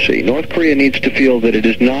legitimacy. North Korea needs to feel that it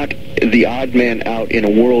is not the odd man out in a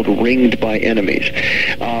world ringed by enemies.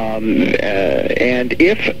 And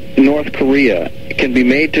if North Korea can be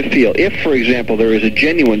made to feel, if, for example, there is a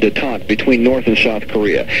genuine detente between North and South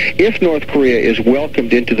Korea, if North Korea is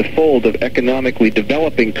welcomed into the fold of economically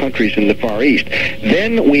developing countries in the Far East,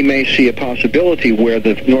 then we may see a possibility where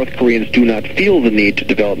the North Koreans do not feel the need to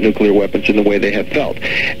develop nuclear weapons in the way they have felt.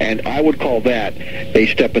 And I would call that a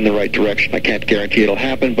step in the right direction. I can't guarantee it'll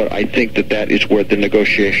happen, but I think that is where the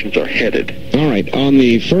negotiations are headed. All right. On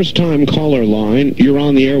the first-time caller line, you're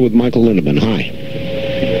on the air with Michael Lindemann. Hi.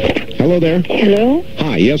 Hello there. Hello?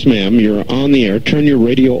 Hi. Yes, ma'am. You're on the air. Turn your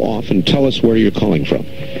radio off and tell us where you're calling from.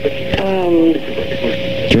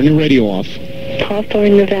 Turn your radio off.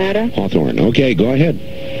 Hawthorne, Nevada. Hawthorne. Okay, go ahead.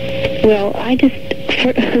 Well, I just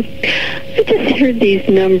heard these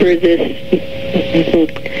numbers, this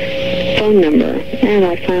phone number, and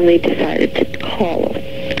I finally decided to call.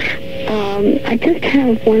 I just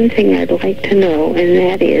have one thing I'd like to know, and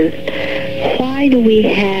that is, why do we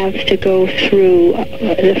have to go through,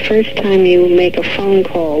 the first time you make a phone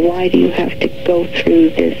call, why do you have to go through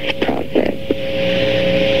this process?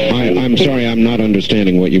 I'm sorry, I'm not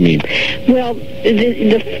understanding what you mean. Well,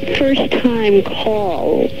 the first-time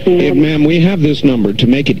call... Ma'am, we have this number to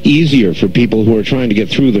make it easier for people who are trying to get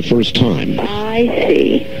through the first time. I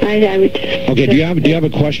see. I would just... Okay, do you have a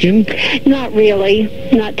question? Not really.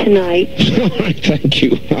 Not tonight. All right, thank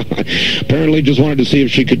you. Apparently just wanted to see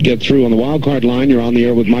if she could get through. On the wild card line, you're on the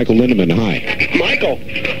air with Michael Lindemann. Hi. Michael.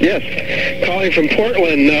 Yes. Calling from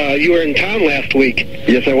Portland. You were in town last week.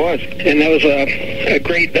 Yes, I was. And that was a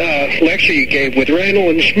great lecture you gave with Randall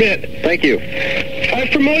and Schmidt. Thank you. I've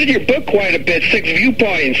promoted your book quite a bit, 6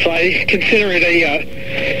 Viewpoints. I consider it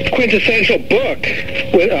a quintessential book,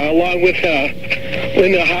 along with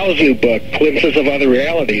Linda Howe's new book, Glimpses of Other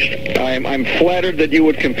Realities. I'm flattered that you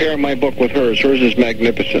would compare my book with hers. Hers is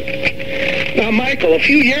magnificent. Now, Michael, a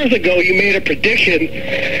few years ago you made a prediction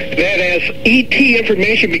that as ET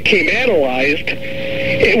information became analyzed,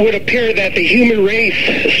 it would appear that the human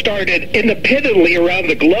race started independently around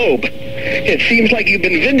the globe. It seems like you've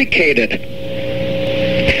been vindicated.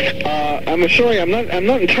 I'm sorry, I'm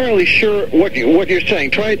not entirely sure what you're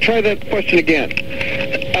saying. Try that question again.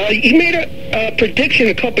 You made a prediction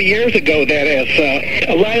a couple years ago that as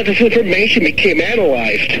a lot of this information became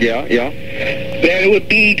analyzed, that it would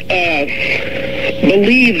be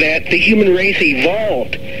believed that the human race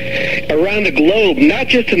evolved around the globe, not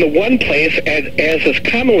just in the one place as is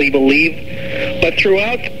commonly believed, but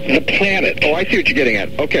throughout the planet. Oh, I see what you're getting at.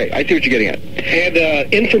 Okay, I see what you're getting at.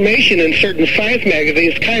 And information in certain science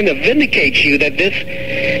magazines kind of vindicates you that this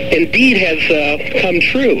indeed has come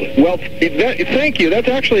true. Well, thank you. That's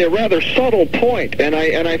actually a rather subtle point, and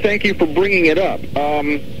I thank you for bringing it up.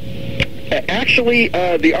 Actually,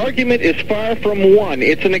 the argument is far from one.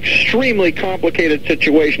 It's an extremely complicated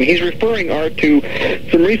situation. He's referring, Art, to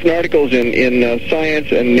some recent articles in Science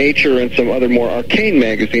and Nature and some other more arcane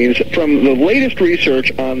magazines from the latest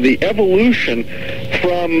research on the evolution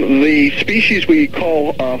from the species we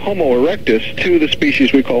call Homo erectus to the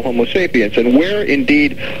species we call Homo sapiens, and where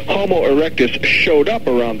indeed Homo erectus showed up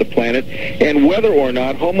around the planet, and whether or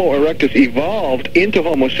not Homo erectus evolved into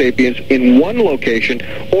Homo sapiens in one location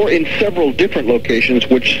or in several different locations,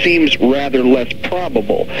 which seems rather less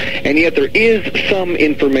probable. And yet there is some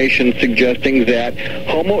information suggesting that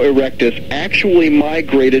Homo erectus actually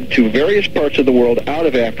migrated to various parts of the world out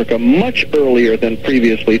of Africa much earlier than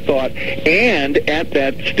previously thought, and at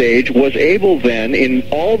at that stage was able then, in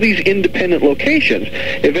all these independent locations,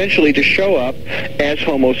 eventually to show up as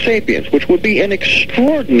Homo sapiens, which would be an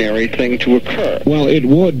extraordinary thing to occur. Well, it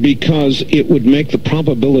would, because it would make the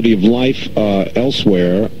probability of life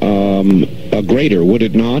elsewhere greater, would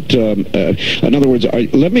it not? In other words,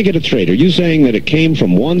 let me get it straight. Are you saying that it came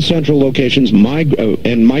from one central location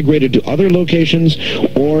and migrated to other locations,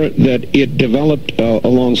 or that it developed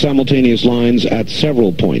along simultaneous lines at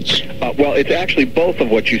several points? Well, it's actually both of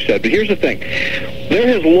what you said, but here's the thing. There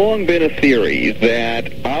has long been a theory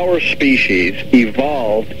that our species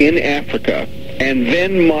evolved in Africa and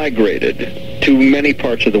then migrated to many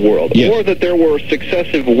parts of the world, yes, or that there were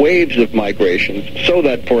successive waves of migrations, so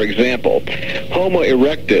that, for example, Homo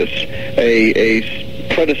erectus, a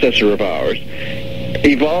predecessor of ours,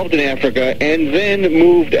 evolved in Africa and then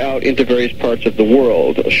moved out into various parts of the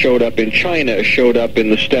world, showed up in China, showed up in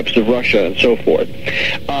the steppes of Russia, and so forth.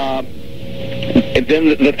 And then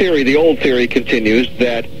the old theory continues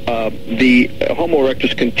that the Homo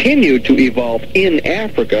erectus continued to evolve in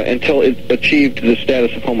Africa until it achieved the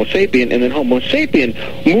status of Homo sapien, and then Homo sapien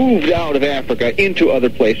moved out of Africa into other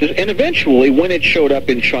places, and eventually, when it showed up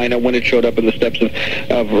in China, when it showed up in the steppes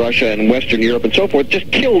of Russia and Western Europe and so forth,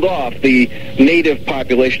 just killed off the native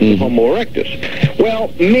populations of Homo erectus.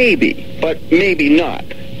 Well, maybe, but maybe not.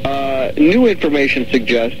 New information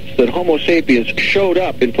suggests that Homo sapiens showed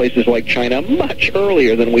up in places like China much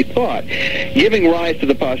earlier than we thought, giving rise to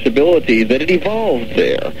the possibility that it evolved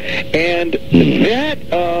there. And that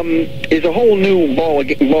is a whole new ball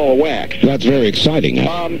of wax. That's very exciting.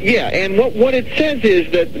 Huh? Yeah, and what it says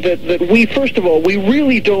is that we, first of all, we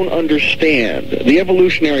really don't understand the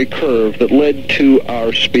evolutionary curve that led to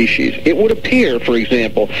our species. It would appear, for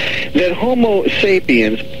example, that Homo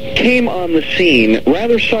sapiens came on the scene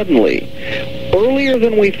rather suddenly, earlier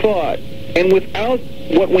than we thought, and without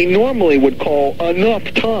what we normally would call enough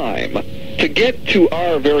time to get to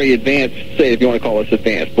our very advanced, say, if you want to call us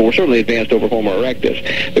advanced, but we're certainly advanced over Homo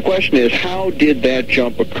erectus. The question is, how did that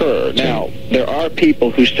jump occur? Now, there are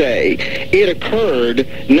people who say it occurred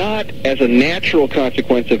not as a natural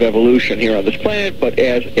consequence of evolution here on this planet, but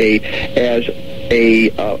as a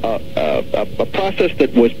process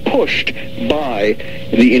that was pushed by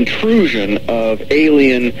the intrusion of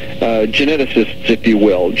alien geneticists, if you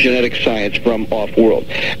will, genetic science from off-world.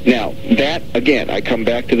 Now, that, again, I come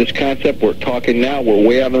back to this concept. We're talking now, we're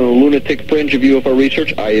way out on the lunatic fringe of UFO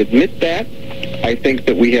research. I admit that. I think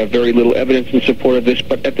that we have very little evidence in support of this,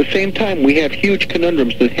 but at the same time, we have huge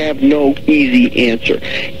conundrums that have no easy answer.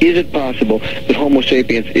 Is it possible that Homo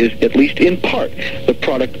sapiens is, at least in part, the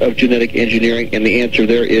product of genetic engineering? And the answer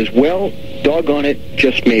there is, well, doggone it,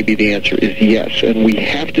 just maybe the answer is yes, and we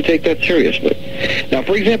have to take that seriously. Now,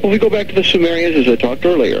 for example, if we go back to the Sumerians, as I talked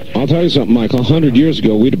earlier. I'll tell you something, Michael. 100 years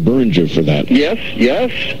ago, we'd have burned you for that. Yes,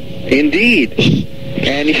 indeed.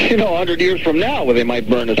 And, 100 years from now, well, they might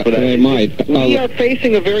burn us for that. They might. We are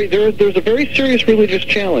facing there's a very serious religious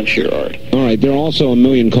challenge here, Art. All right, there are also a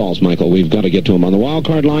million calls, Michael. We've got to get to them. On the wild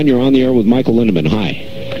card line, you're on the air with Michael Lindemann. Hi.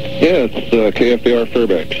 Yeah, it's KFBR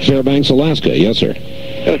Fairbanks. Fairbanks, Alaska. Yes, sir.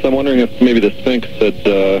 Yes, I'm wondering if maybe the Sphinx that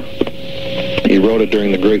eroded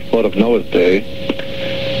during the Great Flood of Noah's day,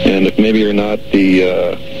 and if maybe or not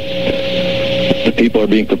the people are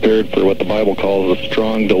being prepared for what the Bible calls a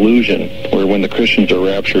strong delusion, where when the Christians are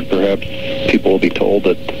raptured, perhaps people will be told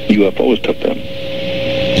that UFOs took them.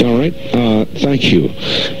 All right. Thank you.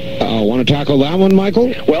 Want to tackle that one,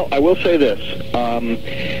 Michael? Well, I will say this.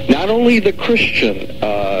 Not only the Christian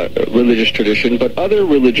religious tradition, but other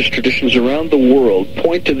religious traditions around the world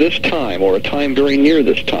point to this time, or a time very near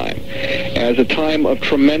this time, as a time of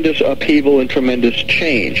tremendous upheaval and tremendous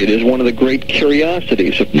change. It is one of the great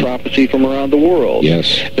curiosities of prophecy from around the world.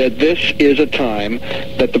 Yes. That this is a time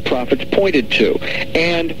that the prophets pointed to.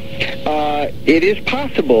 And it is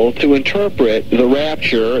possible to interpret the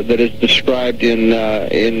rapture that is described in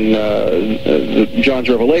John's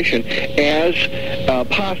Revelation as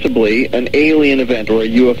possibly an alien event or a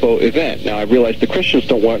UFO event. Now, I realize the Christians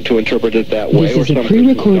don't want to interpret it that way. This is a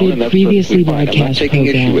pre-recorded, previously broadcast program. I'm not taking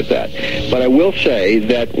issue with that. But I will say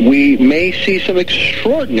that we may see some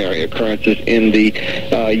extraordinary occurrences in the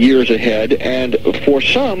years ahead, and for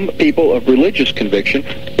some people of religious conviction,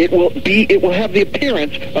 it will have the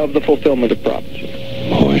appearance of the fulfillment of prophecy.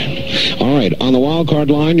 Boy. All right. On the wild card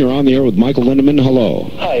line, you're on the air with Michael Lindemann. Hello.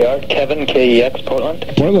 Hi, Art. Kevin, KEX, Portland.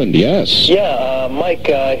 Portland, yes. Yeah, Mike,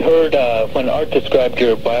 I heard when Art described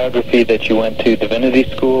your biography that you went to divinity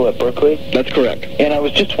school at Berkeley. That's correct. And I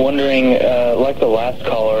was just wondering, like the last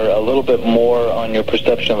caller, a little bit more on your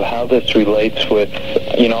perception of how this relates with,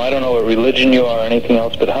 I don't know what religion you are or anything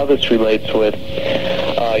else, but how this relates with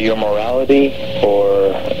your morality,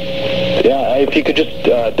 or if you could just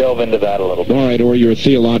delve into that a little bit. All right, or your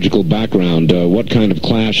theological background. What kind of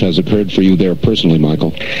clash has occurred for you there personally,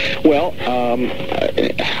 Michael? Well,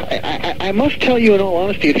 I must tell you in all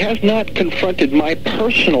honesty, it has not confronted my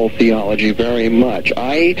personal theology very much.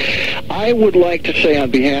 I would like to say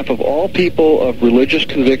on behalf of all people of religious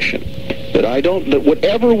conviction that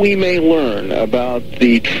whatever we may learn about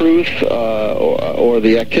the truth or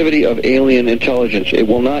the activity of alien intelligence, it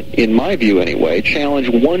will not, in my view anyway, challenge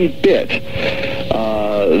one bit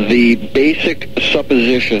the basic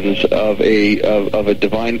suppositions of a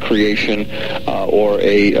divine creation or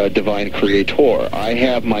a divine creator. I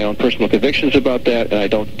have my own personal convictions about that,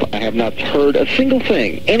 and I have not heard a single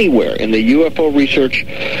thing anywhere in the UFO research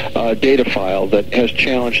data file that has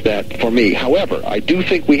challenged that for me. However, I do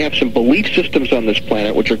think we have some belief systems on this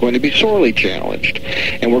planet which are going to be sorely challenged,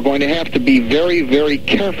 and we're going to have to be very, very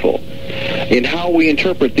careful in how we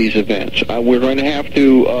interpret these events. We're going to have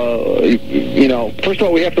to, first of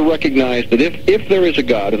all, we have to recognize that if there is a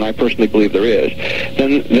God, and I personally believe there is,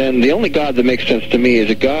 then the only God that makes sense to me is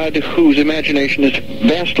a God whose imagination is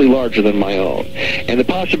vastly larger than my own. And the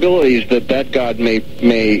possibilities that God may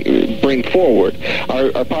bring forward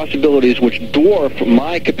are possibilities which dwarf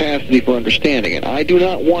my capacity for understanding. And I do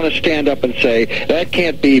not want to stand up and say, that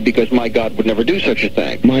can't be because my God would never do such a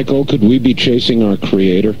thing. Michael, could we be chasing our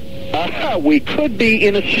Creator? We could be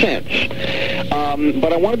in a sense,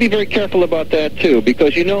 but I want to be very careful about that too,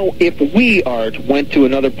 because if we, Art, went to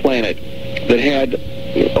another planet that had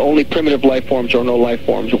only primitive life forms or no life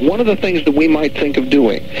forms, one of the things that we might think of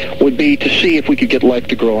doing would be to see if we could get life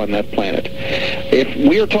to grow on that planet. If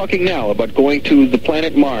we are talking now about going to the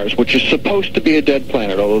planet Mars, which is supposed to be a dead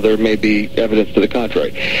planet, although there may be evidence to the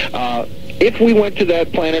contrary, if we went to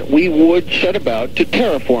that planet, we would set about to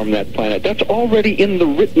terraform that planet. That's already in the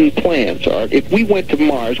written plans, Art. If we went to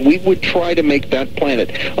Mars, we would try to make that planet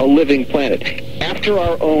a living planet after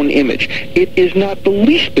our own image. It is not the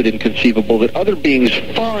least bit inconceivable that other beings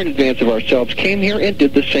far in advance of ourselves came here and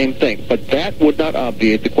did the same thing. But that would not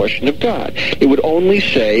obviate the question of God. It would only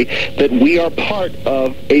say that we are part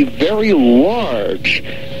of a very large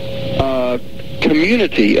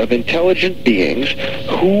community of intelligent beings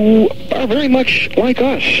who are very much like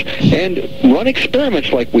us and run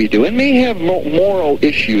experiments like we do and may have moral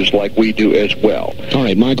issues like we do as well. All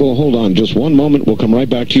right, Michael, hold on just one moment. We'll come right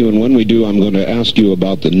back to you, and when we do, I'm going to ask you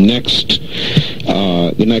about the next,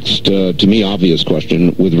 to me, obvious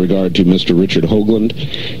question with regard to Mr. Richard Hoagland.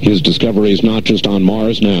 His discoveries not just on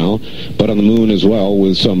Mars now, but on the moon as well,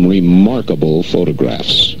 with some remarkable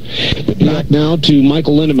photographs. Back now to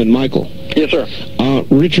Michael Lindemann. Michael. Yes, sir.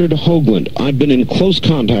 Richard Hoagland, I've been in close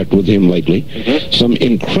contact with him lately. Mm-hmm. Some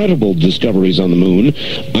incredible discoveries on the moon.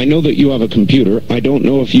 I know that you have a computer. I don't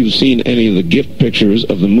know if you've seen any of the gift pictures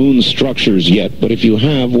of the moon structures yet, but if you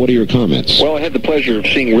have, what are your comments? Well, I had the pleasure of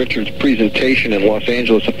seeing Richard's presentation in Los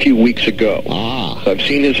Angeles a few weeks ago. I've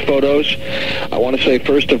seen his photos. I want to say,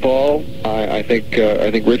 first of all, I think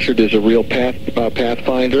Richard is a real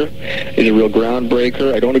pathfinder. He's a real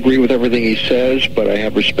groundbreaker. I don't agree with everything he says, but I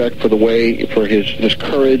have respect for his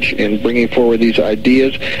courage in bringing forward these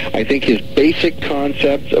ideas. I think his basic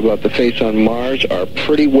concepts about the face on Mars are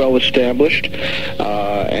pretty well established,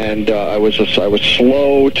 and I was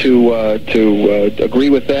slow to agree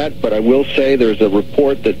with that. But I will say there's a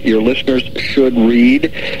report that your listeners should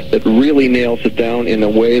read that really nails it down in a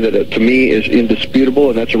way that to me is indisputable,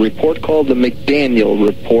 and that's a report called the McDaniel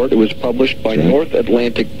Report. It was published by North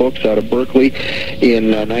Atlantic Books out of Berkeley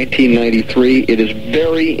in 1993. It is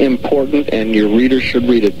very important, and your readers should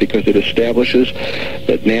read it because it establishes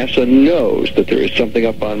that NASA knows that there is something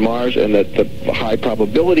up on Mars, and that the high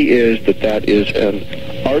probability is that is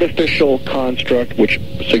an artificial construct which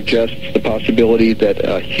suggests the possibility that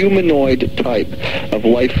a humanoid type of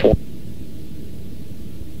life form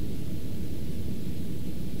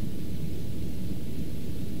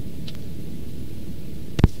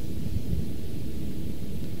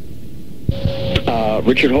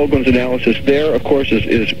Richard Hoagland's analysis there, of course,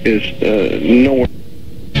 is nowhere.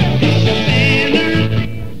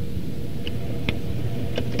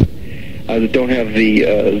 That don't have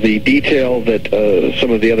the detail that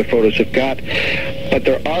some of the other photos have got. But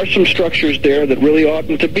there are some structures there that really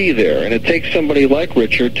oughtn't to be there, and it takes somebody like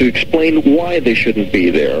Richard to explain why they shouldn't be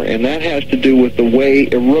there, and that has to do with the way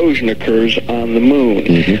erosion occurs on the moon.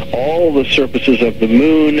 Mm-hmm. All the surfaces of the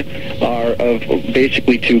moon are of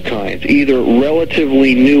basically two kinds, either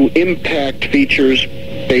relatively new impact features,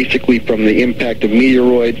 basically from the impact of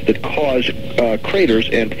meteoroids that cause craters,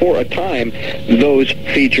 and for a time those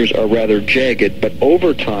features are rather jagged, but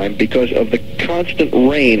over time, because of the constant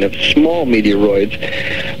rain of small meteoroids,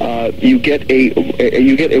 you get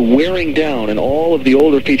a wearing down, and all of the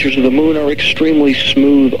older features of the moon are extremely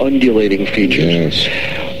smooth, undulating features.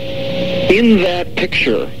 Yes. In that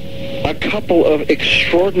picture, a couple of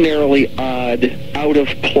extraordinarily odd,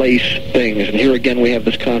 out-of-place things. And here again we have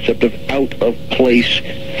this concept of out-of-place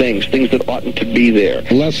things that oughtn't to be there.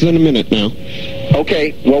 Less than a minute now.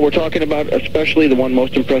 Okay, well, we're talking about especially the one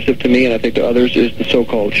most impressive to me, and I think to others, is the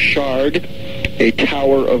so-called shard, a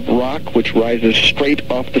tower of rock which rises straight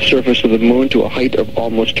off the surface of the moon to a height of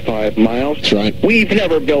almost 5 miles. That's right. We've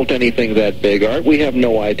never built anything that big, Art. We have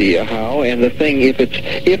no idea how, and the thing, if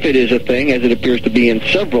it is a thing, as it appears to be in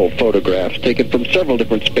several photographs taken from several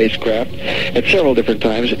different spacecraft at several different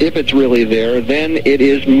times, if it's really there, then it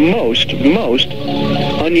is most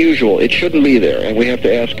unusual. It shouldn't be there, and we have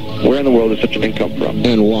to ask, where in the world does such a thing come from?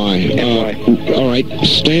 And why? All right,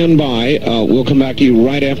 stand by. We'll come back to you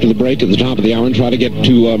right after the break at the top of the hour and try to get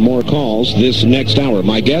to more calls this next hour.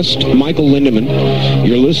 My guest, Michael Lindemann.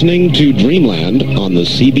 You're listening to Dreamland on the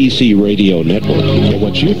CBC Radio Network. For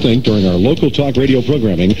what you think during our local talk radio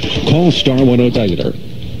programming, call Star 100.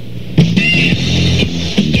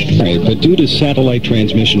 Right, but due to satellite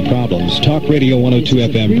transmission problems, Talk Radio 102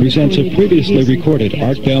 FM presents a previously recorded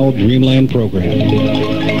Art Bell Dreamland program.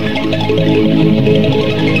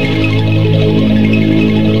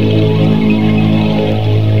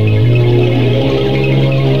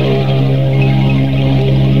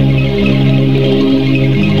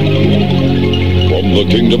 From the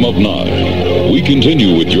Kingdom of Nine, we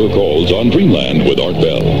continue with your calls on Dreamland with Art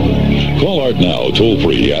Bell. Call Art now,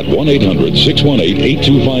 toll-free at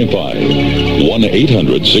 1-800-618-8255.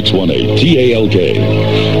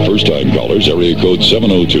 1-800-618-TALK. First-time callers, area code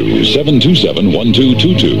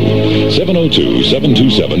 702-727-1222.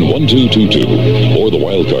 702-727-1222. Or the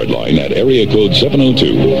wildcard line at area code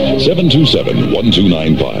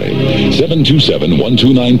 702-727-1295.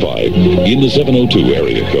 727-1295 in the 702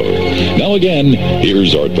 area code. Now again,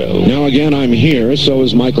 here's Art Bell. Now again, I'm here. So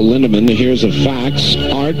is Michael Lindemann. Here's a fax.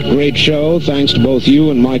 Art, great show. Thanks to both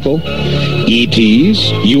you and Michael.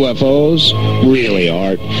 ETs, UFOs, really,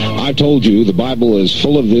 Art. I've told you the Bible is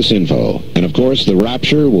full of this info. And of course, the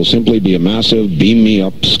rapture will simply be a massive beam me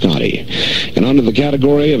up Scotty. And under the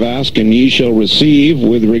category of ask and ye shall receive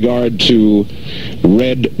with regard to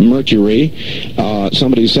red mercury,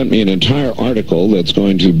 somebody sent me an entire article that's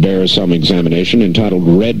going to bear some examination entitled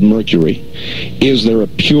Red Mercury. Is there a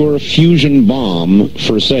pure fusion bomb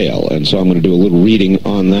for sale? And so I'm going to do a little reading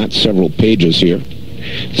on that, several pages here.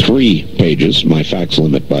 3 pages, my fax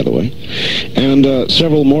limit, by the way. And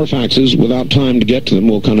several more faxes without time to get to them.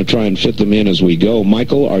 We'll kind of try and fit them in as we go.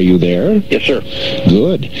 Michael, are you there? Yes, sir.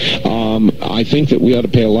 Good. I think that we ought to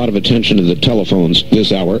pay a lot of attention to the telephones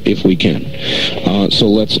this hour, if we can. So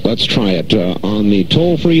let's try it. On the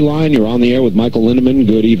toll-free line, you're on the air with Michael Lindemann.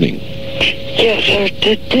 Good evening. Yes, sir.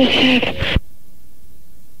 Did this have...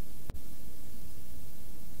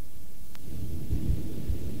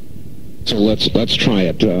 So let's try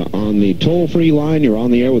it. On the toll-free line, you're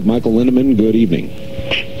on the air with Michael Lindemann. Good evening.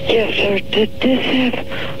 Yes, sir. Did this have...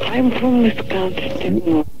 I'm from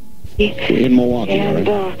Wisconsin. In Milwaukee, and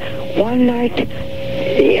one night,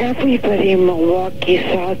 everybody in Milwaukee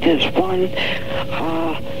saw this one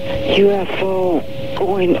UFO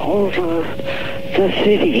going over the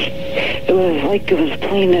city. It was like it was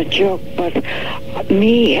playing a joke, but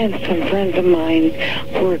me and some friends of mine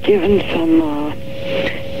were given some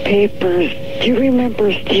papers. Do you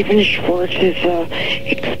remember Stephen Schwartz's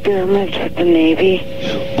experiments with the Navy?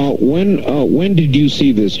 When did you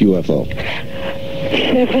see this UFO?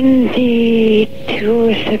 72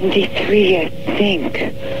 or 73, I think.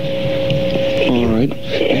 All right.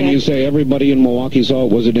 And you say everybody in Milwaukee saw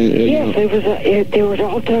it? Was it in... Yes, it was, they were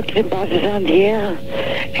all talking about it on the air.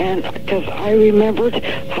 And because I remembered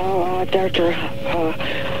how Dr.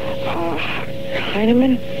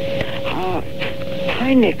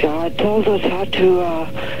 Heineck told us how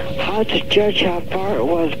to judge how far it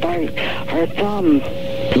was by our thumb.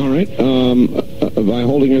 All right. By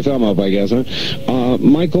holding your thumb up, I guess, huh?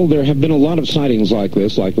 Michael, there have been a lot of sightings like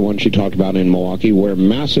this, like the one she talked about in Milwaukee, where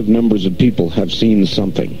massive numbers of people have seen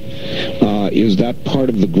something. Is that part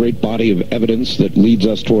of the great body of evidence that leads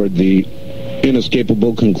us toward the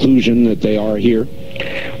inescapable conclusion that they are here?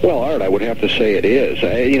 Well, Art, I would have to say it is.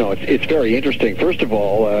 It's very interesting. First of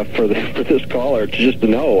all, for this caller, just to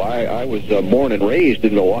know, I was born and raised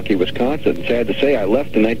in Milwaukee, Wisconsin. Sad to say, I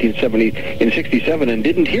left in 1967 and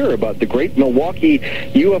didn't hear about the great Milwaukee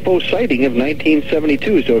UFO sighting of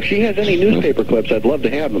 1972. So if she has any newspaper clips, I'd love to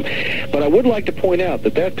have them. But I would like to point out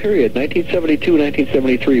that period, 1972,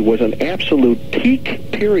 1973, was an absolute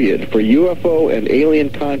peak period for UFO and alien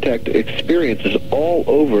contact experience experiences all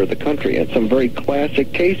over the country, and some very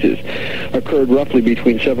classic cases occurred roughly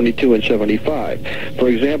between 72 and 75. For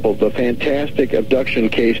example, the fantastic abduction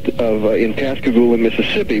case in Pascagoula,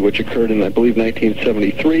 Mississippi, which occurred in, I believe,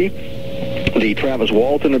 1973. The Travis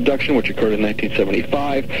Walton abduction, which occurred in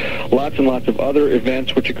 1975. Lots and lots of other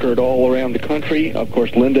events which occurred all around the country. Of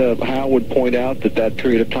course, Linda Howe would point out that that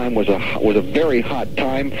period of time was a very hot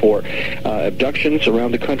time for abductions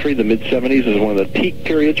around the country. The mid-70s is one of the peak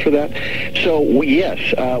periods for that. So, yes,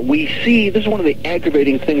 we see, this is one of the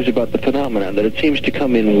aggravating things about the phenomenon, that it seems to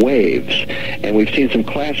come in waves. And we've seen some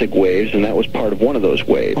classic waves, and that was part of one of those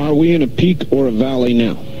waves. Are we in a peak or a valley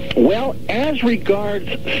now? Well, as regards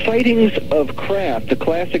sightings of craft, the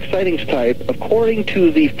classic sightings type, according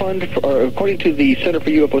to the Center for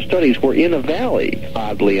UFO Studies, we're in a valley,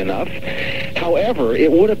 oddly enough. However,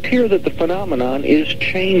 it would appear that the phenomenon is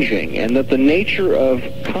changing and that the nature of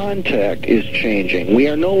contact is changing. We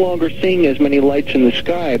are no longer seeing as many lights in the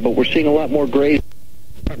sky, but we're seeing a lot more grays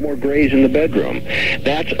in the bedroom.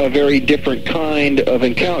 That's a very different kind of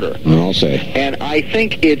encounter. I'll say. And I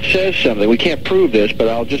think it says something. We can't prove this, but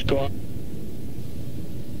I'll just go on.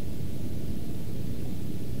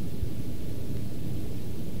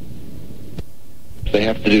 They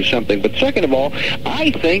have to do something. But second of all,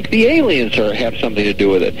 I think the aliens have something to do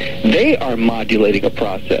with it. They are modulating a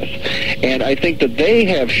process. And I think that they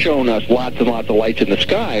have shown us lots and lots of lights in the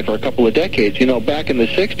sky for a couple of decades. You know, back in the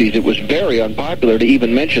 60s, it was very unpopular to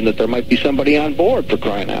even mention that there might be somebody on board, for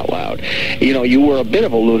crying out loud. You know, you were a bit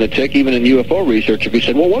of a lunatic, even in UFO research, if you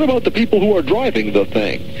said, well, what about the people who are driving the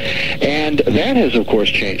thing? And that has, of course,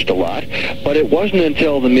 changed a lot. But it wasn't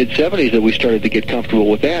until the mid-70s that we started to get comfortable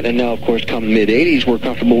with that. And now, of course, come the mid-80s, we're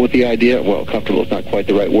comfortable with the idea, well, comfortable is not quite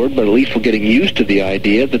the right word, but at least we're getting used to the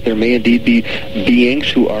idea that there may indeed be beings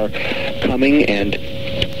who are coming and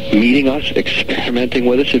meeting us, experimenting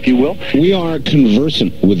with us, if you will. We are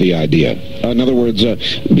conversant with the idea. In other words,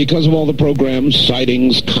 because of all the programs,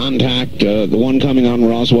 sightings, contact, the one coming on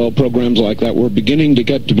Roswell, programs like that, we're beginning to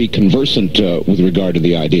get to be conversant with regard to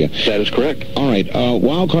the idea. That is correct. All right.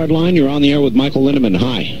 Wildcard line, you're on the air with Michael Lindemann.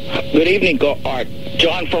 Hi. Good evening, Art.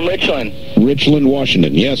 John from Richland. Richland,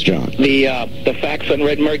 Washington. Yes, John. The facts on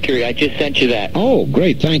Red Mercury, I just sent you that. Oh,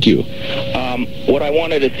 great. Thank you. What I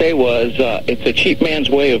wanted to say was it's a cheap man's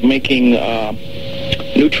way of making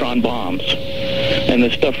neutron bombs. And the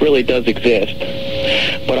stuff really does exist.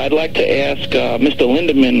 But I'd like to ask Mr.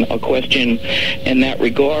 Lindemann a question in that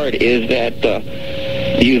regard, is that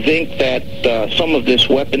do you think that some of this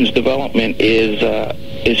weapons development is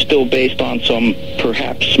still based on some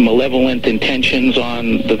perhaps malevolent intentions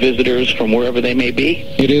on the visitors from wherever they may be?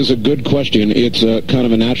 It is a good question. It's kind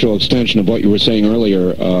of a natural extension of what you were saying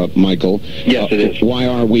earlier, Michael. Yes, it is. Why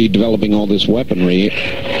are we developing all this weaponry?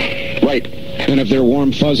 Right. And if they're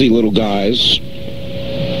warm, fuzzy little guys...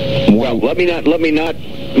 Well, let me not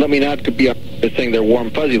be saying they're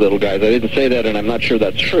warm, fuzzy little guys. I didn't say that, and I'm not sure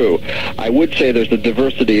that's true. I would say there's a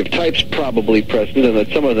diversity of types probably present, and that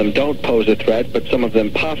some of them don't pose a threat, but some of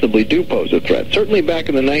them possibly do pose a threat. Certainly back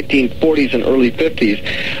in the 1940s and early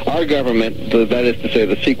 50s, our government, that is to say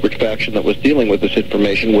the secret faction that was dealing with this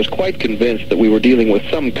information, was quite convinced that we were dealing with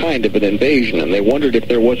some kind of an invasion, and they wondered if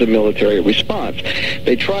there was a military response.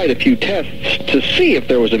 They tried a few tests to see if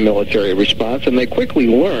there was a military response, and they quickly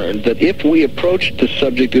learned that if we approached the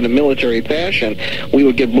subject in a military fashion, we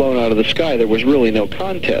would get blown out of the sky. There was really no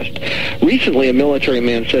contest. Recently, a military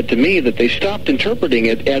man said to me that they stopped interpreting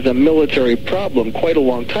it as a military problem quite a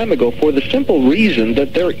long time ago for the simple reason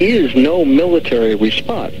that there is no military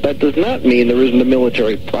response. That does not mean there isn't a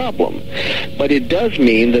military problem, but it does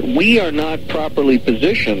mean that we are not properly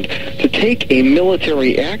positioned to take a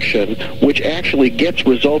military action which actually gets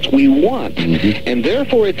results we want. And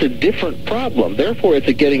therefore, it's a different problem. Therefore, it's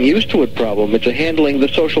a getting used to it problem. It's a handling the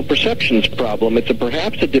social perceptions problem. It's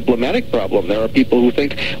perhaps a diplomatic problem. There are people who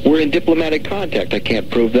think we're in diplomatic contact. I can't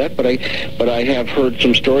prove that, but I have heard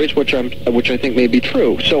some stories which I think may be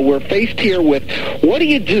true. So we're faced here with, what do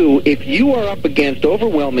you do if you are up against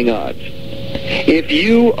overwhelming odds? If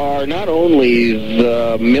you are not only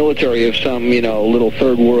the military of some, little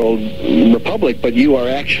third world republic, but you are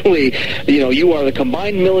actually, you are the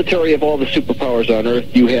combined military of all the superpowers on Earth.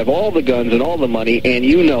 You have all the guns and all the money, and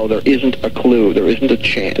there isn't a clue. There isn't a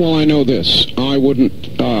chance. Well, I know this. I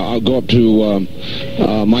wouldn't, I'll go up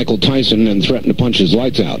to Michael Tyson and threaten to punch his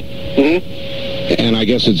lights out. And I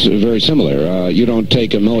guess it's very similar. You don't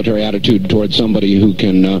take a military attitude towards somebody who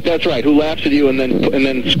can... That's right, who laughs at you and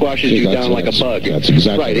then squashes you down like a bug. That's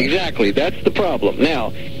exactly right. Exactly. That's the problem. Now,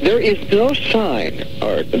 there is no sign,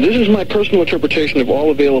 Art, this is my personal interpretation of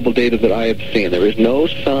all available data that I have seen. There is no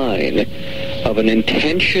sign of an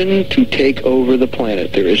intention to take over the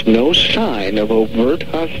planet. There is no sign of overt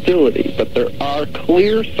hostility, but there are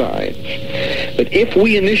clear signs that if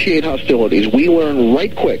we initiate hostilities, we learn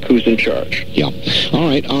right quick who's in charge. Yeah. All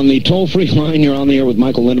right. On the toll-free line, you're on the air with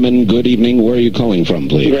Michael Lindemann. Good evening. Where are you calling from,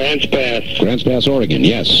 please? Grants Pass. Grants Pass, Oregon.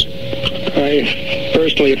 Yes. I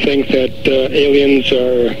personally think that aliens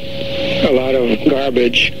are a lot of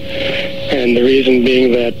garbage, and the reason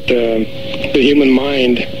being that the human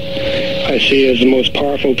mind I see as the most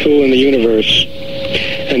powerful tool in the universe,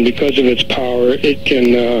 and because of its power, it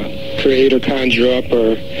can create or conjure up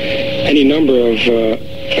or any number of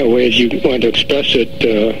ways you want to express it,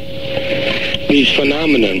 these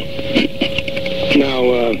phenomenon.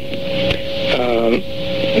 Now,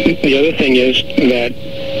 the other thing is that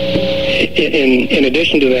in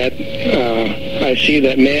addition to that, I see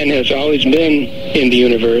that man has always been in the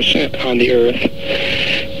universe, on the earth,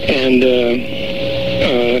 and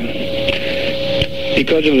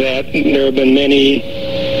because of that, there have been many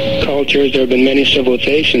cultures, there have been many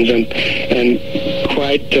civilizations, and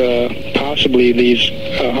quite possibly these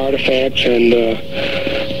artifacts and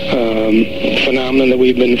phenomena that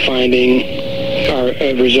we've been finding are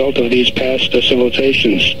a result of these past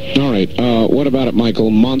civilizations. All right. What about it, Michael?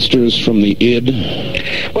 Monsters from the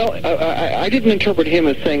id? Well, I didn't interpret him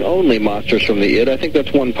as saying only monsters from the id. I think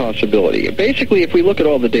that's one possibility. Basically, if we look at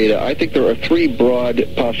all the data, I think there are three broad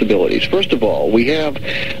possibilities. First of all, we have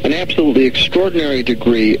an absolutely extraordinary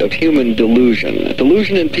degree of human delusion.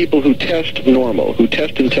 Delusion in people who test normal, who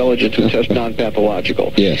test intelligence, who test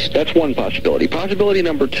non-pathological. Yes. That's one possibility. Possibility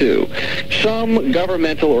number two, some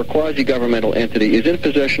governmental or quasi-governmental entity is in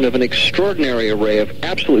possession of an extraordinary array of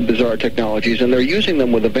absolutely bizarre technologies, and they're using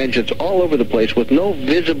them with a vengeance all over the place with no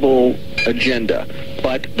visible agenda.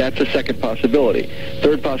 But that's a second possibility.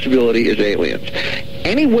 Third possibility is aliens.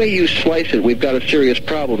 Any way you slice it, we've got a serious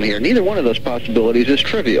problem here. Neither one of those possibilities is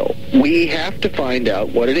trivial. We have to find out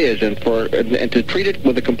what it is, and to treat it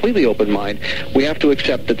with a completely open mind, we have to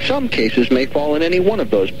accept that some cases may fall in any one of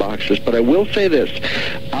those boxes. But I will say this.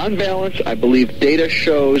 On balance, I believe data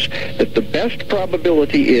shows that the best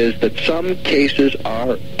probability is that some cases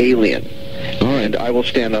are alien. All right. And I will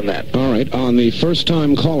stand on that. All right. On the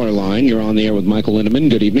first-time caller line, you're on the air with Michael Lindemann.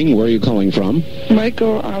 Good evening. Where are you calling from?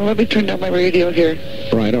 Michael, let me turn down my radio here.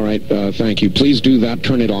 Right. All right. Thank you. Please do that.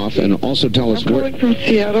 Turn it off. And also tell us where... I'm calling from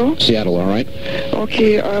Seattle. Seattle. All right.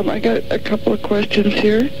 Okay. I got a couple of questions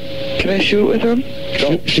here. Can I shoot with them?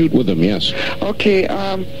 Shoot with them, yes. Okay.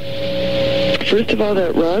 First of all,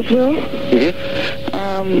 that Roswell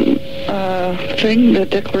thing, the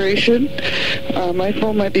declaration, my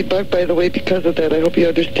phone might be bugged, by the way, because of that. I hope you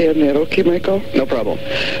understand that. Okay, Michael? No problem.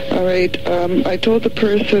 All right. I told the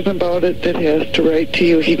person about it that has to write to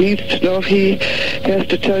you. He needs to know if he has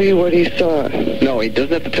to tell you what he saw. No, he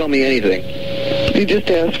doesn't have to tell me anything. He just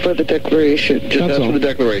asked for the declaration. Just ask for the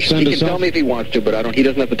declaration. He can tell me if he wants to, but he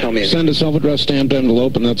doesn't have to tell me anything. Send a self-addressed stamped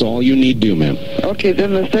envelope, and that's all you need to do, ma'am. Okay,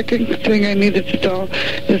 then the second thing I needed to know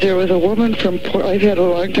is there was a woman from I've had a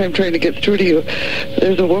long time trying to get through to you.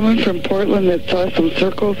 There's a woman from Portland that saw some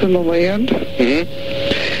circles in the land.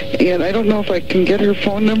 Mm-hmm. And I don't know if I can get her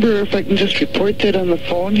phone number or if I can just report that on the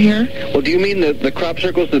phone here. Well, do you mean the crop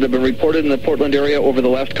circles that have been reported in the Portland area over the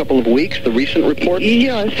last couple of weeks, the recent reports?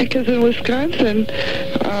 Yes, because in Wisconsin,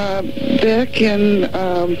 back in,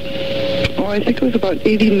 I think it was about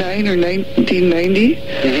 89 or 1990,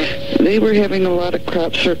 they were having a lot of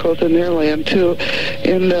crop circles in their land, too.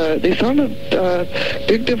 And they sounded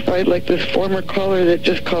dignified, like this former caller that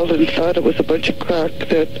just called and thought it was a bunch of crap,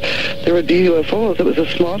 that there were UFOs. It was a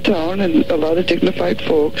small town and a lot of dignified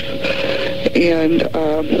folks. And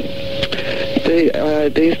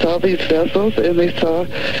they saw these vessels, and they saw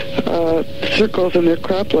circles in their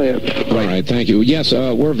croplands. All right, thank you. Yes,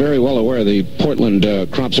 we're very well aware of the Portland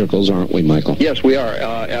crop circles, aren't we, Michael? Yes, we are.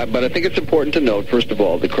 But I think it's important to note, first of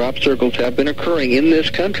all, the crop circles have been occurring in this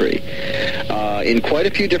country in quite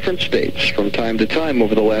a few different states from time to time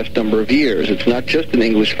over the last number of years. It's not just an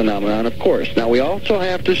English phenomenon, of course. Now, we also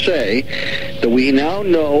have to say that we now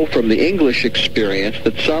know from the English experience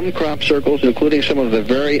that some crop circles, including some of the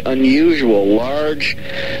very unusual, large,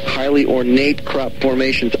 highly ornate crop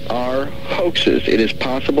formations, are hoaxes. It is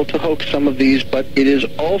possible to hoax some of these, but it is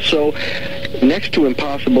also next to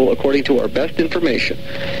impossible, according to our best information,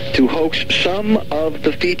 to hoax some of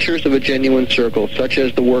the features of a genuine circle, such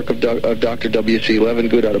as the work of Dr. W.C.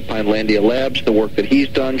 Levengood out of Pinelandia Labs, the work that he's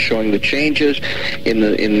done showing the changes in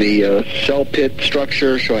the cell pit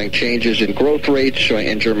structure, showing changes in growth rates, showing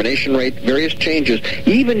in germination rate, various changes,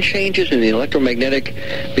 even changes in the electromagnetic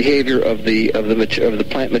behavior of the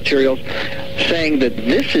plant materials, saying that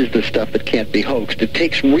this is the stuff that can't be hoaxed. It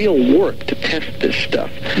takes real work to test this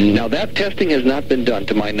stuff. Now, that testing has not been done,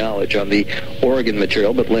 to my knowledge, on the Oregon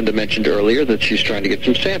material, but Linda mentioned earlier that she's trying to get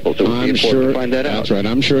some samples. It would be important to find that out. That's right.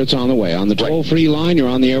 I'm sure it's on the way. On the toll-free line, you're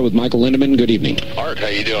on the air with Michael Lindemann. Good evening. Art, how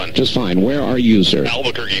you doing? Just fine. Where are you, sir?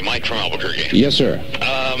 Albuquerque. Mike from Albuquerque. Yes, sir.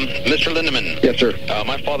 Mr. Lindemann. Yes, sir.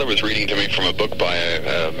 My father was reading to me from a book by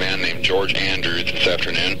a man named George Andrews this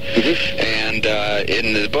afternoon, and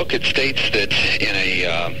in the book it states that in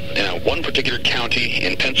a one particular county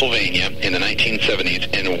in Pennsylvania in the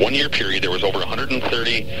 1970s, in a one-year period, there was over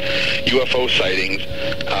 130 UFO sightings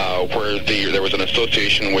where there was an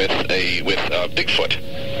association with Bigfoot.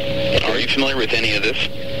 Are you familiar with any of this?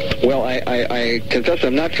 Well, I confess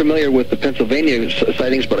I'm not familiar with the Pennsylvania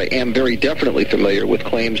sightings, but I am very definitely familiar with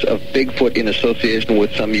claims of Bigfoot in association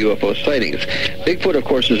with some UFO sightings. Bigfoot, of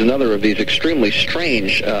course, is another of these extremely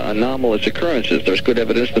strange, anomalous occurrences. There's good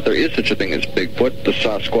evidence that there is such a thing as Bigfoot, the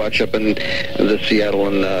Sasquatch up in the Seattle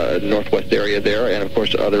and northwest area there, and, of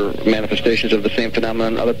course, other manifestations of the same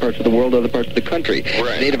phenomenon in other parts of the world, other parts of the country.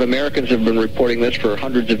 Right. Native Americans have been reporting this for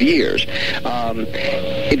hundreds of years.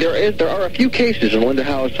 There are a few cases, and Linda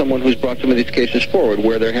Howe is someone who's brought some of these cases forward,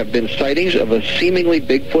 where there have been sightings of a seemingly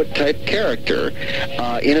Bigfoot-type character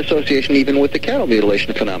in association even with the cattle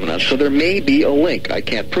mutilation phenomenon. So there may be a link. I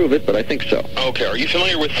can't prove it, but I think so. Okay. Are you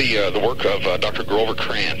familiar with the work of Dr. Grover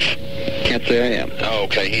Krantz? Can't say I am. Oh,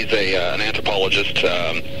 okay. He's an anthropologist,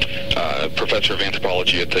 professor of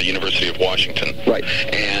anthropology at the University of Washington. Right.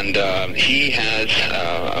 And he has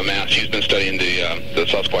amassed, he's been studying the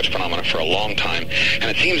Sasquatch phenomena for a long time. And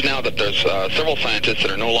it seems now that there's several scientists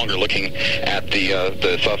that are no longer looking at the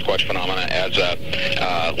Sasquatch phenomena as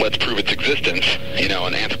let's prove its existence,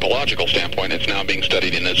 an anthropological standpoint. It's now being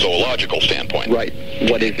studied in a zoological standpoint. Right.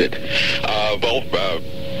 What is it?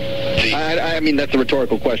 I mean, that's a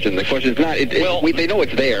rhetorical question. The question is not, they know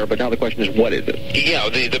it's there, but now the question is, what is it? Yeah,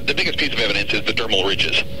 the biggest piece of evidence is the dermal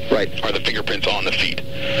ridges. Right. Are the fingerprints on the feet.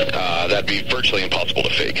 That'd be virtually impossible to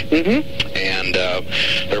fake. And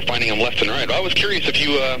they're finding them left and right. I was curious if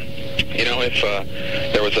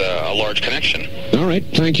there was a large connection. All right,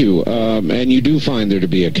 thank you. And you do find there to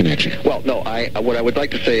be a connection. Well, no, what I would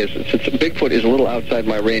like to say is, since Bigfoot is a little outside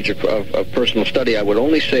my range of personal study, I would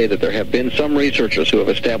only say that there have been some researchers who have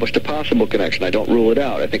established a possible connection. I don't rule it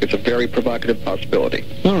out. I think it's a very provocative possibility.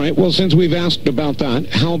 All right, well, since we've asked about that,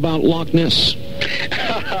 how about Loch Ness?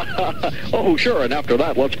 Oh, sure, and after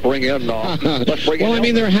that, let's bring in... Well, I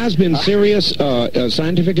mean, there has been serious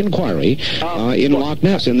scientific inquiry in Loch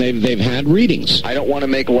Ness, and they've had readings. I don't want to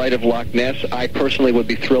make light of Loch Ness. I personally would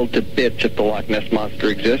be thrilled to bits if the Loch Ness Monster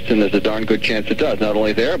exists, and there's a darn good chance it does, not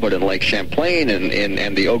only there, but in Lake Champlain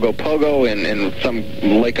and the Ogopogo and some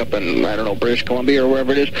lake up in, I don't know, British Columbia or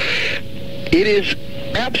wherever it is. It is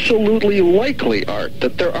absolutely likely, Art,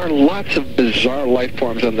 that there are lots of bizarre life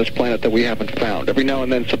forms on this planet that we haven't found. Every now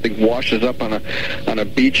and then something washes up on a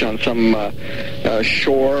beach on some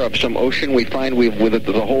shore of some ocean. We find with it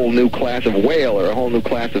there's a whole new class of whale or a whole new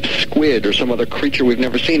class of squid or some other creature we've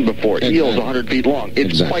never seen before. Exactly. Eels 100 feet long.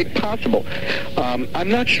 It's quite possible. I'm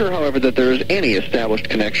not sure, however, that there is any established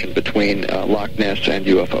connection between Loch Ness and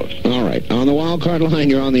UFOs. All right. On the wild card line,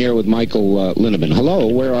 you're on the air with Michael Lindemann. Hello,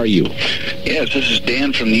 where are you? Yes, this is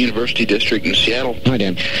Dan from the University District in Seattle. Hi,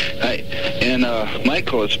 Dan. Hi. And,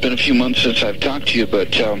 Michael, it's been a few months since I've talked to you,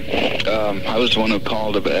 but I was the one who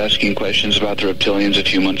called about asking questions about the reptilians a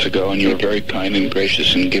few months ago, and you were very kind and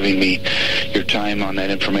gracious in giving me your time on that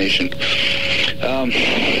information.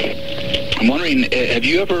 I'm wondering, have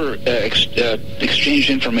you ever exchanged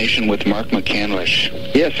information with Mark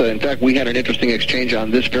McCandlish? Yes, in fact, we had an interesting exchange on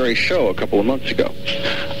this very show a couple of months ago.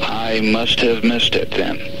 I must have missed it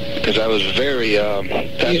then, because I was very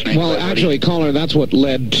fascinated. Well, actually, caller, that's what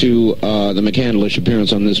led to the McCandlish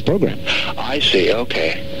appearance on this program. I see.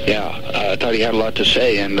 Okay. Yeah, I thought he had a lot to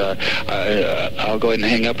say, and I'll go ahead and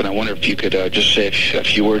hang up, and I wonder if you could just say a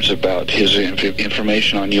few words about his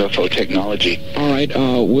information on UFO technology. All right,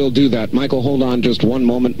 we'll do that. Michael, hold on just one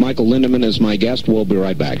moment. Michael Lindemann is my guest. We'll be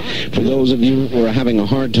right back. For those of you who are having a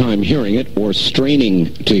hard time hearing it or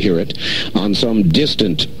straining to hear it on some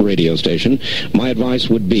distant radio station, my advice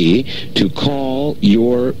would be to call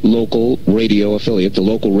your local radio affiliate, the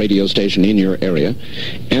local radio station in your area,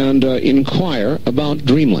 and inquire about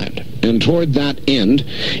Dreamland. And toward that end,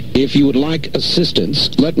 if you would like assistance,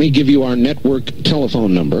 let me give you our network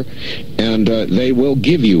telephone number, and they will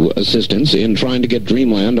give you assistance in trying to get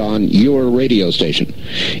Dreamland on your radio station.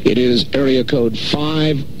 It is area code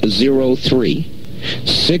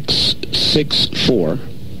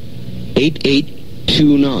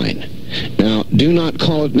 503-664-8829. Now, do not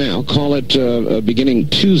call it now. Call it beginning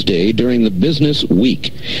Tuesday during the business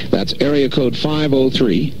week. That's area code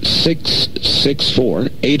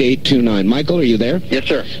 503-664-8829. Michael, are you there? Yes,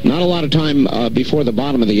 sir. Not a lot of time before the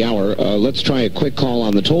bottom of the hour. Let's try a quick call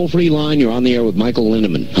on the toll-free line. You're on the air with Michael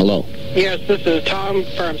Lindemann. Hello. Yes, this is Tom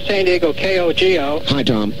from San Diego KOGO. Hi,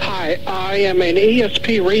 Tom. Hi, I am an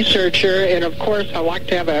ESP researcher, and of course I like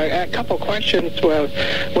to have a couple questions with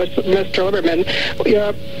Mr. Lieberman.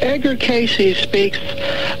 Edgar Casey speaks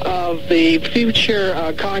of the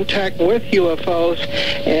future contact with UFOs,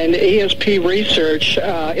 and ESP research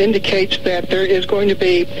indicates that there is going to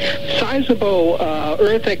be sizable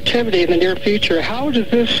Earth activity in the near future. How does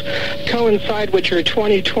this coincide with your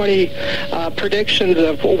 2020 predictions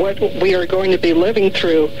of what we are going to be living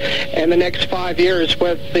through in the next 5 years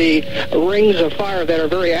with the rings of fire that are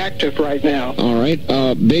very active right now? All right.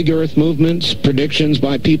 Big Earth movements, predictions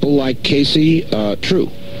by people like Casey, true.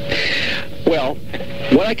 Well,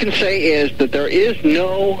 what I can say is that there is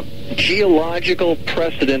no geological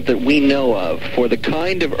precedent that we know of for the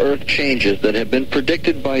kind of Earth changes that have been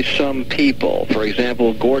predicted by some people. For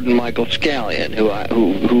example, Gordon Michael Scallion,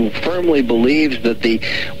 who firmly believes that the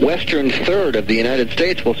western third of the United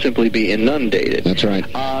States will simply be inundated. That's right.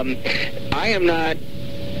 I am not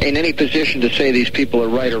in any position to say these people are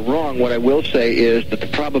right or wrong. What I will say is that the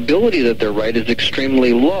probability that they're right is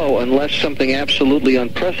extremely low unless something absolutely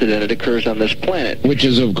unprecedented occurs on this planet. Which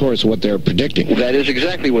is, of course, what they're predicting. That is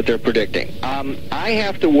exactly what they're predicting. I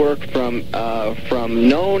have to work from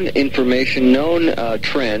known information, known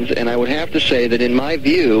trends, and I would have to say that in my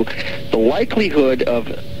view, the likelihood of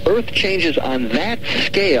Earth changes on that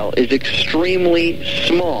scale is extremely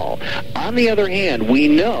small. On the other hand, we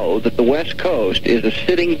know that the West Coast is a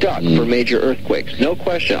sitting duck for major earthquakes. No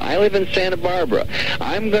question. I live in Santa Barbara.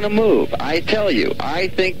 I'm going to move. I tell you, I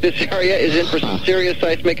think this area is in for some serious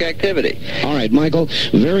seismic activity. All right, Michael,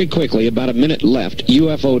 very quickly, about a minute left.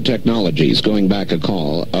 UFO Technologies, going back a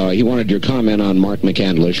call. He wanted your comment on Mark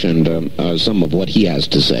McCandlish and some of what he has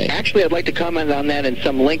to say. Actually, I'd like to comment on that in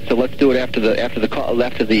some length, so let's do it after the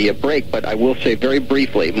break, but I will say very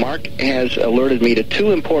briefly, Mark has alerted me to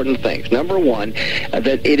two important things. Number one,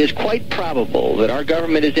 that it is quite probable that our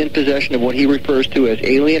government is in possession of what he refers to as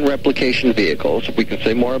alien replication vehicles. We can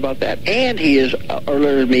say more about that. And he has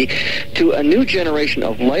alerted me to a new generation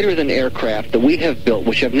of lighter-than-air craft that we have built,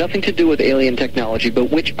 which have nothing to do with alien technology,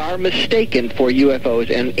 but which are mistaken for UFOs,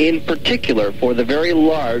 and in particular for the very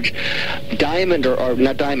large diamond, or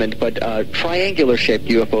not diamond, but triangular-shaped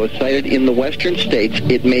UFOs sighted in the western states.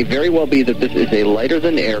 It may very well be that this is a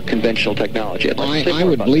lighter-than-air conventional technology. I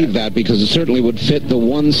would believe that because it certainly would fit the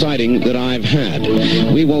one sighting that I've had.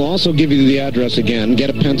 We will also give you the address again.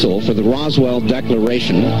 Get a pencil for the Roswell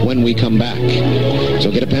Declaration when we come back.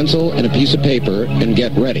 So get a pencil and a piece of paper and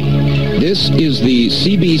get ready. This is the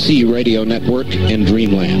CBC Radio Network and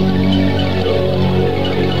Dreamland.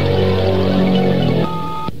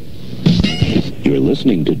 You're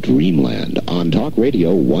listening to Dreamland on Talk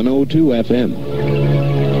Radio 102 FM.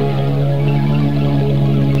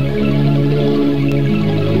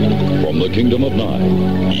 From the Kingdom of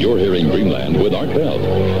Nine, you're hearing Dreamland with Art Bell.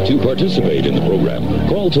 To participate in the program,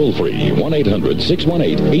 call toll-free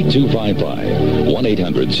 1-800-618-8255.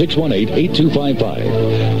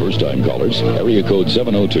 1-800-618-8255. First-time callers, area code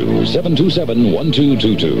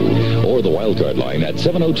 702-727-1222. Or the wildcard line at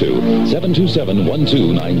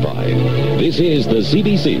 702-727-1295. This is the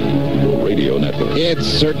CBC Radio Network. It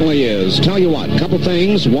certainly is. Tell you what, a couple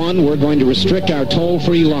things. One, we're going to restrict our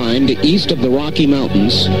toll-free line to east of the Rocky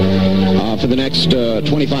Mountains for the next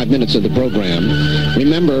 25 minutes of the program.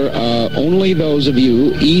 Remember, only those of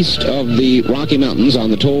you east of the Rocky Mountains on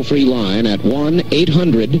the toll-free line at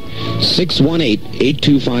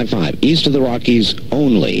 1-800-618-8255. East of the Rockies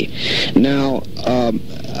only. Now,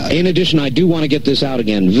 in addition, I do want to get this out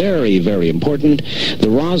again. Very, very important. The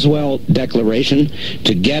Roswell Declaration,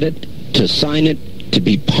 to get it, to sign it, to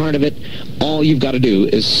be part of it, all you've got to do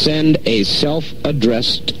is send a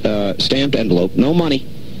self-addressed stamped envelope, no money,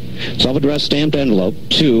 self-addressed stamped envelope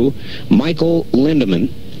to Michael Lindemann,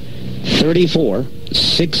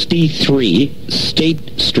 3463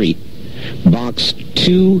 State Street, Box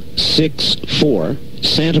 264,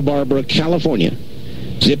 Santa Barbara, California,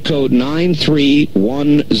 Zip code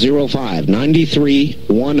 93105.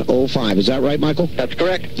 93105. Is that right, Michael? That's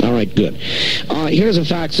correct. All right, good. Here's a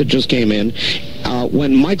fax that just came in.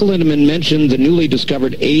 When Michael Lindemann mentioned the newly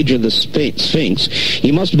discovered age of the Sphinx,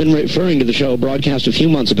 he must have been referring to the show broadcast a few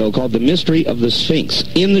months ago called The Mystery of the Sphinx.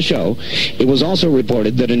 In the show, it was also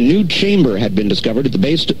reported that a new chamber had been discovered at the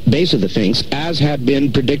base of the Sphinx, as had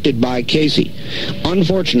been predicted by Casey.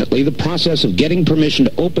 Unfortunately, the process of getting permission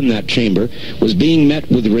to open that chamber was being met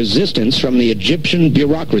with resistance from the Egyptian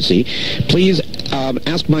bureaucracy. Please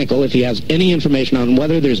ask Michael if he has any information on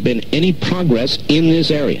whether there's been any progress in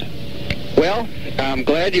this area. Well, I'm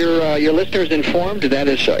glad your listener's informed. That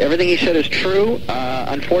is, everything he said is true.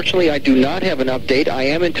 Unfortunately, I do not have an update. I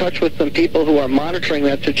am in touch with some people who are monitoring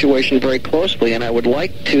that situation very closely, and I would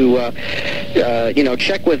like to,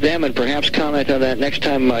 check with them and perhaps comment on that next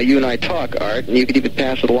time you and I talk, Art. And you could even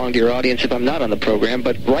pass it along to your audience if I'm not on the program.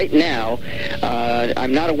 But right now,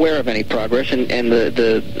 I'm not aware of any progress, and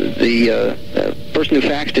the person who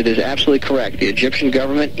faxed it is absolutely correct. The Egyptian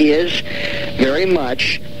government is very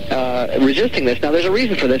much resisting this. Now, there's a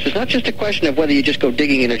reason for this. It's not just a question of whether you just go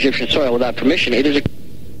digging in Egyptian soil without permission. It is a...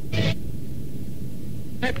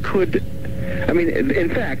 That could... I mean,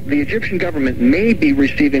 in fact, the Egyptian government may be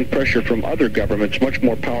receiving pressure from other governments much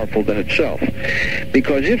more powerful than itself.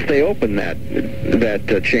 Because if they open that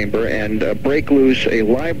chamber and break loose a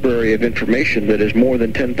library of information that is more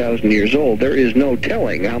than 10,000 years old, there is no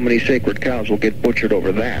telling how many sacred cows will get butchered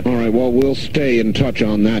over that. All right, well, we'll stay in touch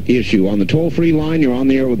on that issue. On the toll-free line, you're on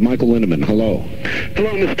the air with Michael Lindemann. Hello.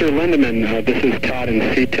 Hello, Mr. Lindemann. This is Todd in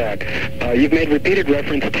SeaTac. You've made repeated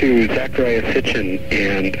reference to Zecharia Sitchin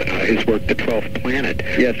and his work, The 12th Planet,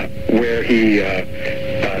 yes, where he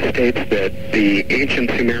states that the ancient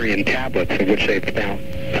Sumerian tablets, of which they've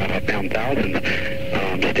found thousands,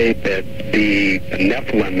 state that the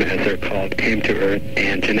Nephilim, as they're called, came to Earth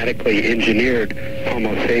and genetically engineered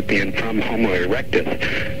Homo sapien from Homo erectus.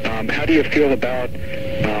 How do you feel about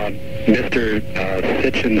Mr.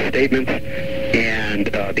 Sitchin's statements and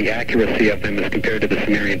the accuracy of them as compared to the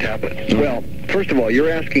Sumerian tablets? Well, first of all, you're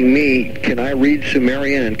asking me, can I read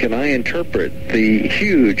Sumerian and can I interpret the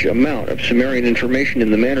huge amount of Sumerian information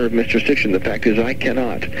in the manner of Mr. Sitchin? The fact is I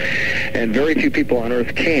cannot. And very few people on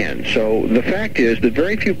Earth can. So the fact is that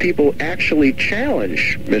very few people actually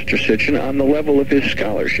challenge Mr. Sitchin on the level of his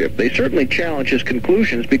scholarship. They certainly challenge his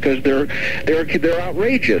conclusions because they're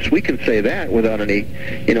outrageous. We can say that without any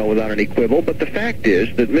quibble. But the fact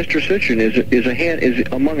is that Mr. Sitchin is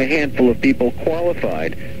among a handful of people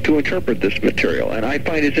qualified to interpret this material, and I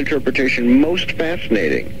find his interpretation most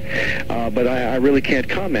fascinating. But I really can't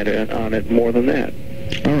comment on it more than that.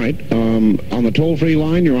 All right. On the toll-free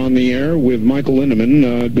line, you're on the air with Michael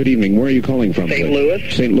Lindemann. Good evening. Where are you calling from? St. Louis.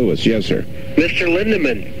 St. Louis, yes, sir. Mr.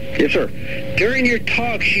 Lindemann. Yes, sir. During your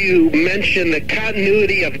talks, you mentioned the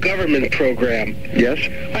continuity of government program. Yes.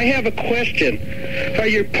 I have a question.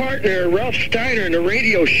 Your partner, Ralph Steiner, in a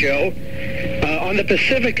radio show on the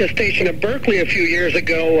Pacifica station of Berkeley a few years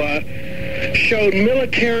ago, showed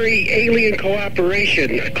military alien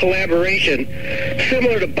collaboration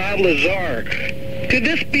similar to Bob Lazar. Could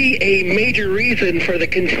this be a major reason for the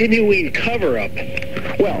continuing cover-up?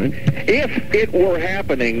 Well, if it were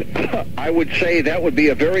happening, I would say that would be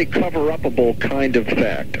a very cover-upable kind of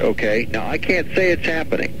fact, okay? Now, I can't say it's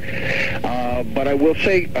happening, but I will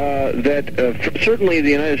say that certainly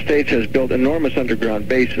the United States has built enormous underground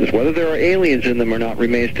bases. Whether there are aliens in them or not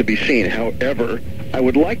remains to be seen. However, I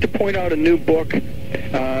would like to point out a new book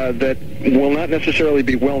that will not necessarily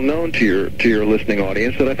be well known to your listening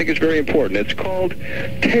audience that I think is very important. It's called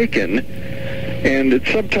Taken, and it's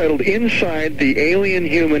subtitled Inside the Alien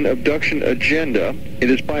Human Abduction Agenda. It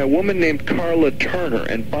is by a woman named Carla Turner,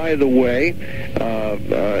 and by the way,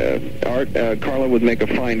 Carla would make a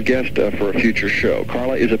fine guest for a future show.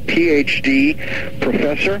 Carla is a PhD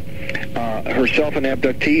professor, herself an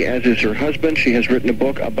abductee, as is her husband. She has written a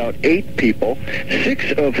book about 8 people,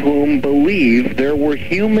 6 of whom believe there were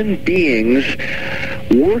human beings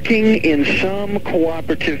working in some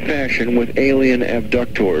cooperative fashion with alien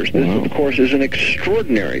abductors. This, of course, is an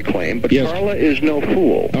extraordinary claim, but yes. Carla is no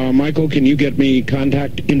fool. Michael, can you get me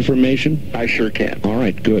contact information? I sure can. All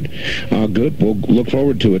right, good. Good. We'll look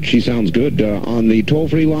forward to it. She sounds good. On the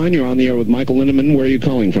toll-free line, you're on the air with Michael Lindemann. Where are you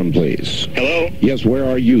calling from, please? Hello? Yes, where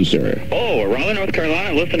are you, sir? Oh, Raleigh, North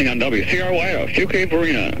Carolina, listening on WCRY, UK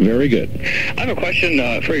Arena. Very good. I have a question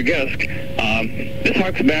for your guest. This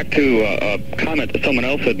harks back to a comment that someone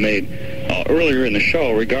else had made earlier in the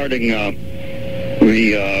show regarding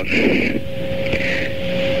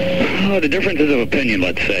the differences of opinion,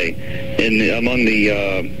 let's say, among the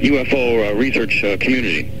UFO research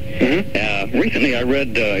community. Recently I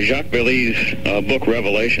read Jacques Vallée's book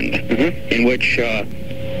Revelations, in which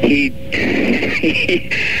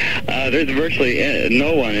there's virtually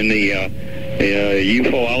no one in the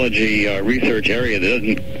ufology research area that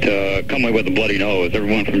doesn't come away with a bloody nose.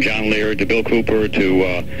 Everyone from John Lear to Bill Cooper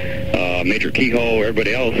to Major Keyhole,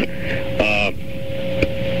 everybody else.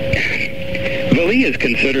 Vallee is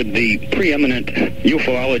considered the preeminent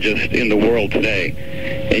ufologist in the world today,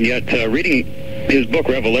 and yet reading his book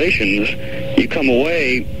Revelations, you come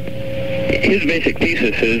away, his basic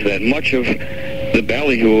thesis is that much of the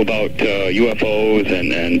ballyhoo about UFOs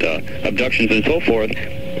and abductions and so forth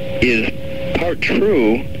is part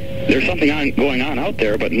true. There's something going on out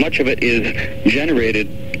there, but much of it is generated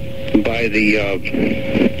by the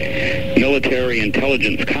military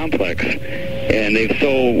intelligence complex, and they've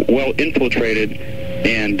so well infiltrated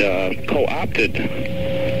and co-opted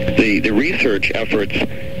the research efforts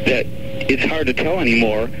that it's hard to tell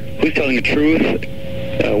anymore who's telling the truth,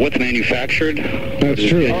 what's manufactured. That's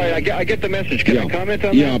true. All right, I get the message. Can I comment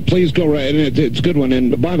on that? Yeah, please go right. And it's a good one.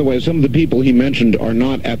 And by the way, some of the people he mentioned are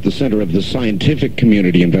not at the center of the scientific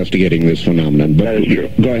community investigating this phenomenon. But that is true.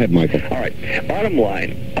 Go ahead, Michael. All right. Bottom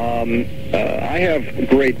line, I have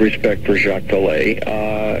great respect for Jacques Vallée.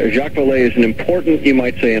 Jacques Vallée is an important, you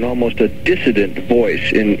might say, and almost a dissident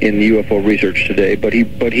voice in UFO research today, but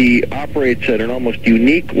he operates at an almost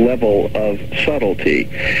unique level of subtlety.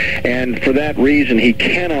 And for that reason, he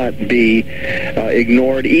cannot be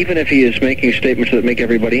ignored, even if he is making statements that make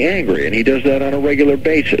everybody angry, and he does that on a regular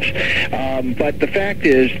basis. But the fact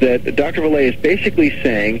is that Dr. Vallée is basically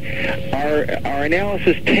saying our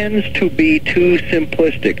analysis tends to be too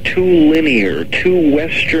simplistic, too linear, too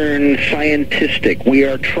Western scientistic. We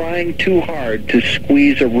are trying too hard to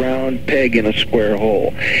squeeze a round peg in a square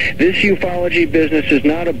hole. This ufology business is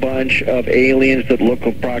not a bunch of aliens that look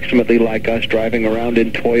approximately like us driving around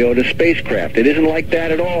in Toyota spacecraft. It isn't like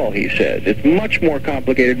that at all, he says. It's much more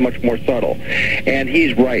complicated, much more subtle. And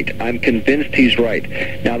he's right. I'm convinced he's right.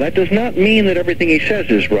 Now, that does not mean that everything he says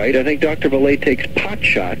is right. I think Dr. Vallée takes pot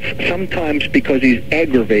shots, sometimes because he's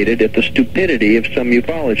aggravated at the stupidity of some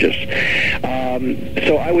ufologists.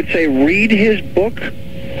 So I would say read his book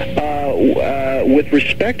with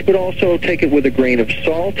respect, but also take it with a grain of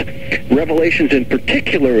salt. Revelations in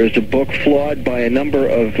particular is a book flawed by a number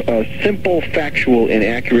of simple factual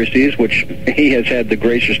inaccuracies, which he has had the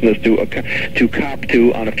graciousness to cop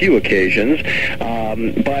to on a few occasions.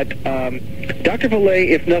 But Dr. Vallée,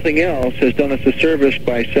 if nothing else, has done us a service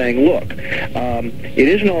by saying, look, it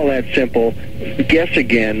isn't all that simple. Guess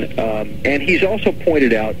again. And he's also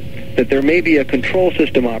pointed out that there may be a control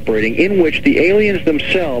system operating in which the aliens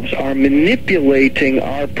themselves are manipulating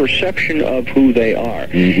our perception of who they are.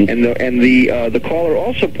 And the caller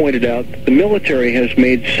also pointed out that the military has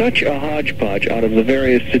made such a hodgepodge out of the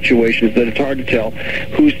various situations that it's hard to tell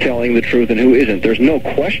who's telling the truth and who isn't. There's no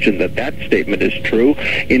question that that statement is true.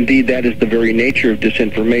 Indeed, that is the very nature of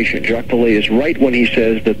disinformation. Jacques Vallée is right when he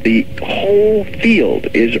says that the whole field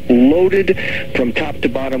is loaded from top to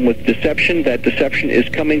bottom with deception. That deception is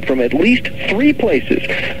coming from at least three places.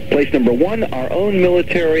 Place number one, our own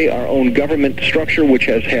military, our own government structure, which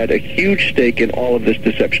has had a huge stake in all of this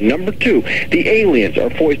deception. Number two, the aliens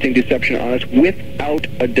are foisting deception on us without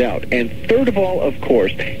a doubt. And third of all, of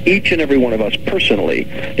course, each and every one of us personally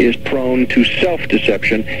is prone to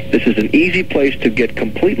self-deception. This is an easy place to get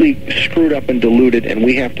completely screwed up and deluded, and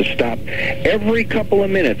we have to stop every couple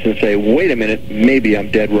of minutes and say, wait a minute, maybe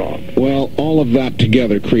I'm dead wrong. Well, all of that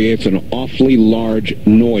together creates an awfully large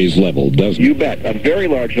noise level, doesn't it? You bet. A very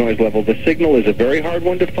large noise level. The signal is a very hard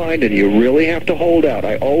one to find, and you really have to hold out.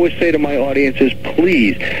 I always say to my audiences,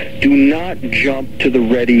 please do not jump to the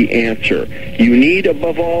ready answer. You need,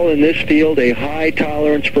 above all in this field, a high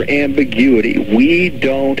tolerance for ambiguity. We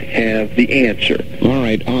don't have the answer. All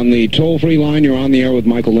right. On the toll-free line, you're on the air with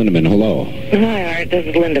Michael Lindemann. Hello. Hi, Art. This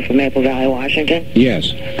is Linda from Maple Valley, Washington.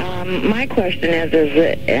 Yes. My question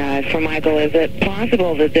is for Michael, is it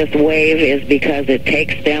possible that this wave is because it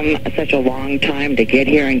takes them such a long time to get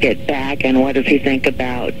here and get back? And what does he think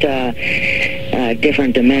about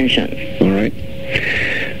different dimensions? All right.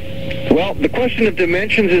 Well, the question of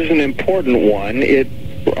dimensions is an important one. It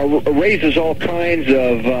raises all kinds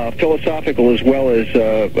of philosophical as well as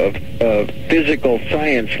physical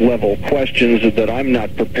science level questions that I'm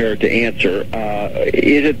not prepared to answer.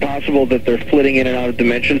 Is it possible that they're flitting in and out of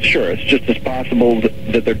dimensions? Sure, it's just as possible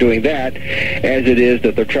that they're doing that as it is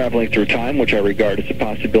that they're traveling through time, which I regard as a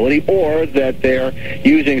possibility, or that they're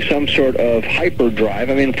using some sort of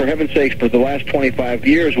hyperdrive. I mean, for heaven's sakes, for the last 25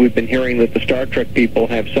 years, we've been hearing that the Star Trek people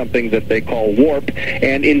have something that they call warp,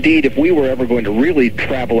 and indeed, if we were ever going to really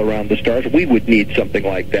travel travel around the stars. We would need something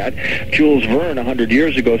like that. Jules Verne 100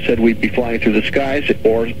 years ago said we'd be flying through the skies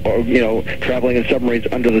or traveling in submarines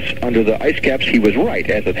under the ice caps. He was right,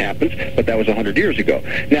 as it happens, but that was 100 years ago.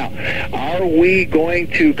 Now, are we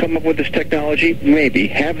going to come up with this technology? Maybe.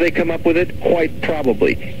 Have they come up with it? Quite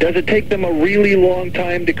probably. Does it take them a really long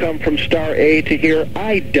time to come from star A to here?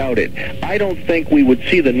 I doubt it. I don't think we would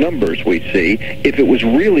see the numbers we see if it was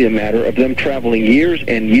really a matter of them traveling years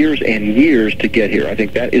and years and years to get here. I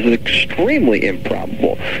think that is extremely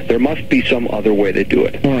improbable. There must be some other way to do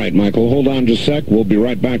it. All right, Michael, hold on just a sec. We'll be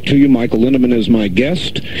right back to you. Michael Lindemann is my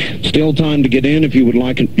guest. Still time to get in if you would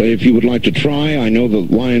like to try. I know the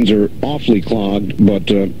lines are awfully clogged, but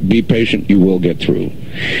be patient. You will get through.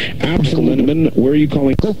 Michael Lindemann, where are you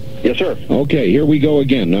calling? Yes, sir. Okay, here we go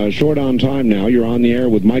again. Short on time now. You're on the air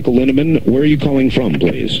with Michael Lindemann. Where are you calling from,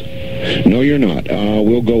 please? No, you're not.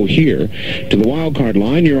 We'll go here to the wild card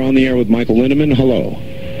line. You're on the air with Michael Lindemann. Hello.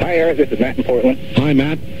 Hi, Eric. This is Matt in Portland. Hi,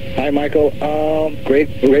 Matt. Hi, Michael.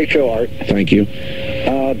 Great show, Art. Thank you.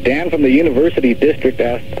 Dan from the University District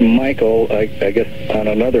asked Michael, I guess on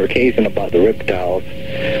another occasion, about the reptiles.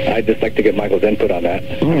 I'd just like to get Michael's input on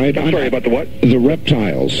that. All right. I'm sorry, about the what? The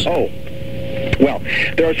reptiles. Oh. Well,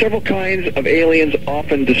 there are several kinds of aliens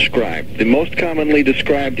often described. The most commonly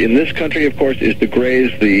described in this country, of course, is the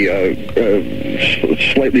grays, the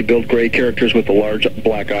slightly built gray characters with the large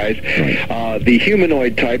black eyes. Right. The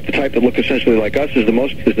humanoid type, the type that look essentially like us, is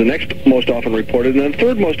the next most often reported, and the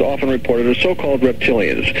third most often reported are so-called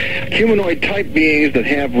reptilians. Humanoid type beings that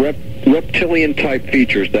have reptilian-type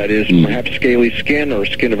features, that is, perhaps scaly skin or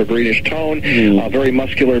skin of a greenish tone, very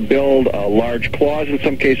muscular build, large claws in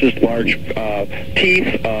some cases, large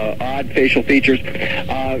teeth, odd facial features.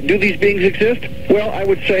 Do these beings exist? Well, I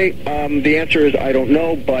would say the answer is I don't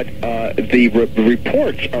know, but the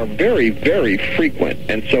reports are very, very frequent.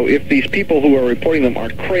 And so if these people who are reporting them are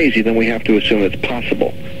crazy, then we have to assume it's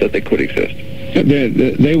possible that they could exist.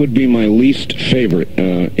 They would be my least favorite.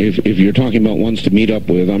 If you're talking about ones to meet up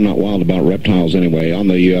with, I'm not wild about reptiles anyway. On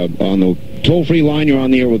the toll-free line, you're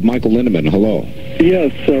on the air with Michael Lindemann. Hello.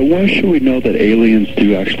 Yes. Why should we know that aliens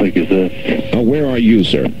do actually exist? Where are you,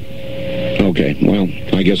 sir? Okay. Well,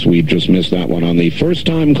 I guess we just missed that one. On the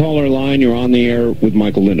first-time caller line, you're on the air with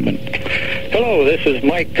Michael Lindemann. Hello. This is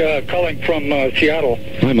Mike calling from Seattle.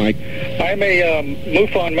 Hi, Mike. I'm a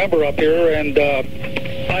MUFON member up here, and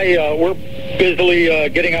we're busily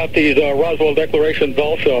getting out these Roswell declarations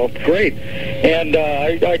also. Great. And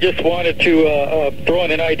I just wanted to throw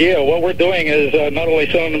in an idea. What we're doing is not only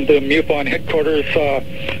sending them to MUFON headquarters,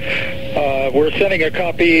 we're sending a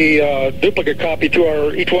copy, duplicate copy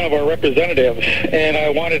to each one of our representatives. And I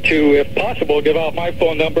wanted to, if possible, give out my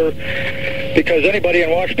phone number, because anybody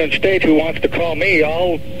in Washington State who wants to call me,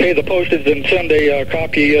 I'll pay the postage and send a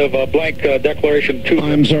copy of a blank declaration to them.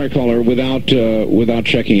 I'm sorry, caller. Without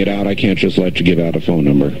checking it out, I can't just let you give out a phone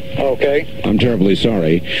number. Okay. I'm terribly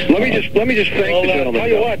sorry. Let me just thank the gentleman. Tell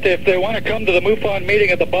you what, if they want to come to the MUFON meeting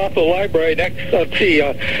at the Bothell Library next, on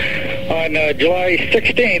July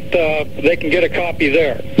 16th, they can get a copy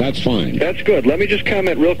there. That's fine. That's good. Let me just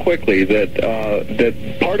comment real quickly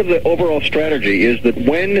that part of the overall strategy is that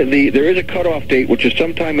when there is a cutoff date, which is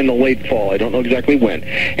sometime in the late fall, I don't know exactly when.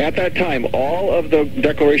 At that time, all of the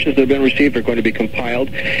declarations that have been received are going to be compiled,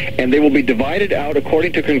 and they will be divided out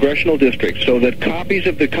according to congressional districts, so that copies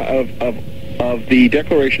of the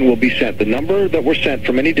declaration will be sent. The number that were sent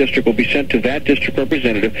from any district will be sent to that district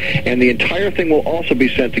representative, and the entire thing will also be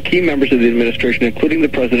sent to key members of the administration, including the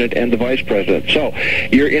president and the vice president. So,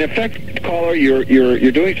 you're in effect, caller,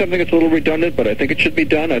 you're doing something that's a little redundant, but I think it should be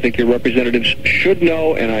done. I think your representatives should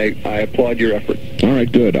know, and I applaud your effort. All right,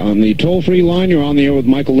 good. On the toll-free line, you're on the air with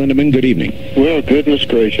Michael Lindemann. Good evening. Well, goodness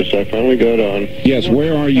gracious, I finally got on. Yes,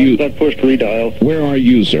 where are you? I pushed redial. Where are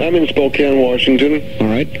you, sir? I'm in Spokane, Washington. All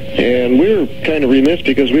right. And we're kind of remiss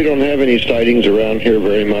because we don't have any sightings around here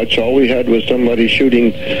very much. All we had was somebody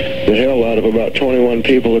shooting the hell out of about 21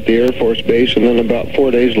 people at the Air Force Base, and then about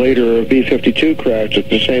 4 days later a B-52 crashed at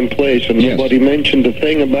the same place, and nobody mentioned a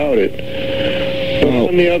thing about it. But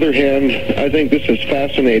on the other hand, I think this is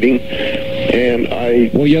fascinating, and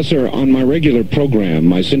Well, yes, sir. On my regular program,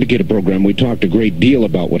 my syndicated program, we talked a great deal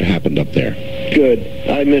about what happened up there. Good.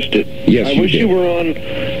 I missed it. Yes, I you wish did. you were on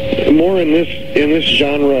more in this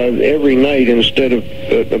genre every night instead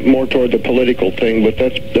of more toward the political thing, but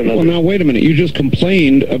that's another... Well, now, wait a minute. You just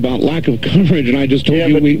complained about lack of coverage, and I just told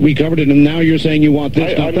you we covered it, and now you're saying you want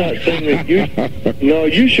this, I'm not saying that you... No,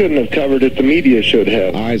 you shouldn't have covered it. The media should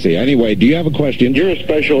have. I see. Anyway, do you have a question? You're a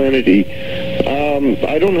special entity.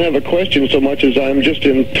 I don't have a question so much as I'm just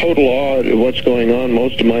in total awe at what's going on.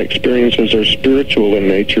 Most of my experiences are spiritual in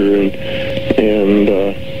nature, and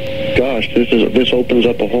gosh, this opens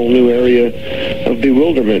up a whole new area of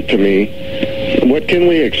bewilderment to me. What can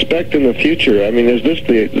we expect in the future? I mean, is this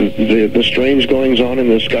the strange goings-on in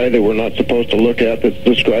the sky that we're not supposed to look at that's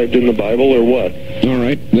described in the Bible, or what? All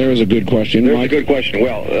right, there's a good question. There's a good question.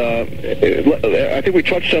 Well, I think we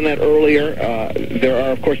touched on that earlier. There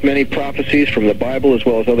are, of course, many prophecies from the Bible as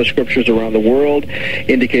well as other scriptures around the world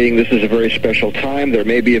indicating this is a very special time. There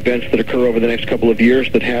may be events that occur over the next couple of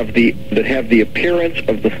years that have the appearance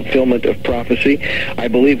of the fulfillment of prophecy. I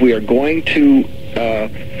believe we are going to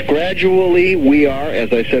gradually, we are,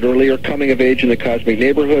 as I said earlier, coming of age in the cosmic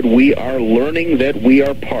neighborhood. We are learning that we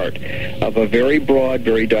are part of a very broad,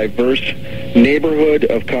 very diverse neighborhood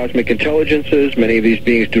of cosmic intelligences. Many of these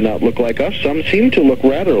beings do not look like us. Some seem to look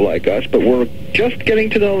rather like us, but we're just getting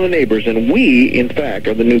to know the neighbors, and we, in fact,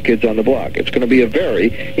 are the new kids on the block. It's going to be a very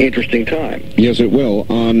interesting time. Yes, it will.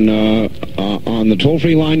 On the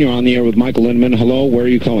toll-free line, you're on the air with Michael Lindemann. Hello, where are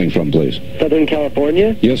you calling from, please? Southern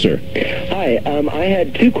California? Yes, sir. Hi, I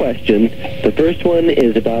had two questions. The first one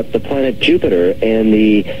is about the planet Jupiter and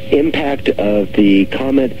the impact of the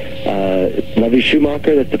comet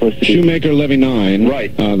Levy-Schumacher that's supposed to be... Shoemaker-Levy 9.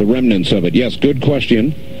 Right. The remnants of it. Yes, good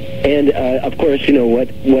question. And, of course, you know, what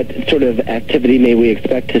sort of activity may we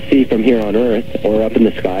expect to see from here on Earth or up in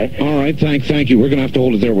the sky? All right, thank you. We're going to have to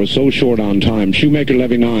hold it there. We're so short on time.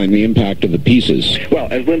 Shoemaker-Levy 9, the impact of the pieces. Well,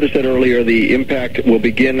 as Linda said earlier, the impact will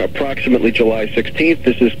begin approximately July 16th.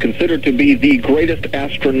 This is considered to be the greatest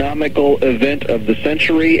astronomical event of the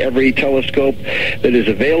century. Every telescope that is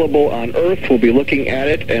available on Earth will be looking at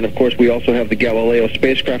it. And, of course, we also have the Galileo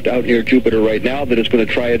spacecraft out near Jupiter right now that is going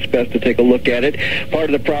to try its best to take a look at it. Part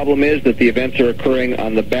of the problem is that the events are occurring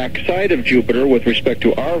on the back side of Jupiter with respect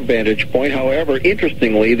to our vantage point. However,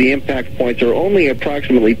 interestingly, the impact points are only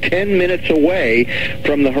approximately 10 minutes away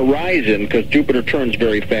from the horizon because Jupiter turns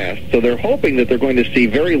very fast. So they're hoping that they're going to see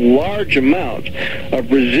very large amounts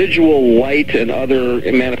of residual light and other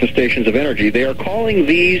manifestations of energy. They are calling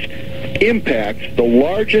these impacts the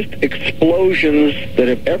largest explosions that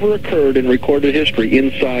have ever occurred in recorded history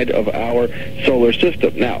inside of our solar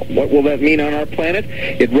system. Now, what will that mean on our planet?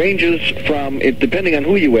 It ranges from, depending on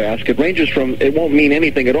who you ask, it ranges from, it won't mean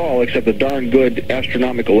anything at all except a darn good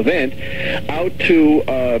astronomical event, out to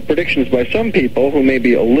predictions by some people who may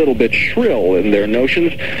be a little bit shrill in their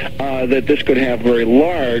notions that this could have very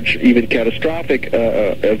large, even catastrophic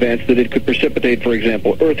events, that it could precipitate, for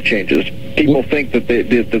example, Earth changes. People think that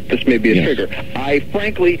this may be a trigger. I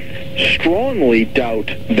frankly strongly doubt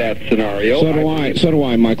that scenario. So do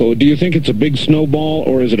I, Michael. Do you think it's a big snowball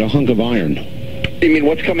or is it a hunk of iron? You mean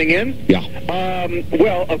what's coming in? Yeah.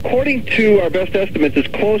 Well, according to our best estimates, it's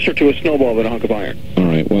closer to a snowball than a hunk of iron. All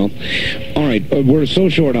right, we're so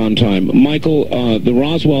short on time. Michael, the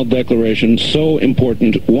Roswell Declaration, so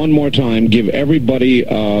important. One more time, give everybody,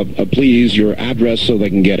 please, your address so they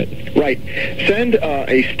can get it. Right. Send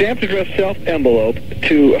a stamped address self-envelope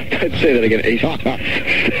to, let's say that again,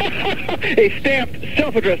 a stamped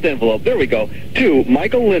self-addressed envelope, there we go, to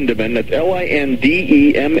Michael Lindemann, that's Lindemann.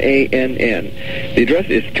 The address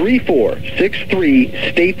is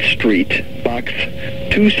 3463 State Street, Box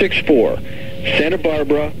 264, Santa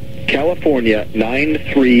Barbara, California,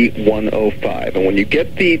 93105. And when you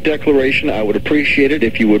get the declaration, I would appreciate it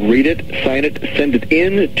if you would read it, sign it, send it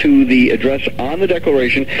in to the address on the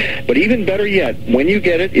declaration. But even better yet, when you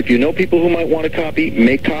get it, if you know people who might want a copy,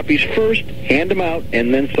 make copies first, hand them out,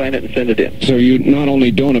 and then sign it and send it in. So you not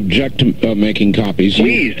only don't object to making copies,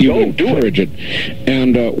 please, you encourage it.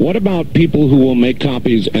 And what about people who will make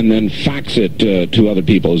copies and then fax it to other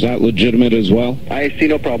people? Is that legitimate as well? I see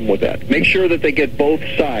no problem with that. Make sure that they get both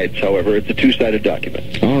sides. However, it's a two-sided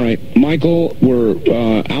document. All right. Michael, we're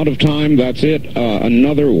out of time. That's it.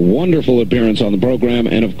 Another wonderful appearance on the program.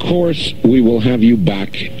 And, of course, we will have you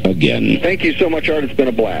back again. Thank you so much, Art. It's been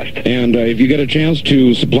a blast. And if you get a chance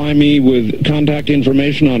to supply me with contact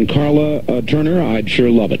information on Carla Turner, I'd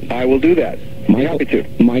sure love it. I will do that. Happy to.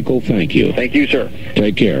 Michael, thank you. Thank you, sir.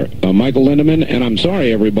 Take care. Michael Lindemann, and I'm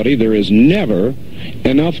sorry, everybody, there is never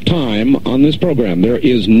enough time on this program. There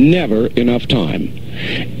is never enough time.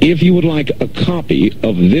 If you would like a copy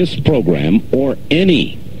of this program or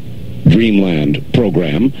any Dreamland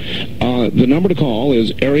program. The number to call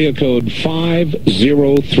is area code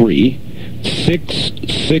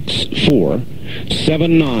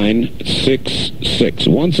 503-664-7966.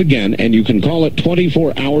 Once again, and you can call it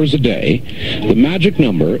 24 hours a day. The magic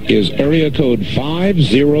number is area code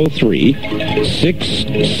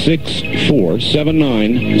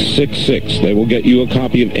 503-664-7966. They will get you a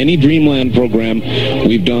copy of any Dreamland program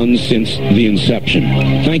we've done since the inception.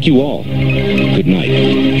 Thank you all. Good night.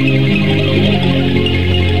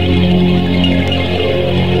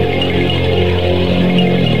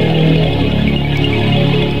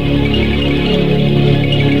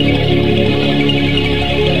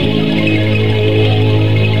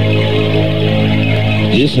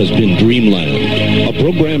 This has been Dreamland, a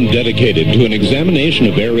program dedicated to an examination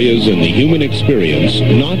of areas in the human experience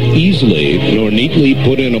not easily nor neatly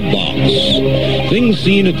put in a box. Things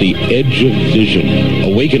seen at the edge of vision,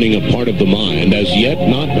 awakening a part of the mind as yet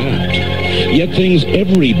not mapped. Yet things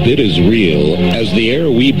every bit as real as the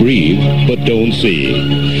air we breathe but don't see.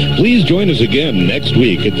 Please join us again next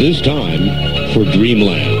week at this time for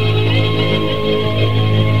Dreamland.